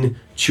fucking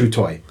chew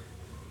toy.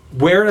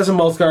 Wear it as a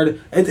mouth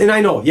guard. And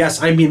I know,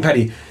 yes, I'm being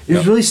petty.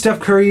 Is really Steph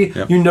Curry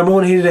your number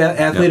one hated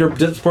athlete or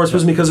sports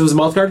person because of his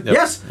mouth guard? Yep.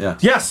 Yes. Yeah.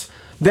 Yes.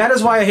 That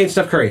is why I hate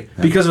Steph Curry.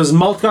 Yeah. Because of his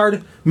mouth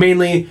guard,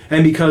 mainly,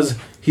 and because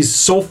he's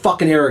so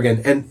fucking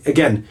arrogant. And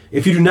again,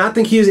 if you do not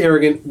think he is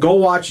arrogant, go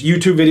watch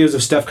YouTube videos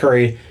of Steph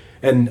Curry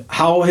and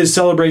how his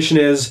celebration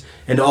is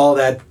and all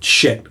that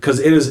shit. Because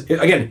it is,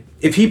 again,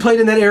 if he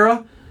played in that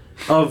era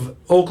of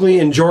Oakley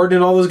and Jordan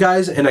and all those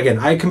guys, and again,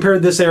 I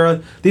compared this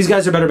era, these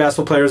guys are better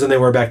basketball players than they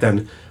were back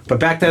then. But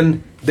back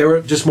then, there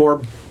were just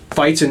more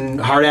fights and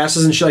hard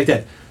asses and shit like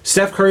that.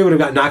 Steph Curry would have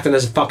got knocked on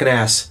his fucking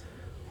ass.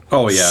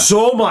 Oh, yeah.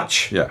 So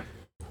much. Yeah.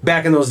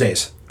 Back in those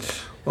days.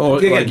 Oh,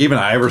 again, like even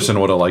Iverson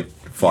would have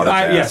fought his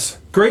ass. Yes.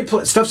 Great.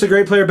 Steph's a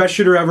great player, best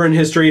shooter ever in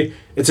history.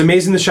 It's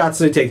amazing the shots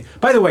they take.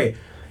 By the way,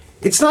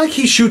 it's not like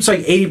he shoots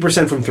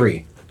 80% from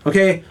three.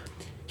 Okay?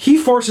 He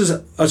forces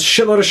a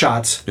shitload of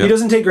shots. Yep. He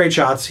doesn't take great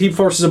shots. He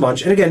forces a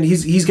bunch. And again,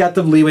 he's got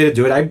the leeway to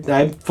do it.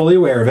 I'm fully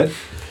aware of it.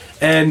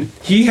 And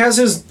he has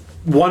his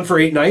 1 for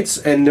 8 nights,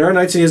 and there are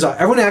nights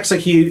everyone acts like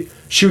he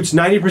shoots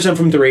 90%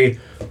 from three,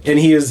 and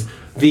he is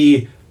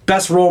the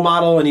best role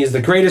model, and he's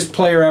the greatest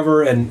player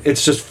ever, and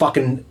it's just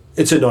fucking,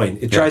 it's annoying.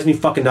 It drives me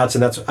fucking nuts,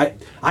 and that's,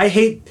 I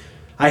hate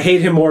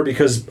him more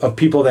because of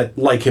people that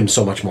like him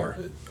so much more.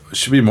 What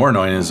should be more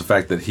annoying is the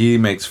fact that he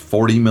makes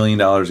 $40 million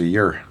a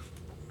year.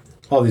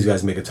 All these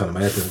guys make a ton of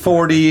money.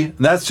 40.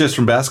 That's just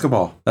from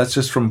basketball. That's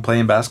just from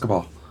playing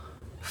basketball.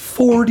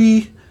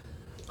 40.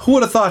 Who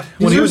would have thought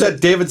when he was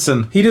at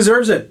Davidson? He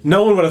deserves it.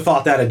 No one would have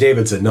thought that at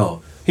Davidson.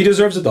 No, he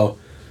deserves it though.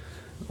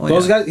 Well,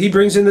 those guys, he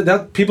brings in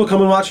that people come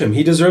and watch him.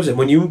 He deserves it.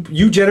 When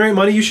you generate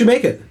money, you should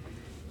make it.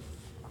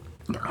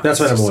 That's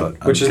my number one,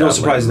 which is no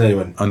surprise to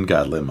anyone.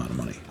 Ungodly amount of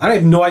money. I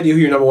have no idea who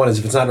your number one is.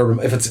 If it's not Urban,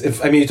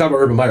 I mean, you talk about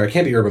Urban Meyer. It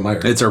can't be Urban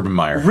Meyer. It's Urban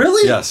Meyer.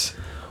 Really? Yes.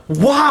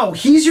 Wow,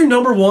 he's your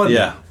number one.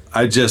 Yeah.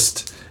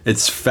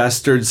 it's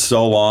festered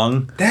so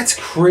long. That's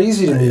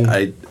crazy to me.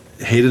 I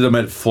hated him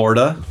at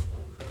Florida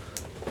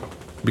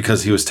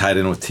because he was tied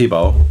in with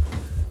Tebow.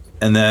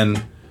 And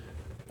then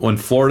when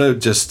Florida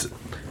just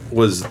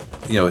was,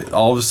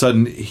 all of a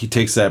sudden he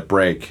takes that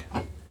break.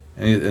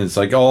 And it's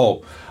like,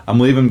 oh, I'm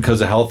leaving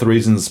because of health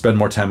reasons, spend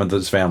more time with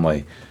his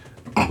family.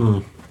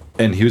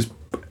 And he was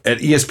at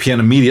ESPN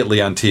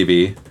immediately on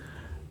TV.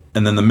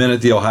 And then the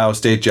minute the Ohio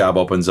State job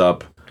opens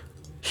up,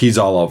 he's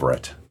all over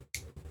it.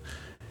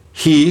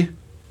 He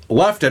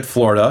left at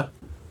Florida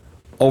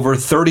over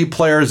 30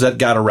 players that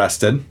got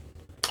arrested.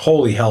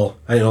 Holy hell.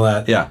 I didn't know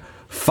that. Yeah.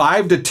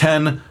 5 to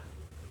 10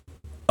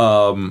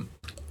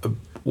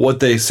 what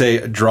they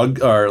say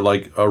drug or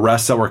like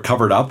arrests that were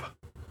covered up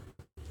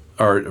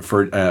or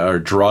for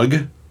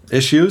drug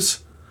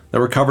issues that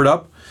were covered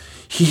up.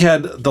 He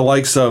had the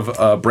likes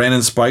of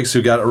Brandon Spikes,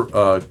 who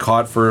got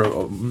caught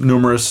for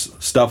numerous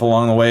stuff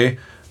along the way.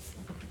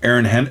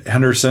 Aaron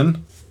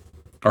Henderson.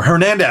 Or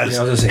Hernandez.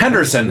 Yeah,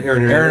 Henderson.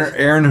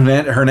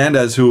 Aaron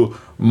Hernandez, who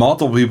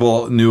multiple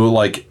people knew,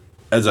 like,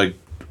 as a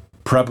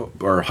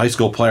prep or high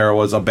school player,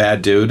 was a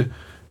bad dude.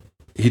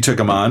 He took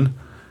him on.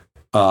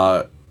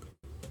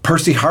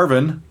 Percy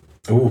Harvin.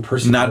 Ooh,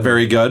 Percy. Not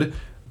very good.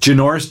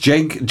 Janoris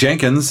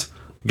Jenkins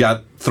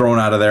got thrown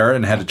out of there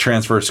and had to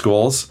transfer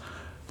schools.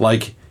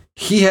 Like,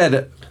 he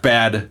had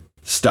bad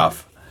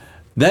stuff.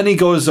 Then he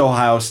goes to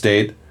Ohio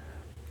State.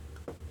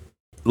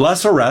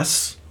 Less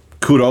arrests.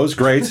 Kudos,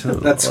 great.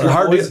 That's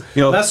hard. Always,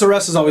 less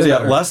arrests is always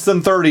better. Less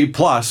than 30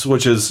 plus,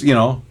 which is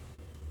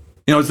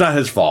it's not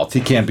his fault.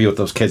 He can't be with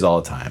those kids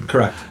all the time.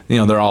 Correct.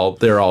 They're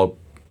all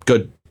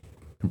good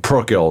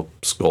parochial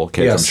school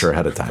kids. Yes, I'm sure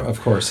ahead of time.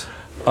 Of course.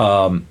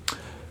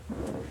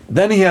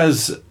 Then he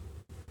has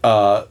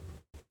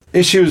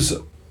issues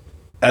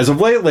as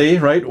of lately,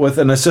 right, with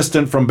an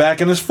assistant from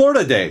back in his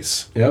Florida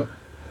days. Yep.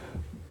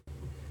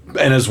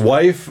 And his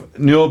wife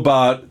knew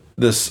about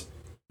this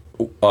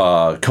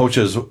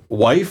coach's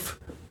wife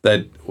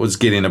that was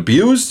getting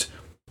abused.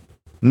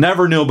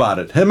 Never knew about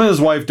it. Him and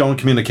his wife don't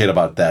communicate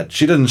about that.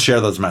 She didn't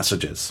share those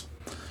messages.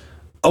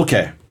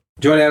 Okay.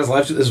 Do you want to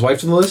add his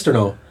wife to the list or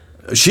no?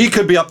 She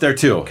could be up there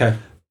too. Okay.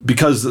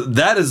 Because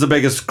that is the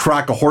biggest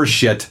crock of horse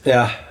shit.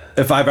 Yeah.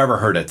 If I've ever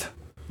heard it.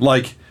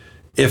 Like,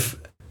 if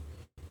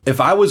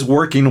I was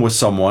working with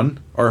someone,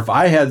 or if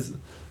I had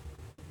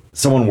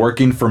someone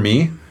working for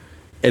me,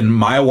 and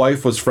my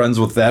wife was friends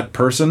with that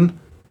person's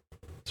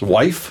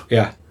wife,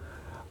 yeah,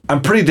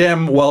 I'm pretty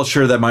damn well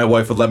sure that my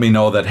wife would let me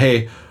know that,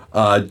 hey,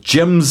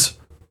 Jim's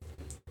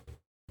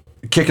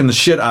kicking the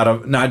shit out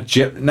of not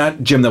Jim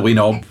that we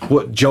know,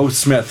 Joe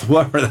Smith,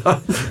 whoever.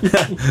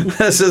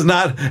 This is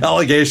not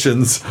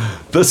allegations.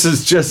 This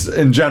is just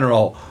in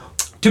general.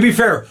 To be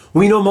fair,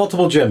 we know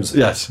multiple Jims.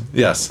 Yes,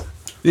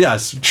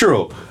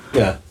 true.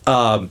 Yeah.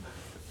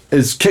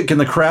 Is kicking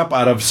the crap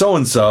out of so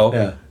and so.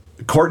 Yeah.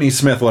 Courtney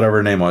Smith, whatever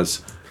her name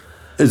was.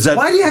 Is that?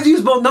 Why do you have to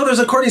use both? No, there's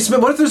a Courtney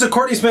Smith. What if there's a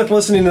Courtney Smith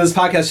listening to this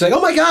podcast? She's like,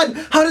 oh my God,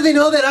 how did they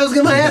know that I was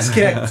getting my ass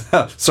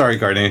kicked? Sorry,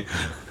 Courtney.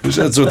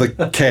 That's with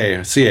a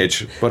K,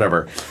 CH,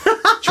 whatever.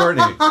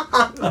 Courtney.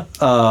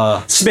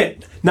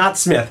 Smith, not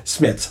Smith.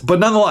 Smiths. But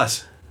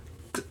nonetheless,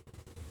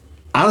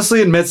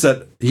 honestly admits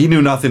that he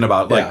knew nothing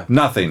about,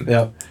 nothing.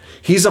 Yeah.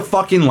 He's a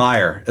fucking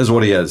liar, is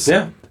what he is.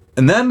 Yeah.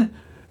 And then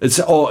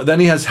then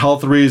he has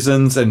health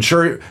reasons, and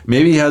sure,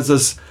 maybe he has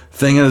this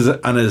thing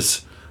on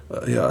his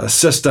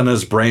cyst on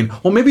his brain.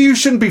 Well, maybe you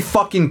shouldn't be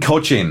fucking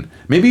coaching.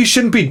 Maybe you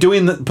shouldn't be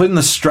putting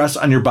the stress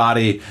on your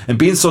body and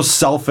being so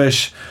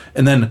selfish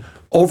and then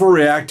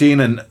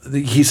overreacting.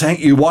 And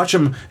you watch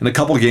him in a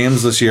couple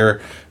games this year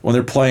when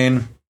they're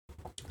playing.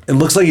 It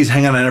looks like he's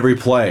hanging on every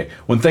play.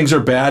 When things are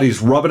bad,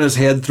 he's rubbing his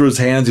head through his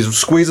hands. He's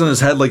squeezing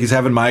his head like he's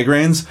having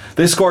migraines.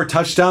 They score a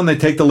touchdown. They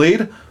take the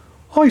lead.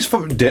 Oh, he's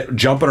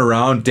jumping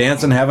around,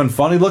 dancing, having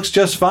fun. He looks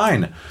just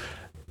fine.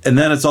 And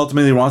then it's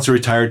ultimately he wants to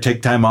retire,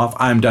 take time off.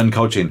 I'm done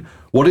coaching.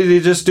 What did he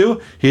just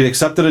do? He had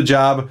accepted a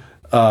job,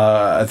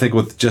 I think,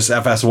 with just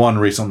FS1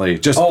 recently.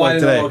 Just like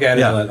today. Okay, I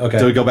didn't know that. Okay.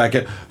 To go back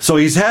in. So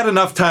he's had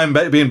enough time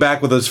being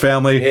back with his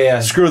family. Yeah.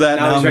 Screw that.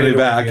 Now I'm going to be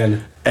back.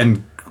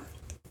 And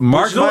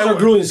mark those are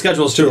grueling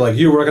schedules too. Like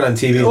you working on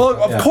TV.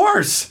 Well, of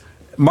course.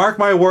 Mark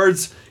my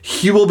words.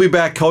 He will be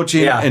back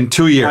coaching in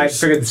 2 years. I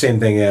figured the same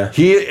thing. Yeah.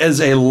 He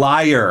is a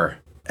liar,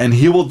 and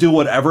he will do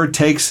whatever it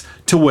takes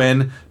to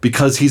win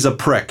because he's a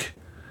prick.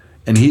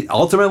 And he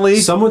ultimately...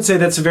 Some would say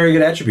that's a very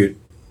good attribute.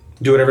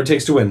 Do whatever it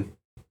takes to win.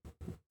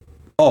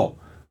 Oh,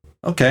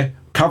 okay.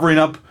 Covering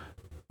up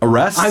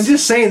arrests? I'm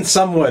just saying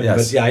some would.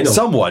 Yes. But yeah, I know.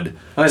 Some would.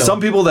 I know.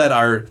 Some people that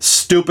are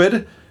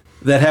stupid,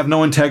 that have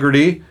no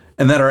integrity,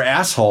 and that are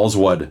assholes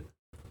would.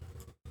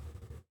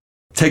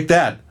 Take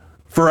that.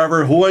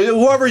 Forever.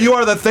 Whoever you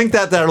are that think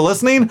that are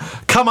listening,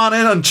 come on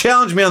in and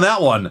challenge me on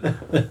that one.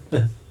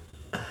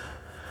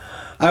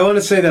 I want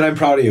to say that I'm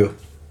proud of you.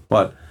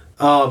 What?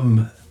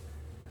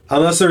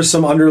 Unless there's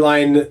some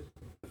underlying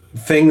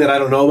thing that I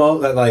don't know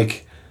about, that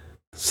like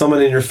someone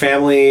in your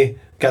family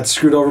got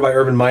screwed over by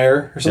Urban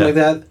Meyer or something like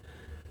that.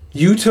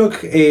 You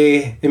took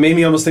it made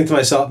me almost think to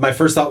myself, my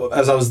first thought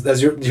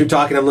as you're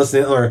talking, I'm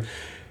listening, or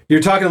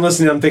you're talking and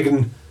listening, I'm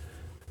thinking,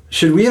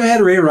 should we have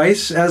had Ray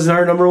Rice as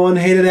our number one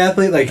hated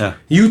athlete? Like,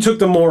 you took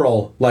the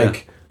moral.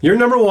 Like, your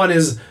number one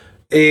is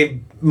a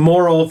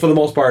moral, for the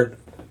most part,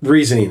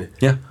 reasoning.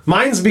 Yeah.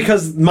 Mine's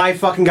because my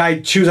fucking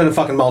guy chews on a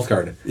fucking mouth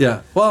guard.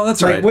 Yeah. Well,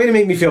 that's right. Way to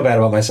make me feel bad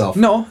about myself.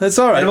 No, that's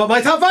all right. And about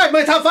my top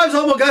five's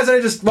all about guys that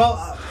I just,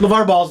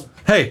 LeVar Ball's.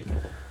 Hey,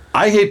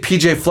 I hate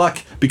PJ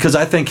Fleck because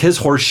I think his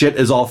horse shit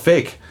is all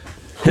fake.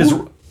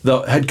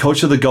 The head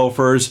coach of the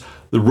Gophers,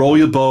 the row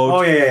your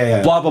boat,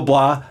 blah, blah,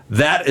 blah.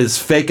 That is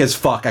fake as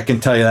fuck, I can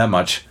tell you that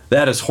much.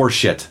 That is horse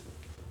shit.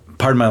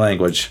 Pardon my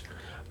language.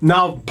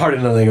 Now,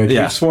 pardon the language.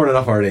 You've sworn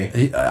enough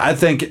already. I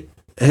think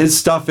his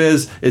stuff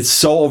it's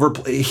so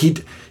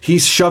overplayed. He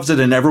shoves it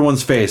in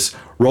everyone's face.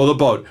 Row the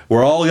boat.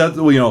 We're all got,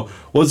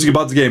 what's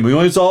about the game?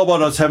 It's all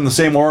about us having the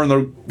same oar in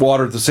the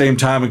water at the same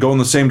time and going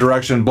the same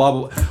direction, blah,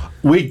 blah, blah.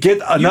 We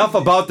get enough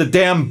about the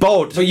damn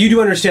boat. But you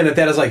do understand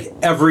that is like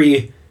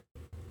every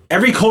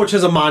coach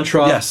has a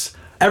mantra. Yes.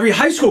 Every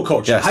high school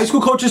coach. Yes. High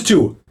school coaches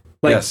too.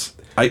 Like, yes.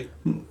 Okay.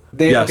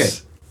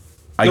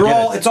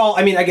 It's all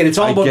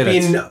about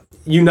being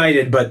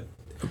united, but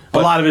a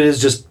lot of it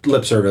is just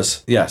lip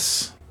service.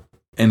 Yes.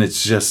 And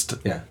it's just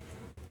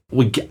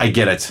I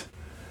get it.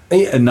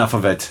 Enough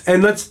of it.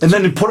 And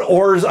then put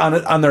oars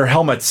on their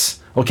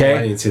helmets. Okay?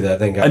 I didn't see that.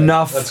 Thank God.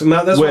 Enough. That's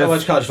why I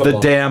watch college football.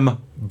 The damn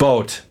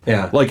boat.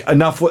 Yeah. Like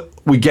enough.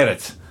 We get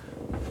it.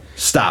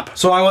 Stop.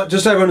 So I want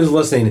just everyone who's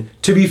listening.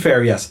 To be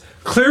fair, yes.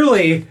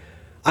 Clearly,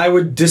 I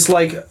would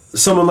dislike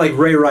someone like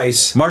Ray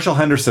Rice. Marshall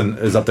Henderson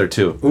is up there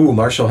too. Ooh,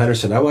 Marshall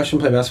Henderson. I watched him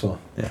play basketball.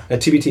 Yeah.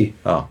 At TBT.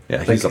 Oh,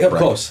 yeah. He's up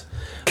close.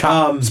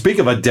 Speak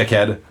of a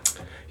dickhead.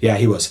 Yeah,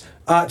 he was.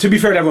 To be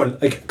fair to everyone,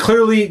 like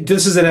clearly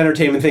this is an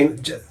entertainment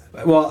thing.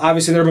 Well,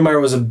 obviously, the Urban Meyer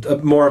was a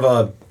more of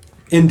a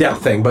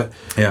in-depth thing, but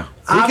yeah,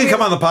 he can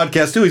come on the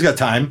podcast too. He's got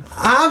time.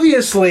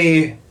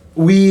 Obviously,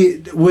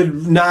 we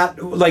would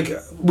not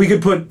we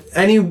could put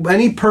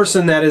any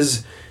person that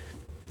is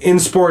in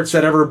sports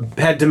that ever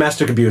had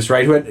domestic abuse,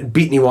 right? Who had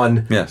beat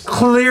anyone. Yes.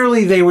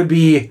 Clearly, they would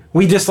be.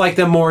 We dislike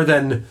them more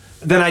than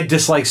I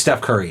dislike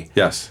Steph Curry.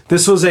 Yes.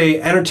 This was a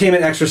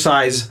entertainment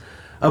exercise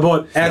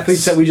about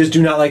athletes that we just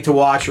do not like to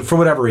watch for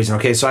whatever reason.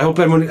 Okay, so I hope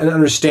everyone can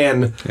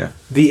understand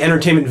the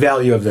entertainment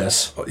value of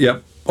this.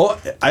 Yep. Oh,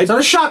 it's not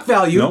a shock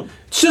value. Nope.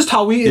 It's just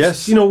how we.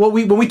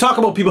 When we talk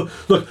about people.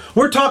 Look,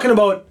 we're talking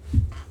about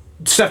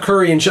Steph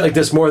Curry and shit like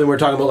this more than we're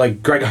talking about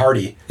like Greg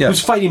Hardy,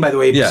 who's fighting, by the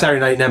way, Saturday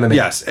night in MMA.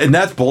 Yes, and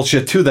that's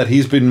bullshit too. That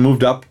he's been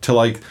moved up to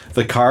like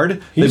the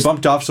card. They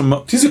bumped off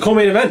some. He's a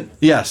co-main event.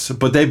 Yes,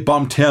 but they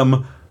bumped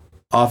him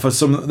off of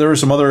some. There were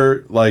some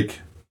other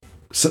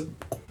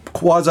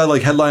quasi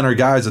headliner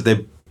guys that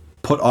they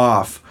put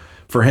off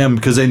for him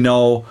because they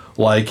know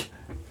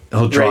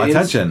he'll draw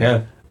attention.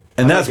 Yeah,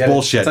 and that's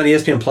bullshit. It's on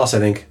ESPN Plus, I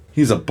think.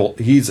 He's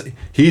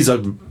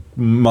a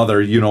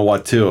mother, you know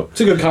what too.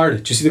 It's a good card.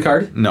 Did you see the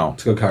card? No,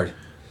 it's a good card.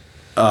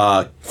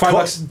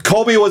 $5.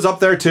 Kobe was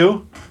up there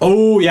too.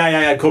 Oh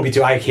yeah, Kobe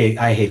too. I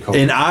hate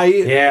Kobe. And I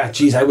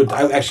actually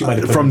might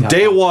have from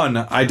day one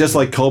I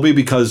disliked Kobe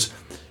because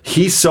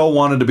he so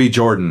wanted to be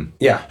Jordan.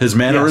 Yeah. His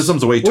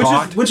mannerisms, the way he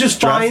talked. Which is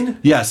fine.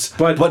 Yes.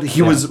 But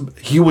he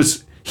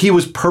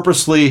was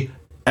purposely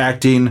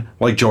acting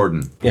like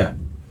Jordan. Yeah.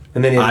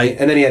 And then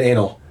he had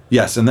anal.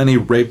 Yes, and then he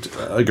raped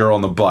a girl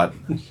in the butt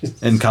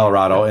in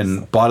Colorado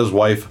and bought his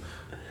wife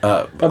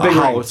a big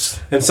house.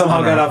 And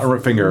somehow got off her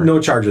finger.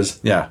 No charges.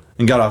 Yeah.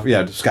 And got off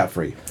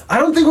scot-free. I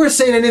don't think we're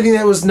saying anything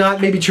that was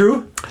not maybe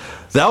true.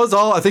 That was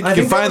all. I think you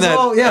can find that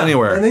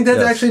anywhere. I think that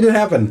actually did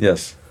happen.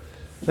 Yes.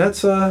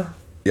 That's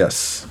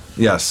Yes.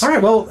 All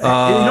right, well,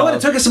 you know what?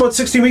 It took us about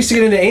 16 weeks to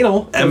get into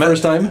anal for the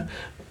first time.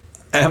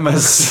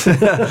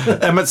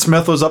 Emmett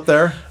Smith was up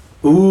there.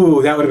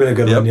 Ooh, that would have been a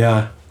good one,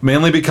 yeah.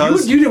 Mainly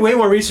because... You did way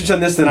more research on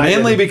this than I did.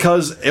 Mainly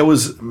because it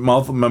was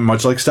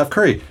much like Steph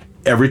Curry.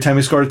 Every time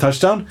he scored a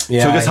touchdown,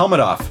 took his helmet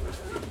off.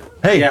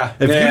 Hey,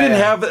 if you didn't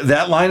have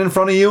that line in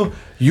front of you,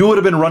 you would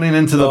have been running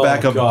into the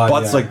back of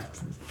butts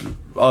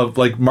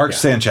like Mark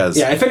Sanchez.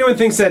 Yeah, if anyone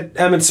thinks that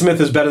Emmitt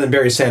Smith is better than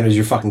Barry Sanders,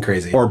 you're fucking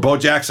crazy. Or Bo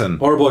Jackson.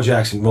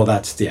 Well,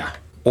 that's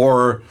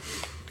Or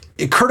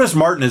Curtis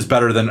Martin is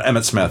better than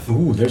Emmitt Smith.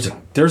 Ooh,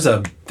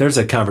 there's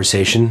a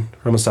conversation.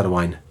 We're almost out of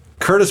wine.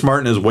 Curtis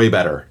Martin is way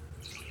better.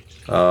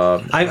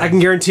 I can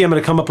guarantee I'm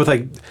going to come up with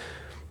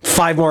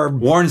 5 more.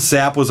 Warren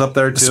Sapp was up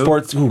there too.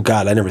 Sports. Oh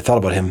God, I never thought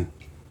about him.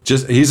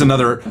 He's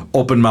another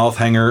open mouth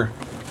hanger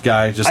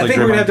guy. I think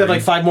we're gonna have to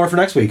have 5 more for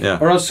next week. Yeah.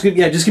 Or else,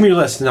 just give me your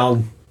list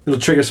and it'll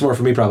trigger some more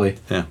for me probably.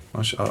 Yeah,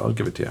 I'll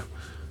give it to you.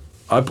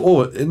 I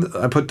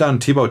put down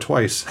Tebow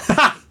twice.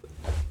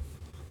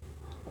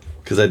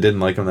 Because I didn't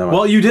like him that much.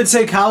 Well, you did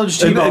say college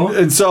Tebow.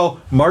 And so,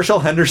 Marshall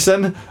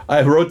Henderson,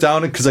 I wrote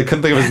down, because I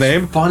couldn't think of his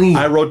name. Funny.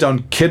 I wrote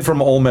down kid from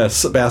Ole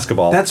Miss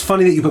basketball. That's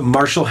funny that you put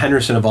Marshall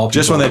Henderson of all people.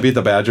 Just when they beat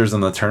the Badgers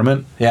in the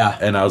tournament. Yeah.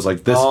 And I was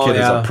like, this kid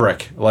is a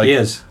prick. He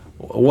is.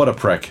 What a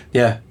prick.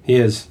 Yeah, he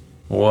is.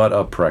 What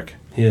a prick.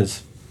 He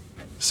is.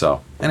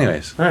 So,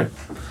 anyways. All right.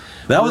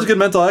 That was good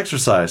mental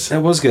exercise.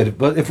 That was good.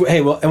 But you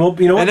know what?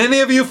 And any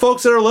of you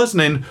folks that are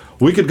listening,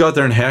 we could go out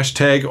there and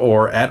hashtag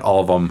or at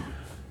all of them.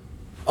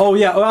 Oh,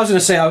 yeah. I was going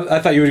to say, I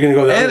thought you were going to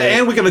go there.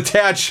 And we can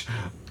attach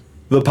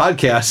the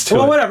podcast to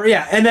it. Whatever,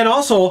 yeah. And then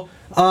also,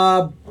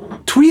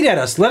 tweet at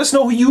us. Let us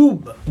know who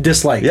you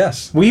dislike.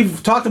 Yes.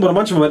 We've talked about a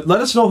bunch of them, but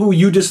let us know who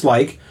you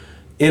dislike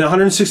in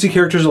 160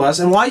 characters or less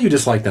and why you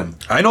dislike them.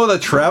 I know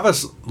that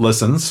Travis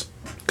listens,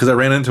 because I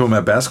ran into him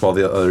at basketball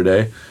the other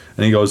day,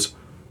 and he goes...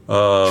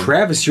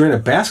 Travis, you're in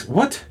a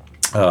what?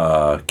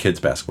 Kids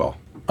basketball.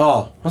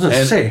 Oh, I was going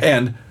to say.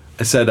 And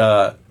I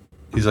said,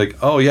 he's like,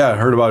 oh, yeah, I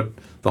heard about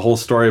the whole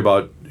story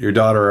about your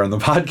daughter on the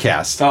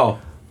podcast. Oh.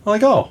 I'm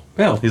like, oh,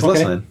 yeah, he's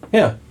listening.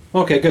 Yeah.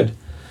 Okay, good.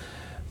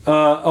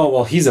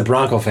 Well, he's a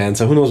Bronco fan,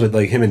 so who knows what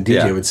like him and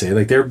DJ would say?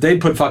 Like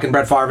they'd put fucking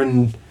Brett Favre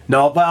in.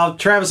 No, well,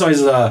 Travis always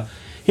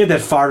he had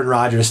that Favre and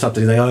Rodgers stuff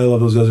that he's like, oh, I love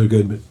those guys are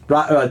good,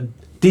 but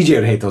DJ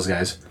would hate those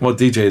guys. Well,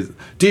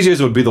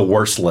 DJs would be the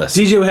worst list.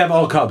 DJ would have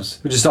all Cubs,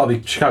 would just all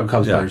be Chicago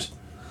Cubs players.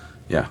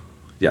 Yeah.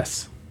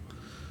 Yes.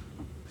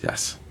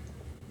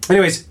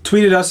 Anyways,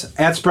 tweet at us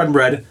at Spread and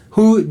Bread.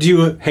 Who do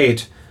you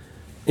hate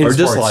in or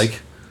sports?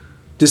 dislike?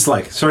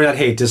 Dislike. Sorry, not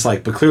hate.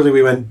 Dislike. But clearly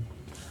we went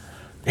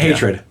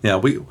hatred. Yeah.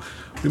 We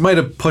might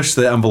have pushed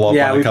the envelope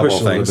on a couple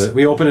of things. A little bit.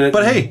 We opened it.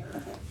 But hey,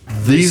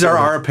 these are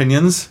our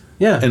opinions.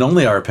 Yeah. And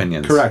only our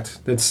opinions. Correct.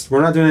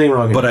 We're not doing anything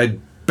wrong here. But I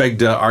beg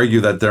to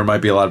argue that there might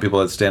be a lot of people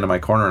that stand in my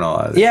corner and all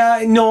that.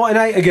 Yeah, no,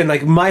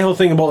 and my whole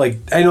thing about, like,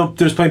 I know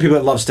there's plenty of people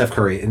that love Steph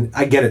Curry, and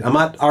I get it. I'm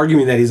not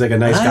arguing that he's, like, a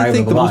nice guy. I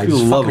think the most people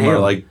who love him are,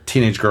 like,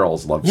 teenage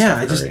girls love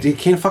Steph Curry. You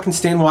can't fucking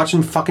stand watching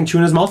him fucking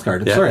chewing his mouth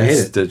guard. Sorry, I hate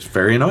it. It's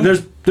very annoying.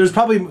 There's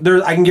probably,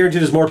 I can guarantee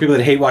there's more people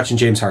that hate watching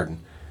James Harden.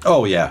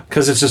 Oh, yeah.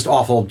 Because it's just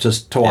awful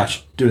just to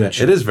watch do that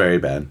shit. It is very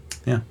bad.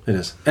 Yeah. It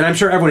is. And I'm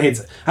sure everyone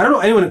hates it. I don't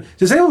know,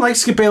 does anyone like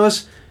Skip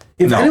Bayless?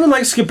 If anyone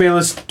likes Skip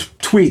Bayless,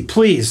 tweet,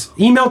 please.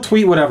 Email,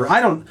 tweet, whatever.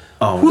 I don't...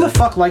 who the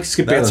fuck likes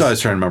Skip Bayless? That's what I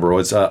was trying to remember.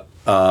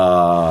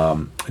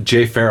 It's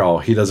Jay Farrell.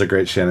 He does a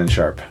great Shannon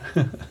Sharp.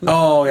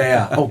 Oh,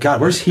 yeah. Oh,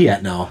 God. Where's he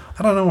at now?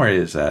 I don't know where he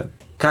is at.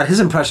 God, his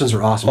impressions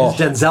are awesome. His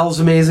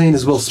Denzel's amazing.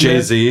 His Will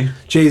Smith.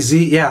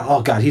 Jay-Z. Yeah.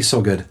 Oh, God. He's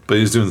so good. But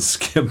he's doing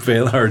Skip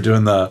Bayless or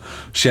doing the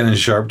Shannon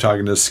Sharp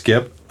talking to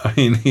Skip. I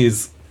mean,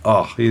 he's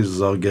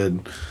so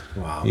good.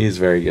 Wow. He's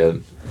very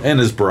good. And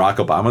his Barack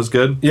Obama's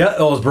good. Yeah.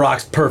 Oh, his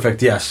Barack's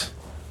perfect. Yes.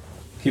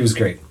 He was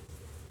great.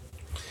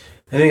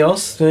 Anything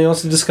else? Anything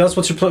else to discuss?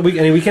 What's your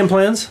any weekend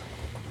plans?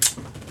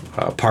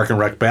 Park and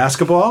rec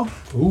basketball.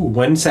 Ooh,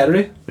 when?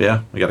 Saturday?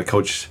 Yeah, we got to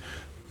coach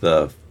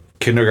the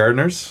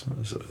kindergartners,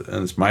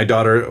 and it's my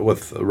daughter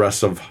with the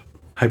rest of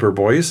Hyper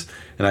Boys,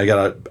 and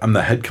I'm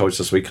the head coach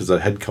this week because the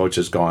head coach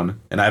is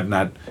gone, and I've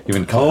not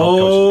even coached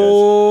the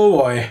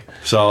boy.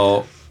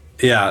 So,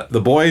 yeah,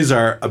 the boys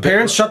are a bit...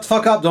 Parents, shut the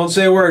fuck up! Don't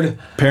say a word.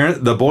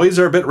 The boys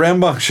are a bit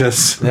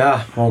rambunctious.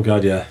 Yeah. Oh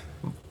God, yeah.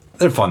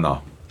 They're fun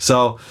though.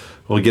 So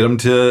we'll get them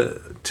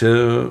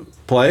to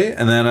play,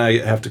 and then I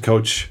have to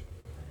coach.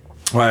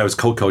 Well, I was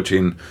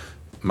co-coaching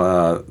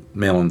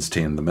Malin's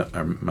team,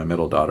 my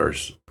middle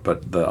daughters,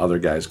 but the other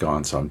guy's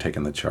gone, so I'm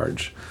taking the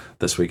charge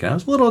this week. And I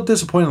was a little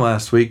disappointed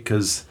last week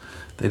because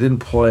they didn't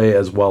play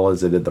as well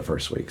as they did the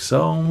first week.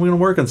 So we're going to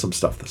work on some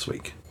stuff this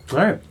week. All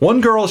right. One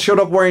girl showed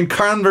up wearing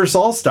Converse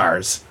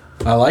All-Stars.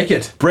 I like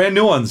it. Brand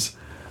new ones.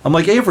 I'm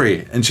like,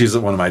 Avery, and she's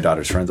one of my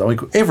daughter's friends. I'm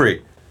like,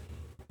 Avery,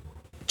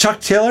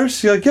 Chuck Taylor's?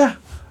 She's like, yeah.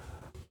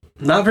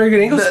 Not very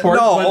good ankle sport.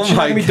 No, but she's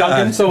not going to be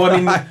dunking, so I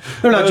mean,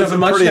 they're not jumping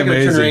much. They're going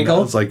to turn her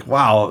ankle. It's like,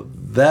 wow,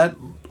 that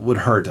would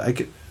hurt.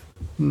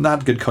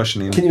 Not good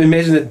cushioning. Can you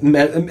imagine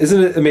that?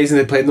 Isn't it amazing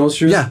they played in those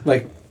shoes? Yeah.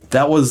 Like,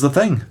 that was the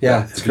thing.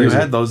 Yeah. If you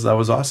had those, that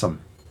was awesome.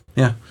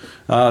 Yeah.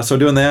 So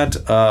doing that.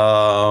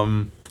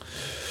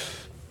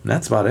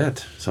 That's about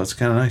it. So it's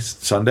kind of nice.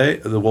 Sunday,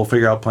 we'll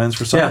figure out plans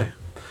for Sunday.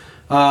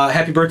 Yeah.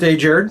 Happy birthday,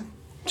 Jared.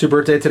 It's your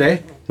birthday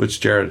today. Which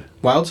Jared?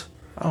 Wilds.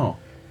 Oh.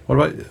 What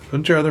about,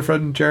 isn't your other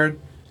friend Jared?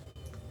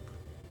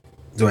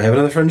 Do I have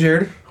another friend,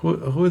 Jared?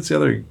 Who is the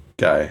other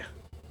guy?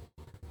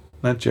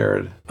 Not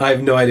Jared. I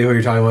have no idea who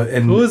you're talking about.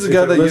 And who is the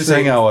guy that you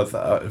hang out with?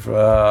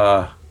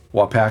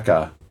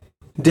 Wapaka.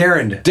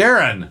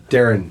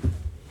 Darren.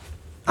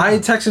 I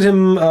texted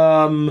him.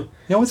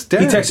 What's Darren?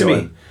 He texted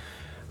me.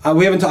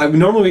 We haven't talked.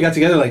 Normally we got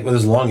together like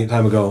this a long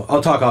time ago.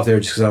 I'll talk off there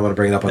just because I want to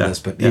bring it up on this.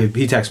 But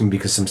he texted me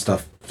because some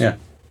stuff,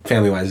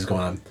 family wise, is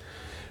going on.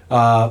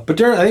 But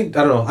Darren, I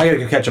don't know. I gotta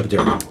go catch up with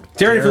Darren.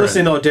 Darren, if you're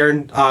listening,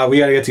 Darren, we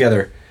gotta get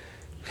together.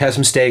 Have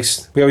some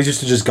steaks. We always used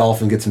to just golf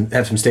and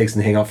have some steaks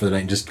and hang out for the night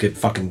and just get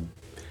fucking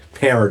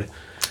hammered.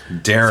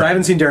 Darren. So I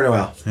haven't seen Darren in a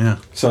while. Yeah.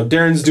 So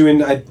Darren's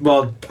doing, I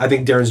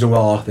think Darren's doing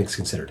well, all things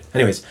considered.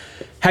 Anyways,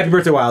 happy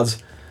birthday,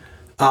 Wilds.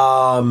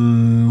 What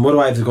do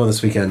I have to go on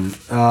this weekend?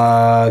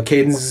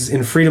 Caden's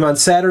in Freedom on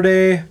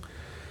Saturday.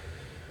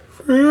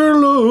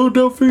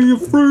 Philadelphia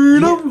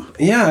Freedom.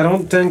 Yeah, I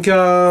don't think,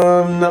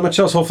 not much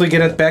else. Hopefully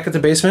get it back at the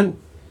basement.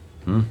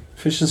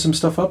 Finishing some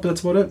stuff up,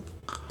 that's about it.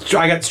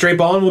 I got Straight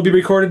Ballin' will be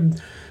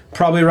recorded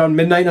probably around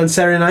midnight on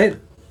Saturday night.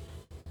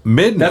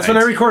 Midnight? That's when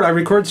I record. I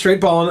record Straight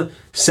Ballin'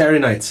 Saturday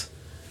nights.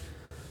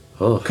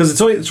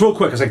 Because it's real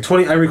quick. It's like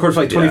 20. I record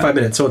for like 25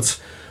 minutes. So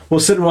we'll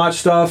sit and watch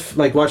stuff,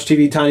 like watch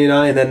TV, Tanya and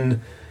I, and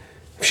then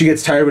she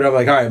gets tired, but I'm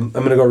like, all right, I'm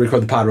gonna go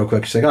record the pod real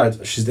quick. She's like, all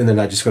right. And then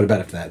I just go to bed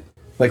after that.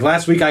 Like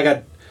last week,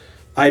 I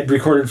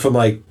recorded from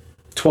like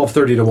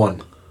 12:30 to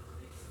 1.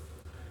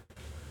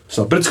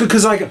 So, but it's good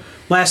because like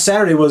last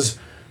Saturday was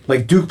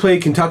like Duke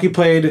played, Kentucky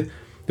played,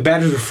 the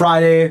Badgers were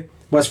Friday,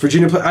 West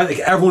Virginia played. Like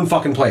everyone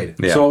fucking played.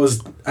 Yeah. So it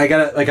was. I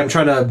have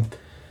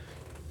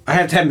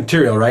to have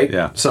material, right?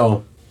 Yeah.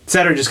 So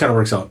Saturday just kind of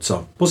works out.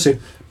 So we'll see.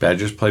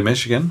 Badgers play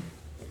Michigan.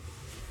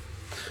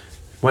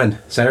 When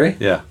Saturday?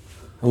 Yeah,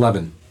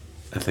 11.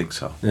 I think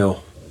so.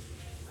 No.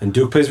 And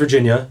Duke plays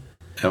Virginia.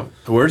 Yep.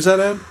 Where's that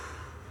at?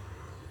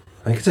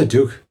 I think it's at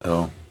Duke.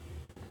 Oh.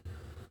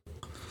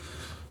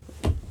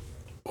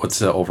 What's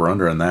the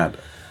over-under on that?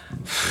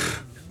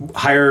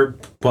 Higher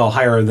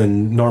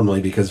than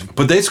normally because.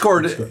 But they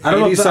scored. I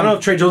don't know if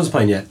Trey Jones is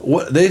playing yet.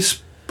 What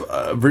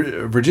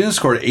Virginia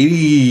scored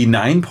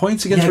 89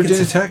 points against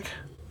Virginia Tech.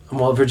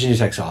 Well, Virginia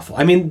Tech's awful.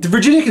 I mean,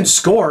 Virginia can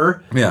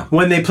score. Yeah.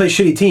 When they play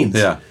shitty teams.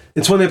 Yeah.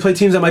 It's when they play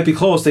teams that might be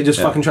close. They just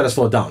fucking try to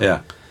slow it down.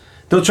 Yeah.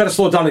 They'll try to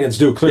slow it down against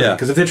Duke, clearly. Yeah.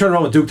 Because if they turn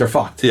around with Duke, they're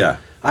fucked. Yeah.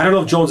 I don't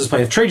know if Jones is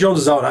playing. If Trey Jones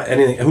is out,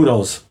 anything, who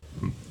knows?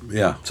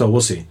 Yeah. So we'll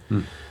see.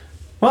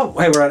 Well,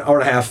 hey, we're at an hour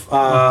and a half.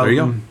 There you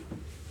go.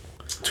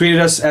 Tweeted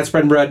us at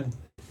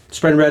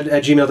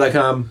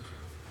spreadandbread@gmail.com.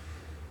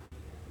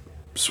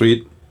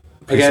 Sweet.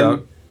 Peace Again,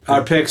 out.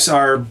 our picks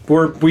are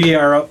we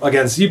are up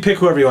against. You pick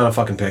whoever you want to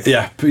fucking pick.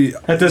 Yeah.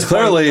 At this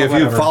Clearly,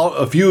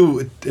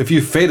 point, if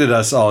you faded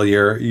us all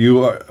year,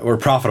 were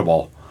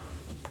profitable.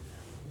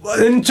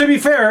 And to be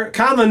fair,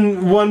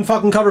 Conlon won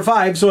fucking cover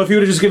 5. So if you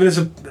would have just given us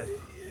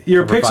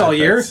your Cover picks 5 all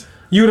year, picks.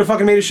 you would have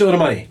fucking made a shitload of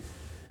money.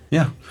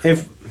 Yeah.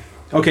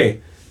 Okay,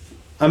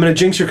 I'm gonna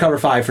jinx your cover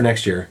 5 for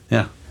next year.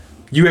 Yeah.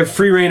 You have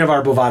free reign of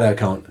our Bovada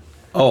account.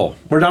 Oh.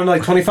 We're down to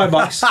like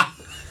 $25.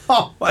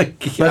 Oh my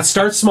God. Let's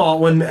start small.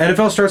 When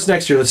NFL starts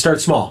next year, let's start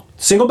small.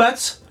 Single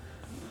bets,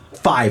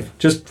 5.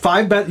 Just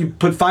 5 bet. You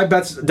put 5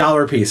 bets,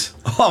 $1 a piece,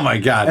 Oh my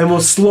God. and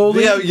we'll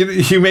slowly. Yeah,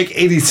 you make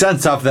 80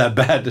 cents off that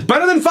bet.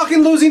 Better than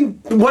fucking losing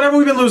whatever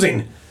we've been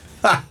losing.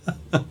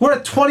 We're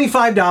at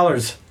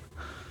 $25.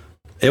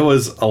 It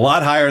was a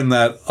lot higher than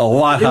that. A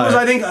lot It higher. was,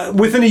 I think,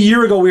 within a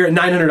year ago, we were at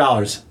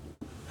 $900.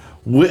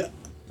 We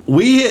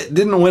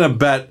didn't win a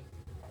bet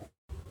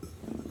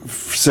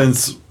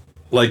since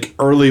like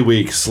early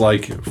weeks,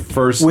 like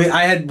first.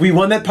 We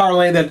won that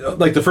parlay that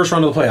like the first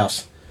round of the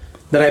playoffs.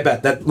 That I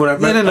bet that when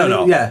I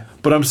No. Yeah.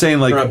 But I'm saying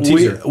like Or a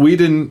teaser. we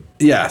didn't.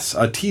 Yes,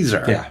 a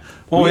teaser. Yeah.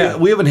 Oh, yeah.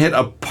 We haven't hit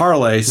a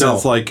parlay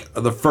since No. like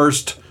the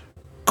first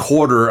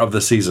quarter of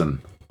the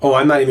season. Oh,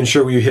 I'm not even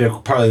sure we hit a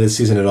parlay this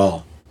season at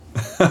all.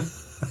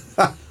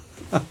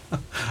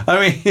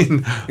 I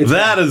mean,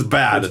 that is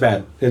bad. It's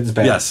bad. It's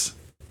bad. Yes.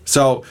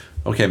 So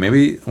okay,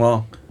 maybe.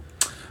 Well,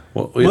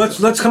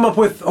 let's come up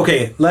with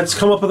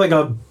like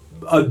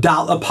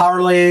a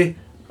parlay.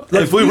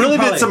 If we really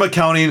did some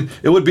accounting,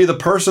 it would be the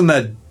person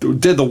that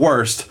did the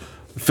worst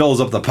fills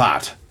up the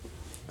pot.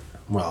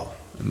 Well,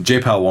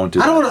 J-Pal won't do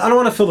that. I don't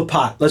want to fill the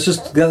pot. Let's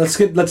take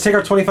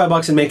our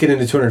 $25 and make it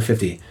into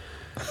 $250.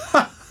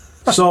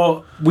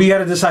 So we got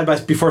to decide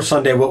before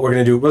Sunday what we're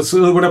gonna do. We're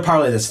gonna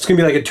parlay this. It's gonna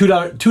be like a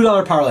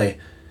 $2 parlay.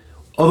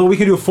 Although we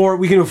can do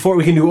we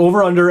can do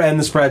over under and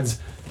the spreads.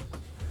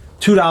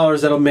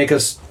 $2 that'll make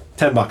us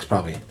 $10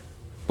 probably.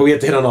 But we have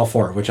to hit on all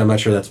 4, which I'm not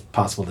sure that's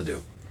possible to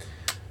do.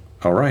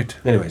 All right.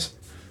 Anyways,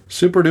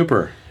 Super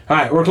duper. all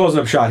right, we're closing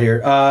up shot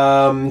here.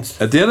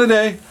 At the end of the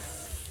day,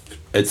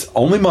 it's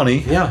only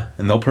money. Yeah.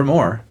 And they'll print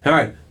more. All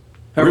right.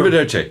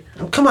 Arrivederci.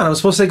 Come on, I was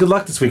supposed to say good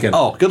luck this weekend.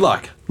 Oh, good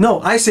luck. No,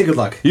 I say good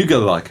luck. You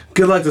good luck.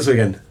 Good luck this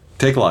weekend.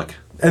 Take luck.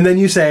 And then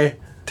you say,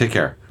 Take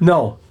care.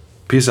 no,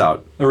 Peace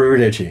out.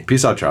 arrivederci.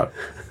 Peace out, Trout.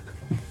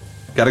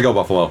 Gotta go,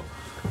 Buffalo.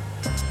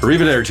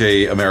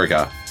 Arrivederci,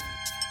 America.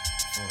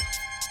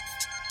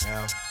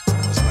 Now, I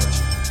must let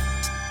you.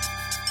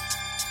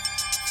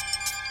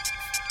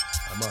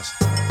 I must.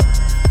 But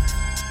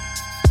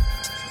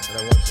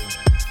I want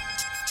to.